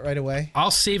spot right away. I'll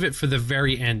save it for the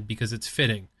very end because it's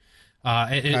fitting.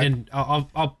 And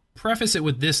I'll preface it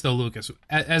with this though, Lucas.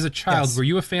 As a child, Were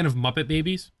you a fan of Muppet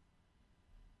Babies?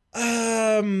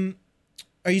 Are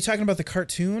you talking about the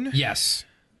cartoon? Yes.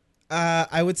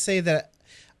 I would say that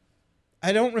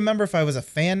I don't remember if I was a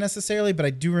fan necessarily, but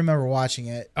I do remember watching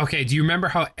it. Okay. Do you remember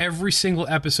how every single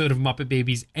episode of Muppet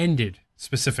Babies ended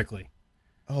specifically?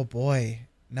 Oh boy.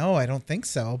 No, I don't think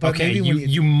so. But okay, maybe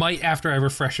you might after I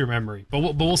refresh your memory.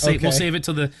 But we'll save it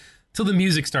till the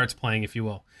music starts playing, if you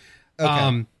will.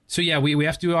 Okay. So yeah, we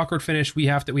have to do an awkward finish. We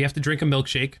have to drink a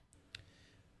milkshake.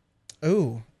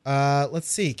 Ooh. Let's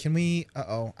see. Can we?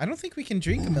 I don't think we can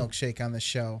drink a milkshake on this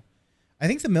show. I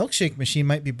think the milkshake machine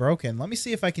might be broken. Let me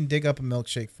see if I can dig up a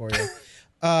milkshake for you.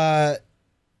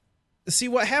 See,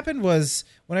 what happened was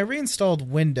when I reinstalled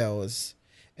Windows,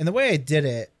 and the way I did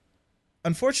it,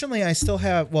 unfortunately, I still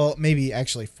have, well, maybe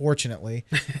actually fortunately,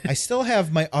 I still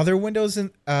have my other Windows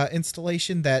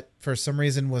installation that for some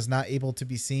reason was not able to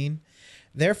be seen.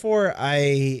 Therefore,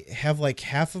 I have like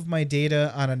half of my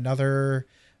data on another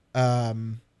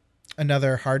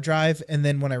hard drive. And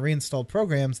then when I reinstalled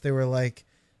programs, they were like,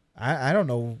 I don't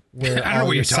know where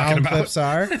all your sound clips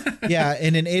are. Yeah,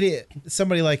 and an idiot,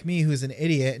 somebody like me who's an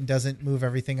idiot and doesn't move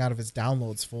everything out of his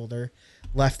downloads folder,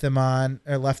 left them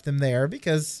there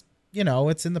because,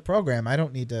 it's in the program. I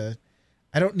don't need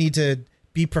to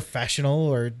be professional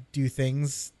or do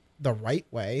things the right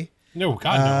way. No,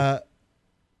 God, no.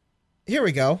 Here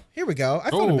we go. I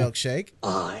found a milkshake.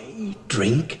 I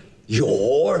drink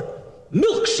your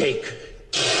milkshake.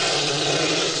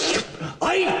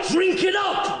 I drink it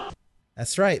up.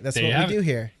 That's right. That's what we do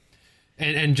here.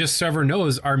 And just so everyone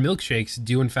knows, our milkshakes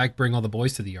do in fact bring all the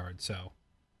boys to the yard. So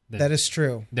that is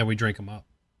true. Then we drink them up.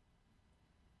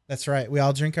 That's right. We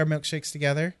all drink our milkshakes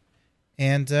together,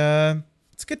 and it's a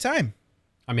good time.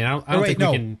 I mean, I don't think we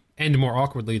can end more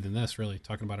awkwardly than this, really,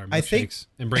 talking about our milkshakes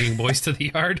and bringing boys to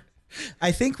the yard.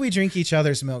 I think we drink each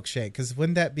other's milkshake, because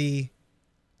wouldn't that be...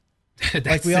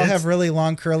 like we all have really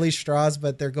long curly straws,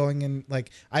 but they're going in, like,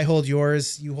 I hold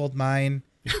yours, you hold mine.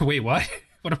 Wait, what?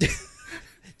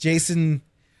 Jason...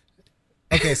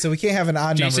 Okay, so we can't have an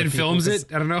odd number. Jason films it?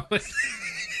 I don't know.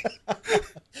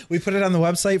 We put it on the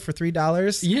website for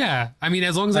 $3. Yeah. I mean,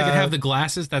 as long as I can have the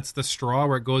glasses, that's the straw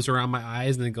where it goes around my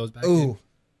eyes and then goes back. Ooh,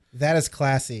 that is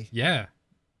classy. Yeah.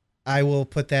 I will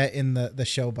put that in the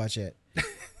show budget.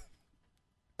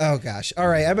 Oh gosh. All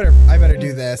right, I better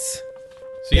do this.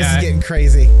 So, this is getting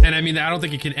crazy. And I mean, I don't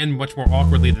think it can end much more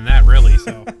awkwardly than that, really.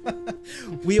 So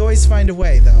we always find a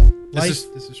way, though. This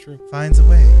is true. Finds a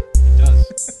way. It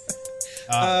does.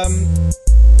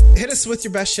 Hit us with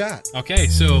your best shot. Okay,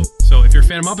 so if you're a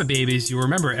fan of Muppet Babies, you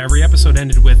remember every episode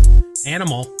ended with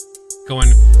Animal going,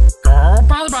 "Go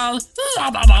volleyball."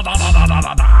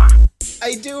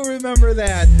 I do remember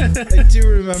that. I do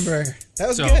remember. That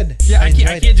was good. Yeah, I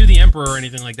can't do the Emperor or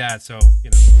anything like that, so,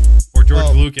 or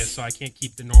George Lucas, so I can't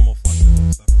keep the normal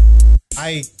Flexopposed stuff.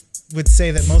 I would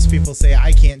say that most people say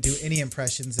I can't do any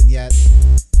impressions, and yet...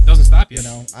 Doesn't stop you.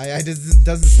 I just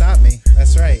doesn't stop me.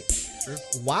 That's right. True.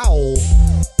 Wow.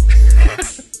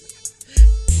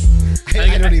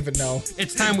 I don't even know.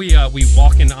 It's time we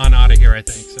walking on out of here, I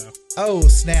think. So. Oh,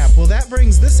 snap. Well, that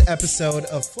brings this episode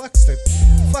of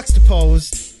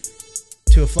Fluxtaposed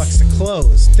to a Flux to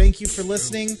close. Thank you for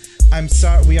listening. I'm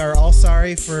sorry. We are all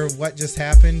sorry for what just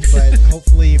happened, but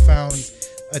hopefully you found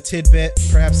a tidbit,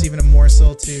 perhaps even a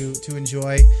morsel to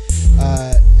enjoy.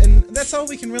 And that's all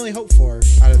we can really hope for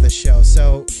out of this show.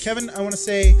 So, Kevin, I want to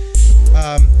say,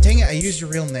 dang it, I used your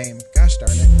real name. Gosh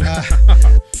darn it.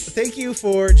 Thank you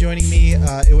for joining me.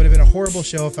 It would have been a horrible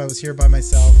show if I was here by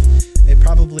myself. It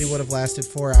probably would have lasted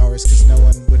 4 hours because no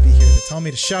one would be here to tell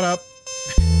me to shut up.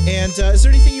 And is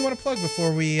there anything you want to plug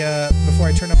before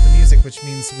I turn up the music, which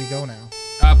means we go now?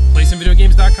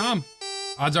 PlaySomeVideoGames.com.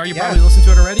 Odds are you probably listened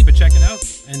to it already, but check it out.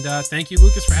 And thank you,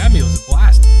 Lucas, for having me. It was a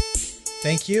blast.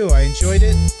 Thank you. I enjoyed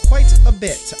it quite a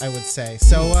bit, I would say.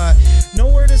 So no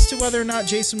word as to whether or not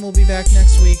Jason will be back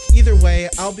next week. Either way,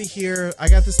 I'll be here. I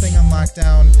got this thing on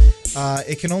lockdown.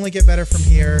 It can only get better from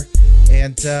here.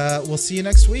 And we'll see you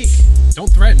next week.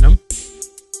 Don't threaten them.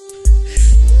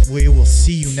 We will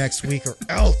see you next week or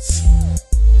else.